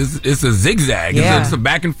healing. It's a zigzag. Yeah. It's a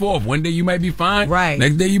back and forth. One day you might be fine. Right.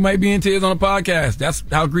 Next day you might be in tears on a podcast. That's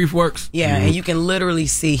how grief works. Yeah, and you can literally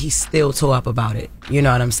see he's still tore up about it. You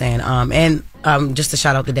know what I'm saying? And just to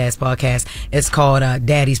shout out the Dad's podcast, it's called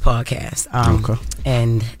Daddy's Podcast. Okay.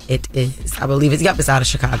 And it is, I believe it's out of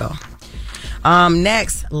Chicago.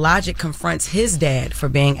 Next, Logic confronts his dad for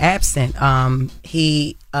being absent.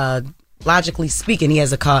 He Logically Speaking, he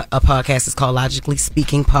has a podcast. It's called Logically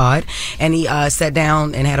Speaking Pod, and he sat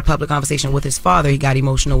down and had a public conversation with his father. He got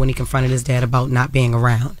emotional when he confronted his dad about not being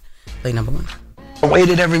around. Play number one. I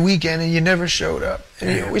waited every weekend and you never showed up,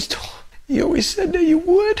 and you always said that you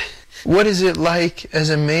would. What is it like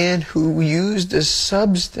as a man who used a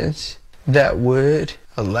substance that would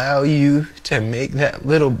allow you to make that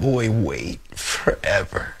little boy wait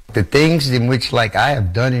forever? The things in which, like, I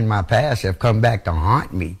have done in my past have come back to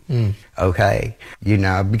haunt me, okay?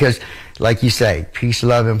 Because, like you say, peace,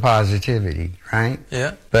 love, and positivity, right?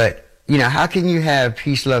 Yeah. But, how can you have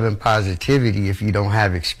peace, love, and positivity if you don't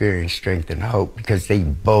have experience, strength, and hope? Because they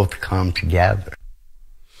both come together.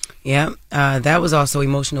 Yeah, that was also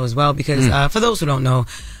emotional as well because for those who don't know,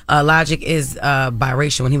 Logic is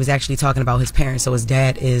biracial, and he was actually talking about his parents. So his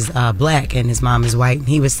dad is black and his mom is white. And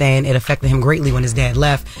he was saying it affected him greatly when his dad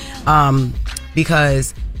left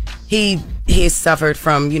because he suffered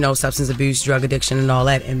from, substance abuse, drug addiction, and all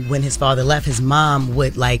that. And when his father left, his mom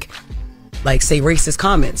would like say racist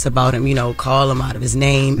comments about him, call him out of his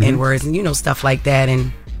name, N-words, and stuff like that.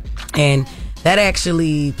 And that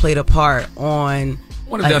actually played a part on. I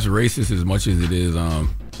wonder if that's racist as much as it is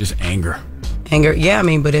just anger. Anger, yeah, I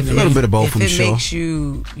mean, but if a little bit of both, if it makes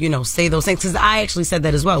you, say those things, because I actually said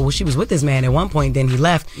that as well. Well, she was with this man at one point, then he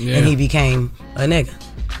left, and he became a nigga.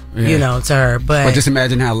 To her. But just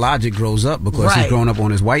imagine how Logic grows up because he's grown up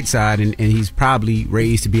on his white side and he's probably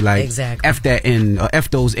raised to be like, F that in, or F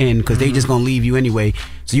those in, because they just going to leave you anyway.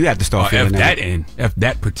 So you have to start feeling that in. F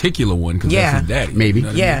that particular one, because that's his daddy. Maybe.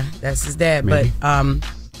 That's his dad. Maybe. But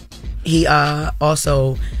he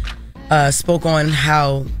also spoke on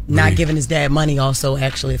how not giving his dad money also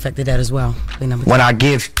actually affected that as well. When I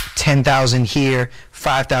give 10,000 here,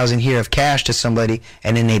 5,000 here of cash to somebody,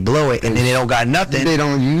 and then they blow it, and then they don't got nothing. They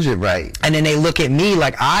don't use it right. And then they look at me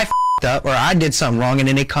like I f***ed up or I did something wrong, and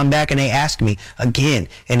then they come back and they ask me again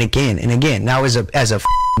and again and again. Now as a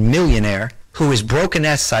millionaire who has broken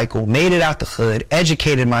that cycle, made it out the hood,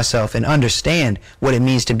 educated myself, and understand what it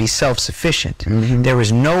means to be self-sufficient, there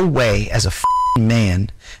is no way as a man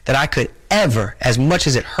that I could ever, as much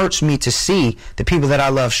as it hurts me to see the people that I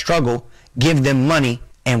love struggle, give them money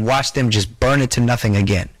and watch them just burn it to nothing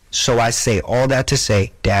again. So I say all that to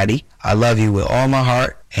say, Daddy, I love you with all my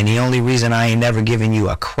heart, and the only reason I ain't never given you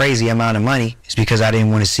a crazy amount of money is because I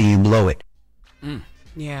didn't want to see you blow it.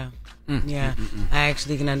 Yeah. I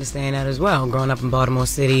actually can understand that as well. Growing up in Baltimore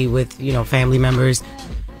City with, family members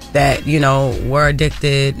that, were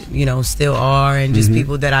addicted, still are, and just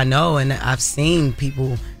people that I know, and I've seen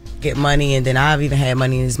people get money, and then I've even had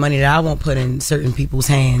money, and it's money that I won't put in certain people's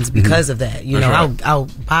hands because of that. I'll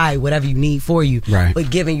buy whatever you need for you,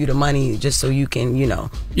 but giving you the money just so you can, they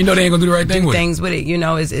ain't gonna do the right thing with things with it.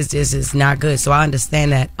 It's not good. So I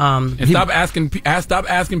understand that. And stop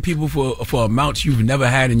asking people for amounts you've never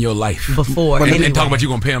had in your life before, and talk about you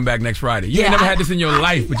gonna pay them back next Friday. You ain't never had this in your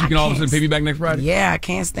life, but you can all of a sudden pay me back next Friday. Yeah, I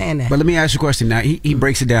can't stand that. But let me ask you a question now. He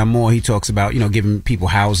breaks it down more. He talks about giving people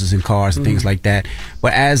houses and cars and things like that.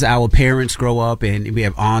 But as our parents grow up and we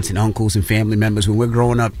have aunts and uncles and family members, when we're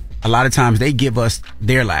growing up, a lot of times they give us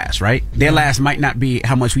their last, right? Their last might not be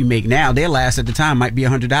how much we make now. Their last at the time might be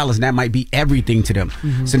 $100, and that might be everything to them.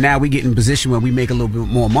 So now we get in a position where we make a little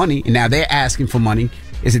bit more money, and now they're asking for money.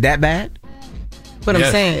 Is it that bad? But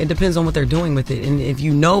I'm saying it depends on what they're doing with it, and if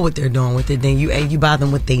you know what they're doing with it, then you buy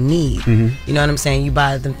them what they need. You know what I'm saying? You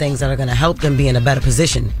buy them things that are going to help them be in a better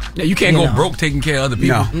position. Yeah, you can't go broke taking care of other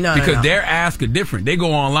people because their asks are different. They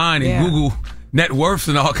go online and Google net worths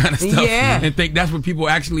and all kind of stuff and think that's what people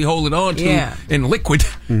actually holding on to in liquid,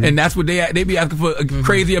 and that's what they be asking for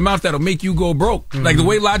crazy amounts that'll make you go broke. Like the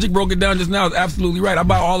way Logic broke it down just now is absolutely right. I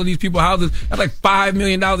buy all of these people houses. That's like $5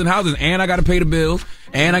 million in houses, and I got to pay the bills,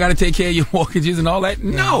 and I got to take care of your mortgages and all that.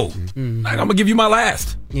 No, I'm gonna give you my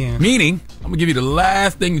last. Meaning I'm gonna give you the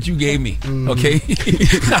last thing that you gave me. Okay,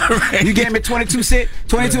 right. You gave me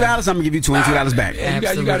 $22. I'm gonna give you $22 back.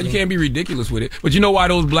 You can't be ridiculous with it. But you know why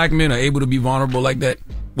those black men are able to be vulnerable like that?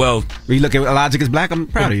 Well, when you look at Logic as black, I'm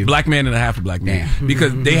proud of you. Black man and a half a black man.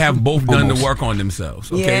 Because they have both done the work on themselves.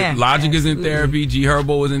 Okay, Logic is in therapy.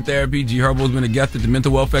 G.Herbo is in therapy. G.Herbo's been a guest at the Mental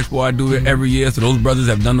Wealth Expo. I do it every year. So those brothers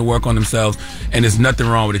have done the work on themselves, and there's nothing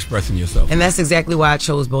wrong with expressing yourself. And that's exactly why I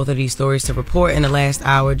chose both of these stories to report in the last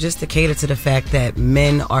hour, just to cater to the fact that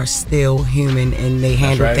men are still human and they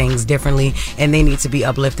handle things differently, and they need to be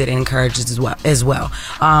uplifted and encouraged as well.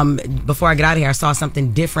 Before I get out of here, I saw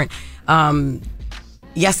something different.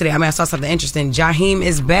 Yesterday, I saw something interesting. Jaheim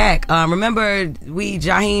is back. Remember, we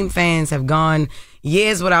Jaheim fans have gone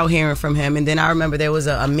years without hearing from him, and then I remember there was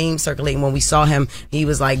a meme circulating when we saw him. He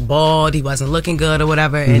was like bald, he wasn't looking good or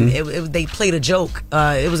whatever, and they played a joke.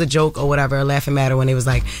 It was a joke or whatever, a laughing matter, when it was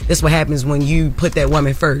like, this is what happens when you put that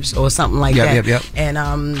woman first or something like that.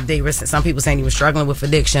 And they were some people saying he was struggling with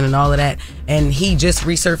addiction and all of that, and he just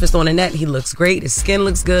resurfaced on the net. He looks great, his skin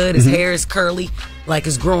looks good, his hair is curly, like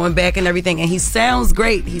it's growing back and everything, and he sounds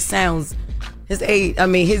great. He sounds his age,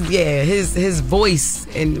 his voice,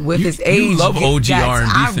 and with his age, you love OG R&B.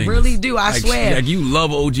 I really do. I swear. Like you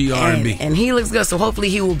love OG R&B, and he looks good. So hopefully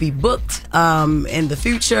he will be booked in the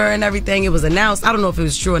future and everything. It was announced. I don't know if it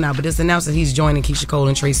was true or not, but it's announced that he's joining Keisha Cole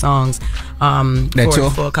and Trey Songz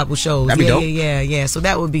for a couple shows. That'd be dope. Yeah. So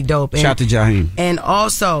that would be dope. Shout out to Jaheim. And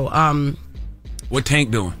also, what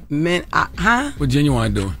Tank doing? What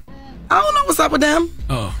Genuine doing? I don't know what's up with them.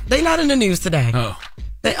 Oh. They not in the news today. Oh.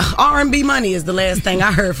 R&B Money is the last thing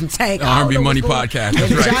I heard from Tank. R&B Money podcast.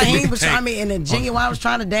 That's right. Jaheim was trying me, and then Genuine was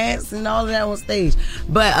trying to dance and all of that on stage.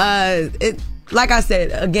 But like I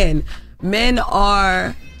said, again, men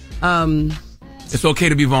are. It's okay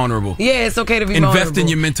to be vulnerable. Yeah, it's okay to be vulnerable. Invest in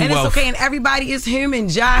your mental wealth. wealth. It's okay, and everybody is human.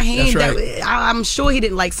 Jaheim, That's right. I'm sure he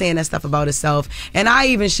didn't like saying that stuff about himself. And I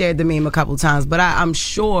even shared the meme a couple times, but I'm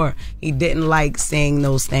sure he didn't like saying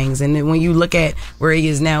those things. And then when you look at where he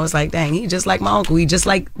is now, it's like, dang, he just like my uncle. He just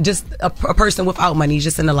like a person without money. He's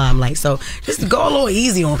just in the limelight. So just go a little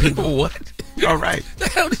easy on people. What? All right. The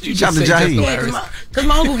hell did you Shout just out say? to Jaheim. Just Because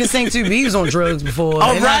my uncle can sing too, but he was on drugs before.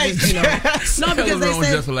 All and right. No, because they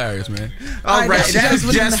say just hilarious, man. All right. That's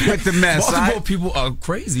just with the mess. Multiple people are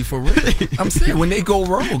crazy for real. I'm saying when they go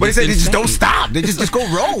rogue. But they say they just don't stop. They just go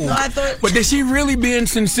rogue. No, I thought. But is she really being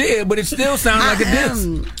sincere? But it still sounds like a diss.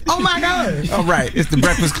 Oh my gosh. All right. It's the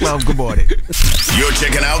Breakfast Club. Good morning. You're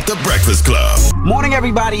checking out the Breakfast Club. Morning,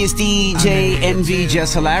 everybody. It's DJ NV,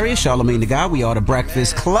 just hilarious. Charlamagne the Guy. We are the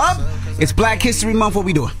Breakfast Club. It's Black History Month. What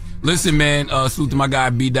we doing? Listen, man, salute to my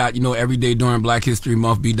guy, B. Dot. You know, every day during Black History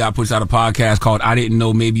Month, B. Dot puts out a podcast called I Didn't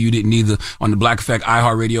Know, Maybe You Didn't Either on the Black Effect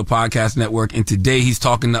iHeartRadio Podcast Network. And today he's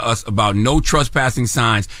talking to us about no trespassing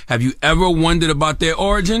signs. Have you ever wondered about their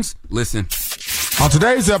origins? Listen. On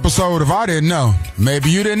today's episode of I Didn't Know,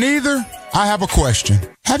 Maybe You Didn't Either, I have a question.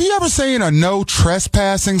 Have you ever seen a no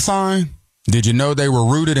trespassing sign? Did you know they were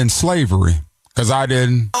rooted in slavery? Because I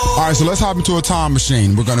didn't. All right, so let's hop into a time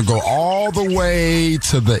machine. We're going to go all the way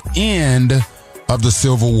to the end of the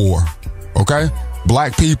Civil War, okay?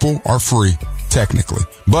 Black people are free, technically,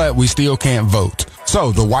 but we still can't vote.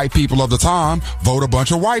 So the white people of the time vote a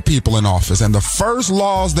bunch of white people in office, and the first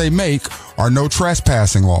laws they make are no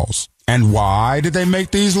trespassing laws. And why did they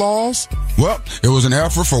make these laws? Well, it was an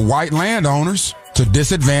effort for white landowners to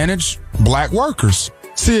disadvantage black workers.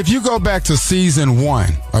 See, if you go back to season 1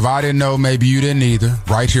 of I Didn't Know, Maybe You Didn't Either,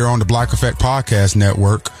 right here on the Black Effect Podcast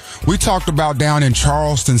Network, we talked about down in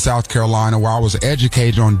Charleston, South Carolina, where I was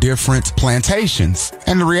educated on different plantations.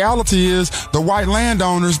 And the reality is, the white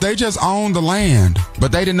landowners, they just owned the land,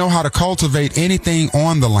 but they didn't know how to cultivate anything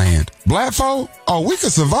on the land. Black folk, oh, we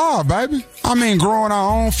could survive, baby. I mean, growing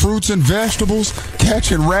our own fruits and vegetables,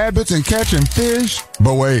 catching rabbits and catching fish.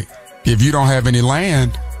 But wait, if you don't have any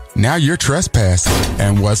land, now you're trespassing.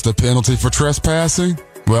 And what's the penalty for trespassing?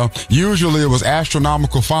 Well, usually it was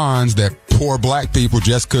astronomical fines that poor black people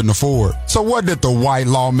just couldn't afford. So what did the white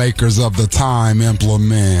lawmakers of the time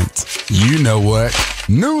implement? You know what?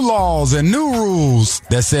 New laws and new rules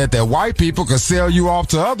that said that white people could sell you off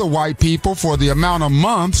to other white people for the amount of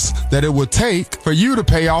months that it would take for you to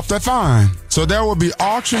pay off that fine. So there would be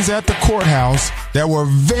auctions at the courthouse that were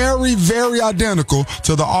very, very identical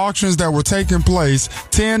to the auctions that were taking place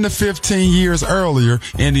 10 to 15 years earlier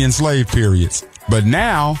in the enslaved periods. But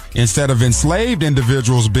now, instead of enslaved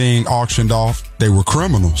individuals being auctioned off, they were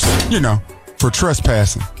criminals, for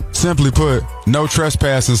trespassing. Simply put, no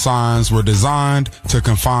trespassing signs were designed to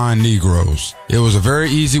confine Negroes. It was a very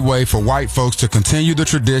easy way for white folks to continue the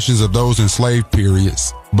traditions of those enslaved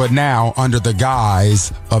periods, but now under the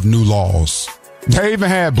guise of new laws. They even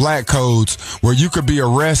had black codes where you could be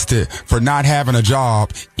arrested for not having a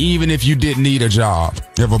job, even if you didn't need a job.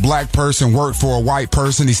 If a black person worked for a white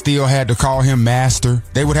person, he still had to call him master.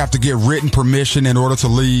 They would have to get written permission in order to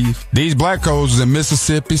leave. These black codes was in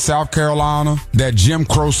Mississippi, South Carolina, that Jim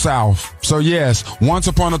Crow South. So yes, once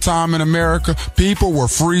upon a time in America, people were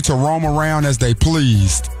free to roam around as they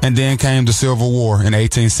pleased. And then came the Civil War in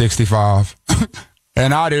 1865.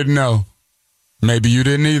 And I didn't know. Maybe you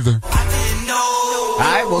didn't either. All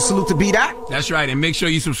right, well, salute to B-Dot. That's right, and make sure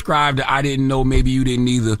you subscribe to I Didn't Know, Maybe You Didn't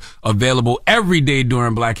Either, available every day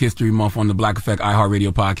during Black History Month on the Black Effect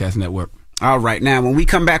iHeartRadio Podcast Network. All right, now, when we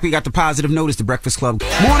come back, we got the positive notice, the Breakfast Club.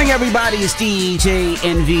 Morning, everybody. It's DJ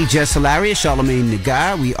NV, just hilarious. Charlamagne the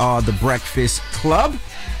Guy. We are the Breakfast Club.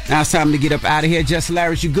 Now it's time to get up out of here. Just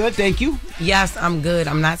hilarious. You good? Thank you. Yes, I'm good.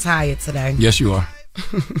 I'm not tired today. Yes, you are.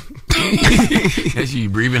 Yes, you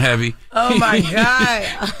breathing heavy. Oh my God.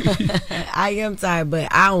 I am tired, but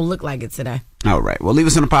I don't look like it today. All right. Well, leave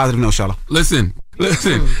us on a positive note, Charlotte. Listen.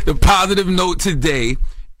 The positive note today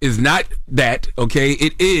is not that, okay?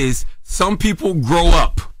 It is some people grow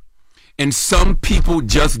up and some people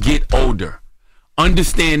just get older.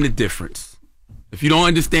 Understand the difference. If you don't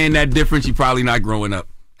understand that difference, you're probably not growing up.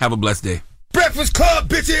 Have a blessed day. Breakfast Club,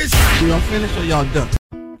 bitches! Y'all finished or y'all done?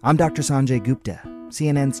 I'm Dr. Sanjay Gupta,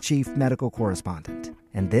 CNN's chief medical correspondent,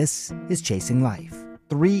 and this is Chasing Life.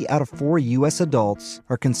 3 out of 4 U.S. adults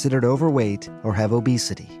are considered overweight or have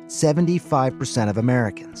obesity. 75% of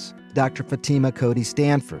Americans. Dr. Fatima Cody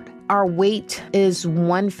Stanford, Our weight is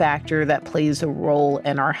one factor that plays a role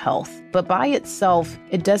in our health, but by itself,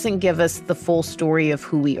 it doesn't give us the full story of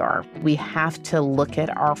who we are. We have to look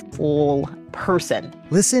at our full person.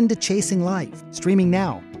 Listen to Chasing Life, streaming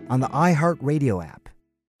now on the iHeartRadio app.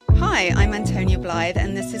 Hi, I'm Antonia Blythe,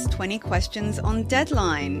 and this is 20 Questions on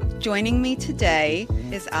Deadline. Joining me today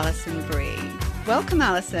is Alison Brie. Welcome,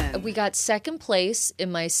 Alison. We got second place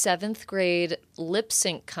in my 7th grade lip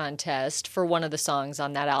sync contest for one of the songs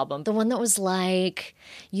on that album. The one that was like,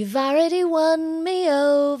 "You've already won me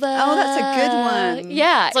over." Oh, that's a good one.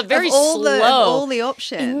 Yeah. It's a very of all slow. Of all the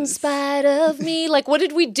options. In spite of me. Like, what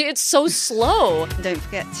did we do? It's so slow. Don't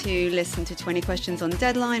forget to listen to 20 Questions on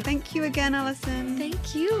Deadline. Thank you again, Alison.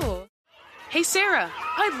 Thank you. Hey, Sarah,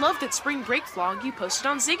 I love that spring break vlog you posted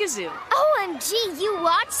on Zigazoo. OMG, you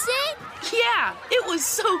watched it? Yeah, it was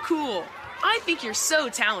so cool. I think you're so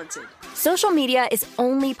talented. Social media is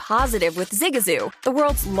only positive with Zigazoo, the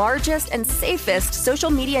world's largest and safest social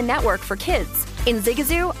media network for kids. In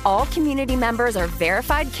Zigazoo, all community members are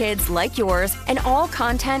verified kids like yours, and all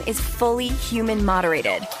content is fully human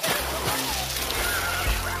moderated.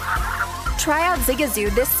 Try out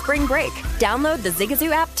Zigazoo this spring break. Download the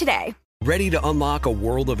Zigazoo app today. Ready to unlock a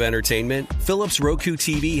world of entertainment? Philips Roku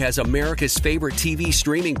TV has America's favorite TV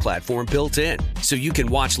streaming platform built in, so you can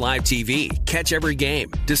watch live TV, catch every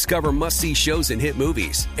game, discover must-see shows and hit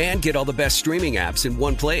movies, and get all the best streaming apps in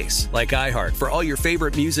one place, like iHeart for all your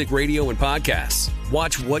favorite music, radio, and podcasts.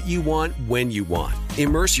 Watch what you want, when you want.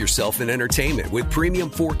 Immerse yourself in entertainment with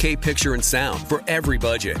premium 4K picture and sound for every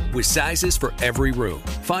budget, with sizes for every room.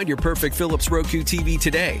 Find your perfect Philips Roku TV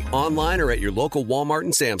today, online or at your local Walmart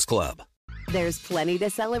and Sam's Club. There's plenty to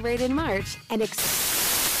celebrate in March and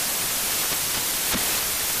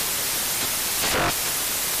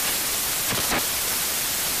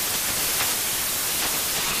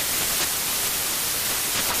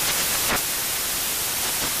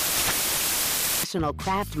National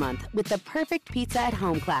Craft Month with the perfect pizza at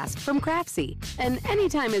home class from Craftsy. And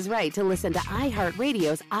anytime is right to listen to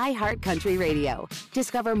iHeartRadio's iHeart Country Radio.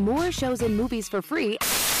 Discover more shows and movies for free.